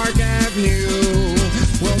Guy Park Avenue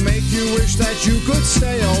will make you wish that you could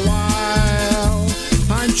stay a while.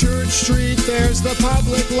 On Church Street there's the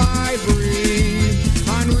public library.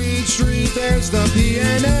 On Reed Street there's the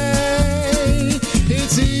PNA.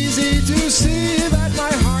 It's easy to see that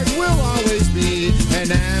my heart will always be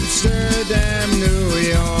in Amsterdam, New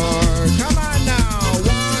York. Come on now, 1,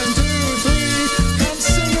 2, 3, come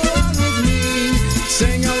sing along with me.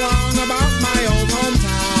 Sing along about my old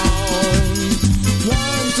hometown. 1,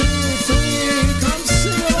 2, 3, come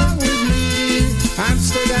sing along with me.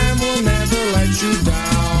 Amsterdam will never let you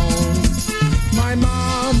down. My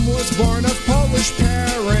mom was born of Polish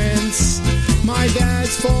parents. My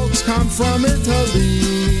dad's folks come from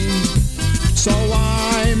Italy. So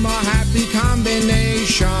I'm a happy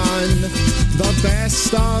combination. The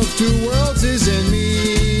best of two worlds is in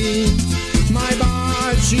me. My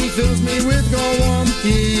bocce fills me with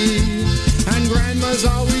gołąbki, and grandma's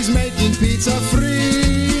always making pizza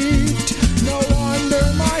frit. No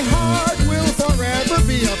wonder my heart will forever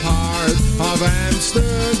be a part of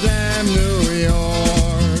Amsterdam, New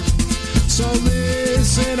York. So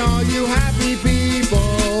listen, all you happy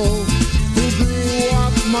people who grew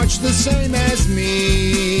up much the same as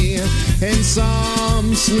me in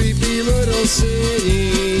some sleepy little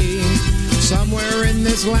city somewhere in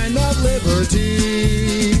this land of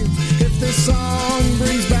liberty. If this song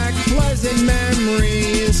brings back pleasant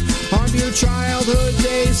memories of your childhood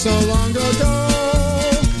days so long ago,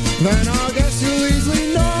 then I guess you'll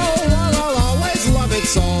easily know I'll always love it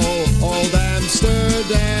so. Old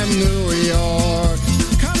Amsterdam, New York.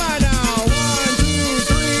 Come on now, 1, 2,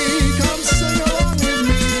 3, come sing along with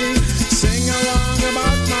me. Sing along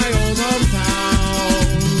about my old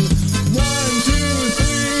hometown. 1, 2,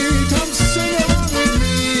 3, come sing along with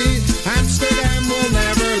me. Amsterdam will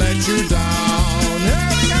never let you down. Here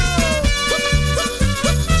we go.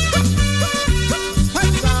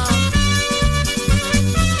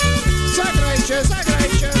 Zagrajcie,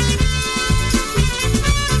 zagrajcie.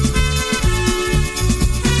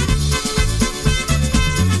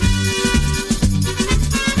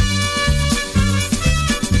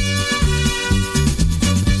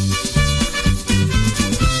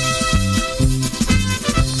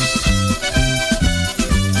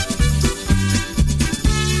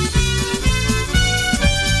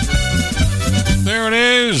 There it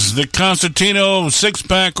is, the Constantino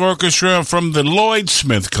six-pack orchestra from the Lloyd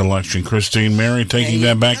Smith collection. Christine Mary taking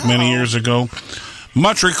that back many years ago.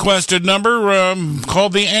 Much requested number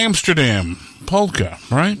called the Amsterdam Polka,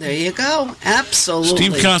 right? There you go. Absolutely.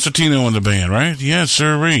 Steve Constantino in the band, right? Yes,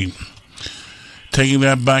 sirree. Taking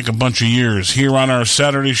that back a bunch of years here on our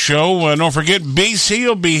Saturday show. Don't forget, BC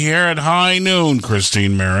will be here at high noon,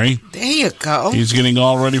 Christine Mary. There you go. He's getting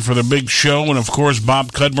all ready for the big show. And, of course,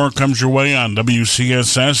 Bob Cudmore comes your way on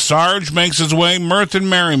WCSS. Sarge makes his way, Mirth and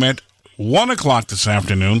Merriment, 1 o'clock this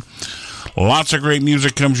afternoon. Lots of great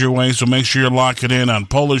music comes your way, so make sure you lock it in on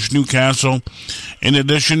Polish Newcastle, in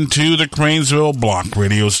addition to the Cranesville block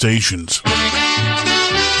radio stations.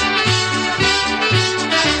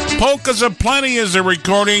 Polkas Aplenty is a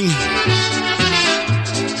recording.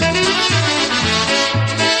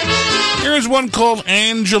 Here's one called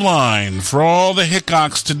Angeline. For all the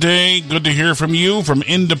Hickox today, good to hear from you from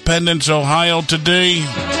Independence, Ohio today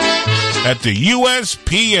at the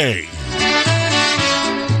USPA.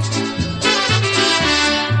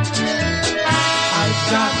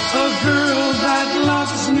 I've got a girl that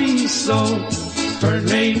loves me so. Her Her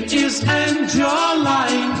name is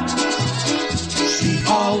Angeline. She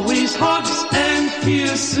always hugs and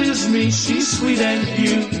kisses me. She's sweet and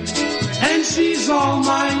cute, and she's all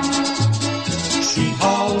mine. She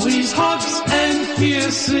always hugs and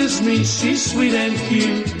kisses me. She's sweet and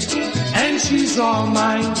cute, and she's all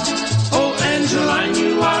mine. Oh, Angeline,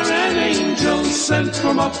 you are an angel sent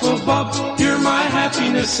from up above. You're my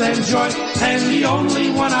happiness and joy, and the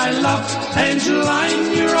only one I love.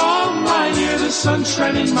 Angeline, you're all mine. You're the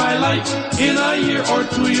sunshine in my life. In a year or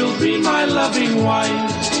two, you'll be my loving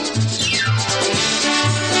wife.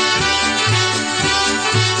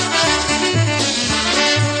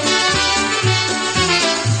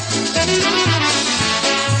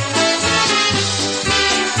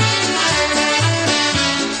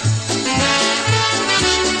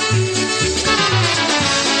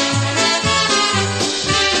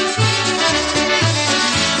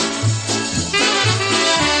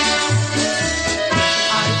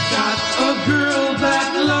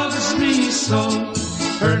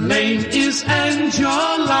 Her name is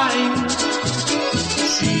Angeline.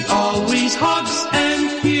 She always hugs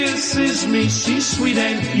and kisses me. She's sweet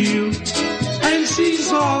and cute, and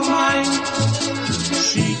she's all mine.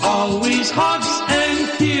 She always hugs and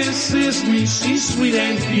kisses me. She's sweet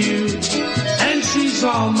and cute, and she's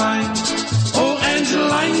all mine. Oh,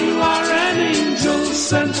 Angeline, you are an angel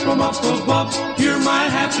sent from up above. You're my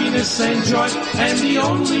happiness and joy, and the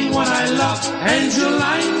only one I love.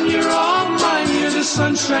 Angeline, you're all mine. You're the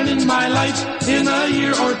sunshine in my life. In a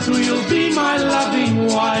year or two, you'll be my loving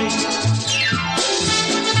wife.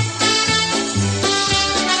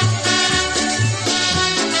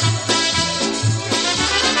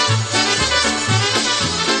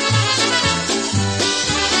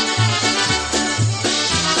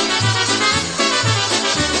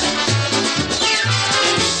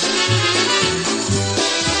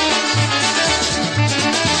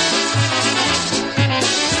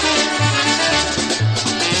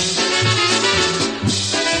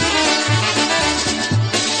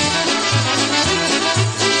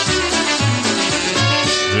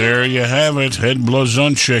 There you have it. Head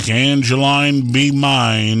Blazonczyk, Angeline, be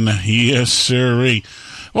mine. Yes, sirree.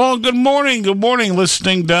 Well, good morning. Good morning.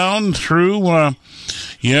 Listening down through,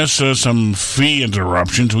 some fee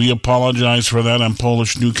interruptions. We apologize for that on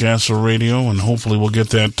Polish Newcastle Radio, and hopefully we'll get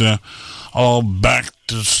that all back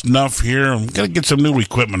to snuff here. We've got to get some new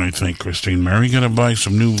equipment, I think, Christine Mary. Got to buy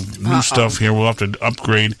some new stuff here. We'll have to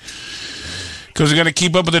upgrade because we got to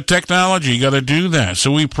keep up with the technology. You got to do that.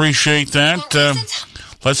 So we appreciate that.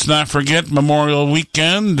 Let's not forget Memorial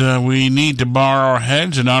Weekend. We need to bow our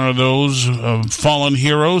heads and honor those fallen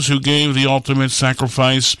heroes who gave the ultimate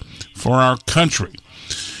sacrifice for our country.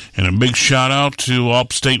 And a big shout out to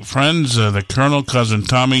upstate friends, the Colonel, Cousin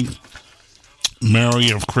Tommy,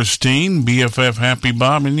 Mary of Christine, BFF Happy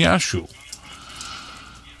Bob, and Yashu.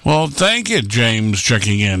 Well, thank you, James,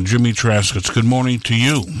 checking in. Jimmy Traskitz, good morning to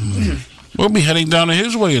you. We'll be heading down to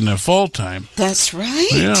his way in the fall time. That's right.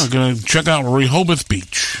 Yeah, we're going to check out Rehoboth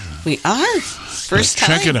Beach. We are. First time.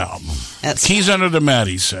 Check it out. That's Keys under the mat,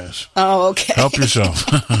 he says. Oh, okay. Help yourself.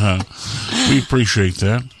 We appreciate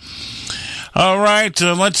that. All right,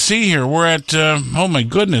 let's see here. We're at, oh my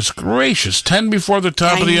goodness gracious, 10 before the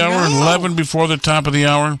top of the hour, 11 before the top of the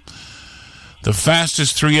hour. The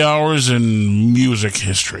fastest 3 hours in music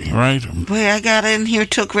history, right? Boy, I got in here,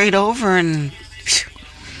 took right over, and...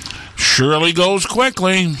 Surely goes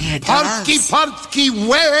quickly. Partki,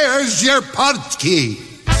 where's your partki?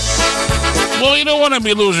 Well, you don't want to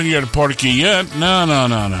be losing your partki yet. No.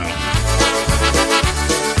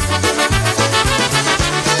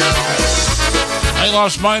 I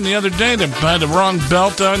lost mine the other day. They had the wrong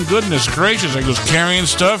belt on. Goodness gracious. I was carrying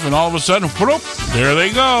stuff, and all of a sudden, whoop, there they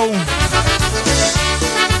go.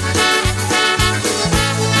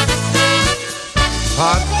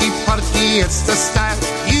 Partki, it's the style.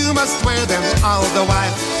 You must wear them all the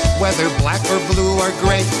while. Whether black or blue or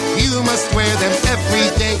gray, you must wear them every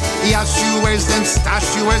day. Yashu wears them,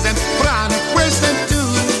 Stashu wears them, Franek wears them too.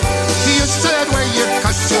 You should wear your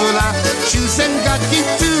koszula, shoes and gadki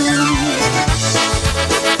too.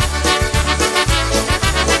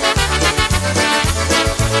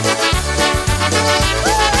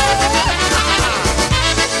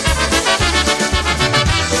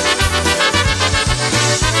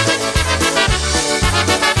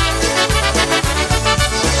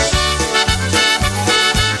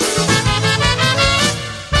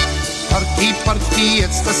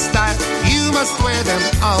 It's the style. You must wear them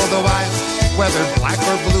all the while. Whether black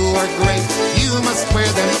or blue or gray, you must wear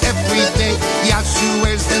them every day. Yashu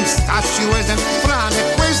wears them, Stashu wears them,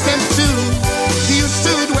 Franek wears them too. You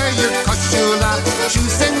should wear your koszula,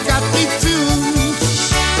 shoes and gadki too.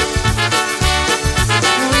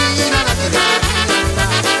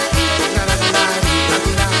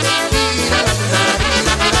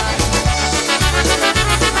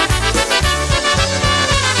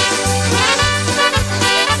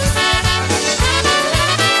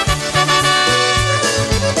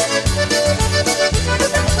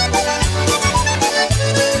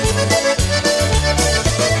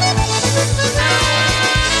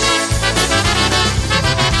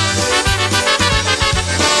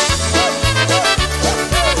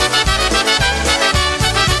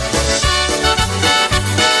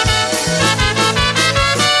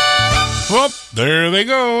 there they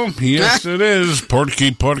go. Yes, it is.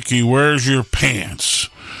 Porky, Porky, where's your pants?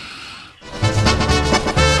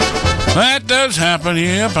 That does happen.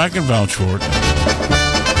 Yep, I can vouch for it.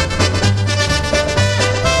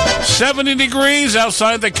 70 degrees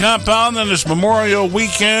outside the compound on this Memorial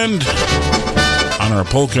Weekend on our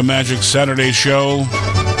Polka Magic Saturday show.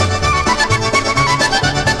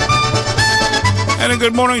 And a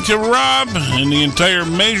good morning to Rob and the entire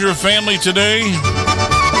Major family today.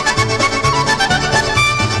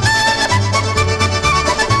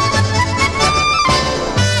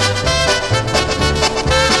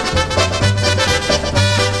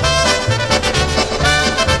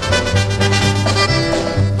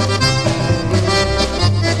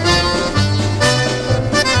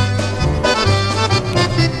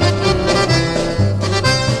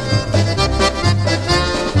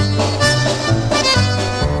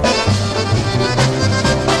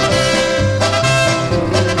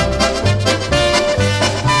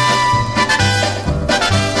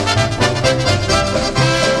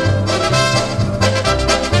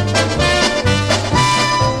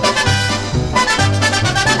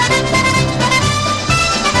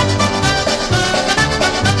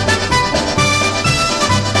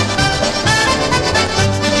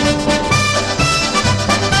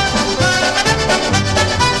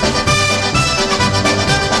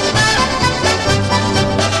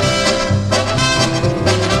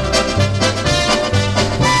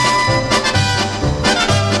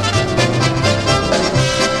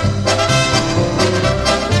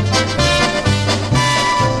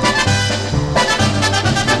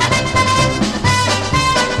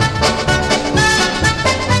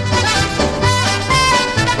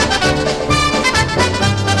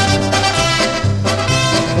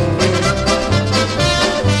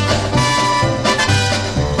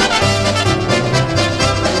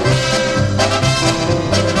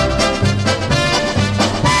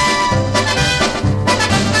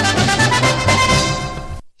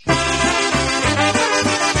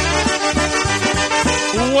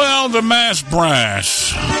 Mass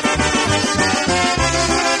brass.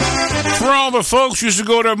 For all the folks who used to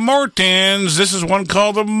go to Mortans, this is one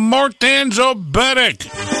called the Mortans Obetic.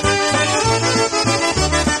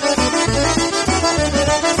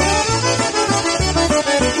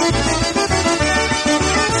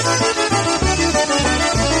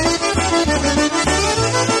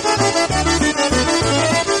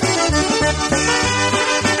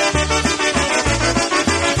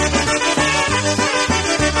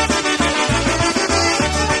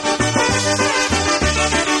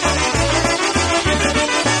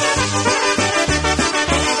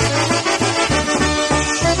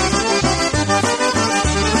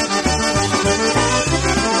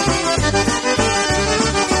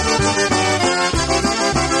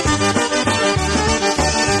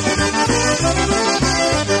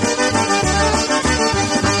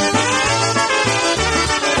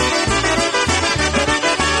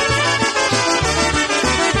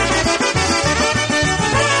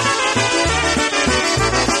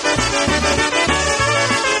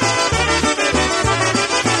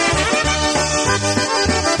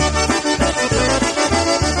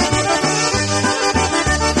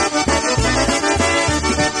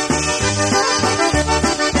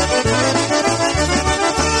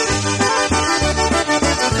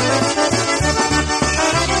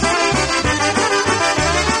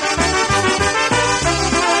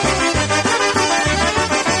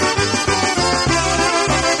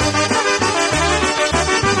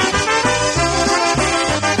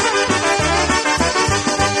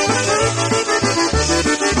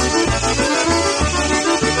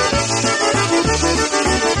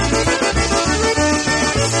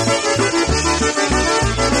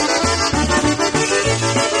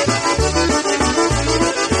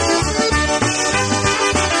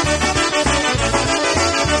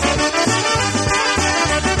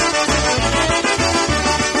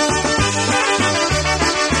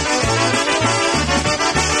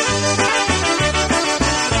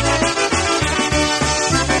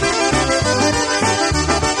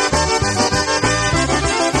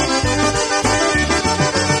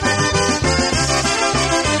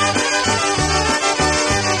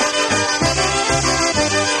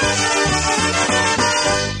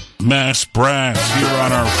 Mass brass here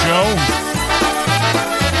on our show.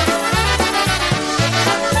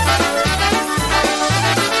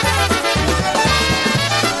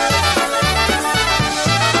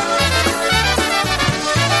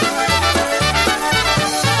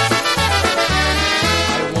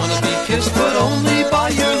 I wanna be kissed, but only by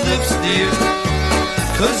your lips, dear,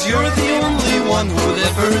 'cause you're the only one who'd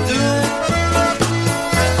ever do.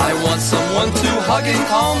 I want someone someone to hug and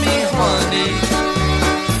call me honey.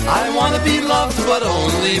 I want to be loved, but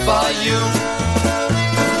only by you.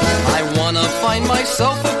 I want to find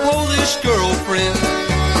myself a Polish girlfriend,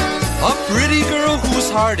 a pretty girl whose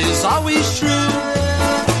heart is always true,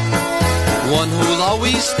 one who'll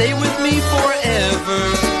always stay with me forever.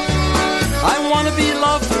 I want to be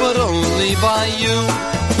loved, but only by you.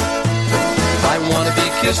 I want to be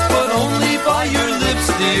kissed, but only by your lips,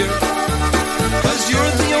 dear, 'cause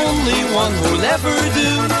you're the only one who'll ever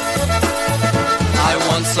do. I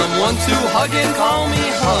want someone to hug and call me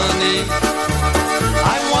honey.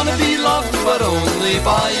 I want to be loved, but only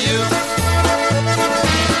by you.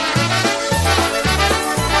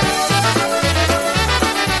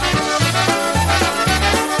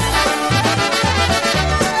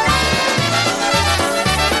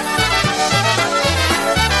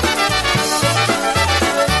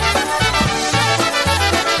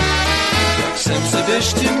 Żebyś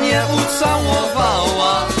ty mnie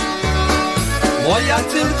ucałowała, bo ja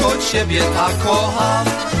tylko ciebie tak kocham.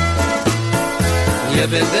 Nie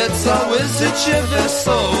będę całe życie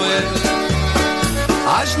wesoły,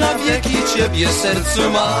 aż na wieki ciebie w sercu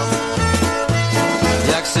mam.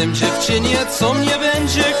 Jak sem dziewczynie, co mnie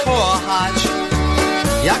będzie kochać,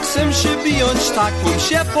 jak sem się bijąć, tak bym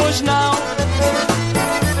się poznał.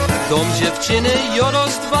 Dom dziewczyny jo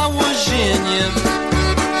rozdwało zieniem,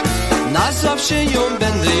 na zawsze ją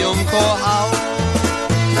będę ją kochał.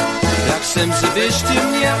 Jak chcę, żebyś ty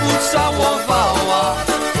mnie ucałowała,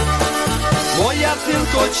 bo ja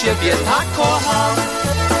tylko ciebie tak kocham.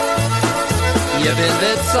 Nie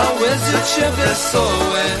będę całe życie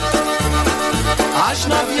wesoły, aż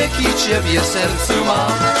na wieki ciebie w sercu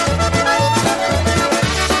mam.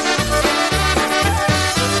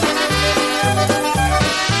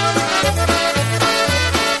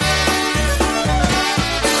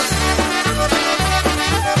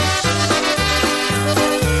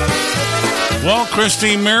 Well,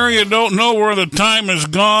 Christine Mary, I don't know where the time has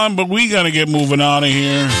gone, but we got to get moving out of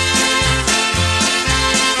here.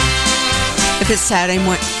 If it's Saturday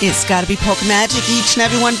morning, it's got to be Polka Magic. Each and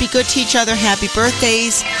everyone be good to each other. Happy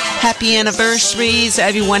birthdays, happy anniversaries.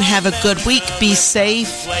 Everyone have a good week. Be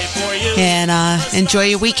safe, and enjoy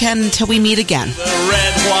your weekend until we meet again.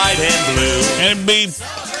 Red, white, and blue. And be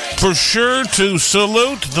for sure to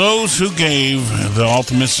salute those who gave the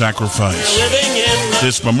ultimate sacrifice.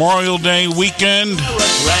 This Memorial Day weekend,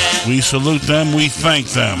 we salute them, we thank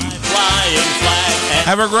them.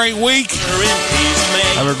 Have a great week.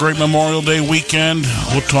 Have a great Memorial Day weekend.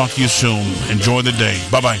 We'll talk to you soon. Enjoy the day.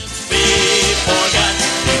 Bye-bye. Before God,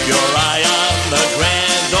 keep your eye on the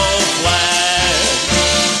grand old flag.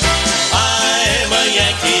 I'm a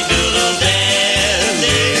Yankee Doodle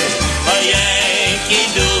dandy, a Yankee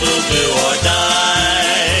Doodle do or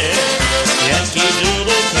die. Yankee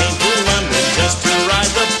Doodle came to London just to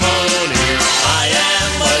ride the pony. I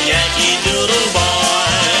am a Yankee Doodle boy.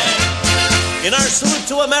 In our salute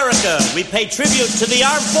to America, we pay tribute to the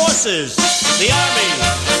armed forces, the Army,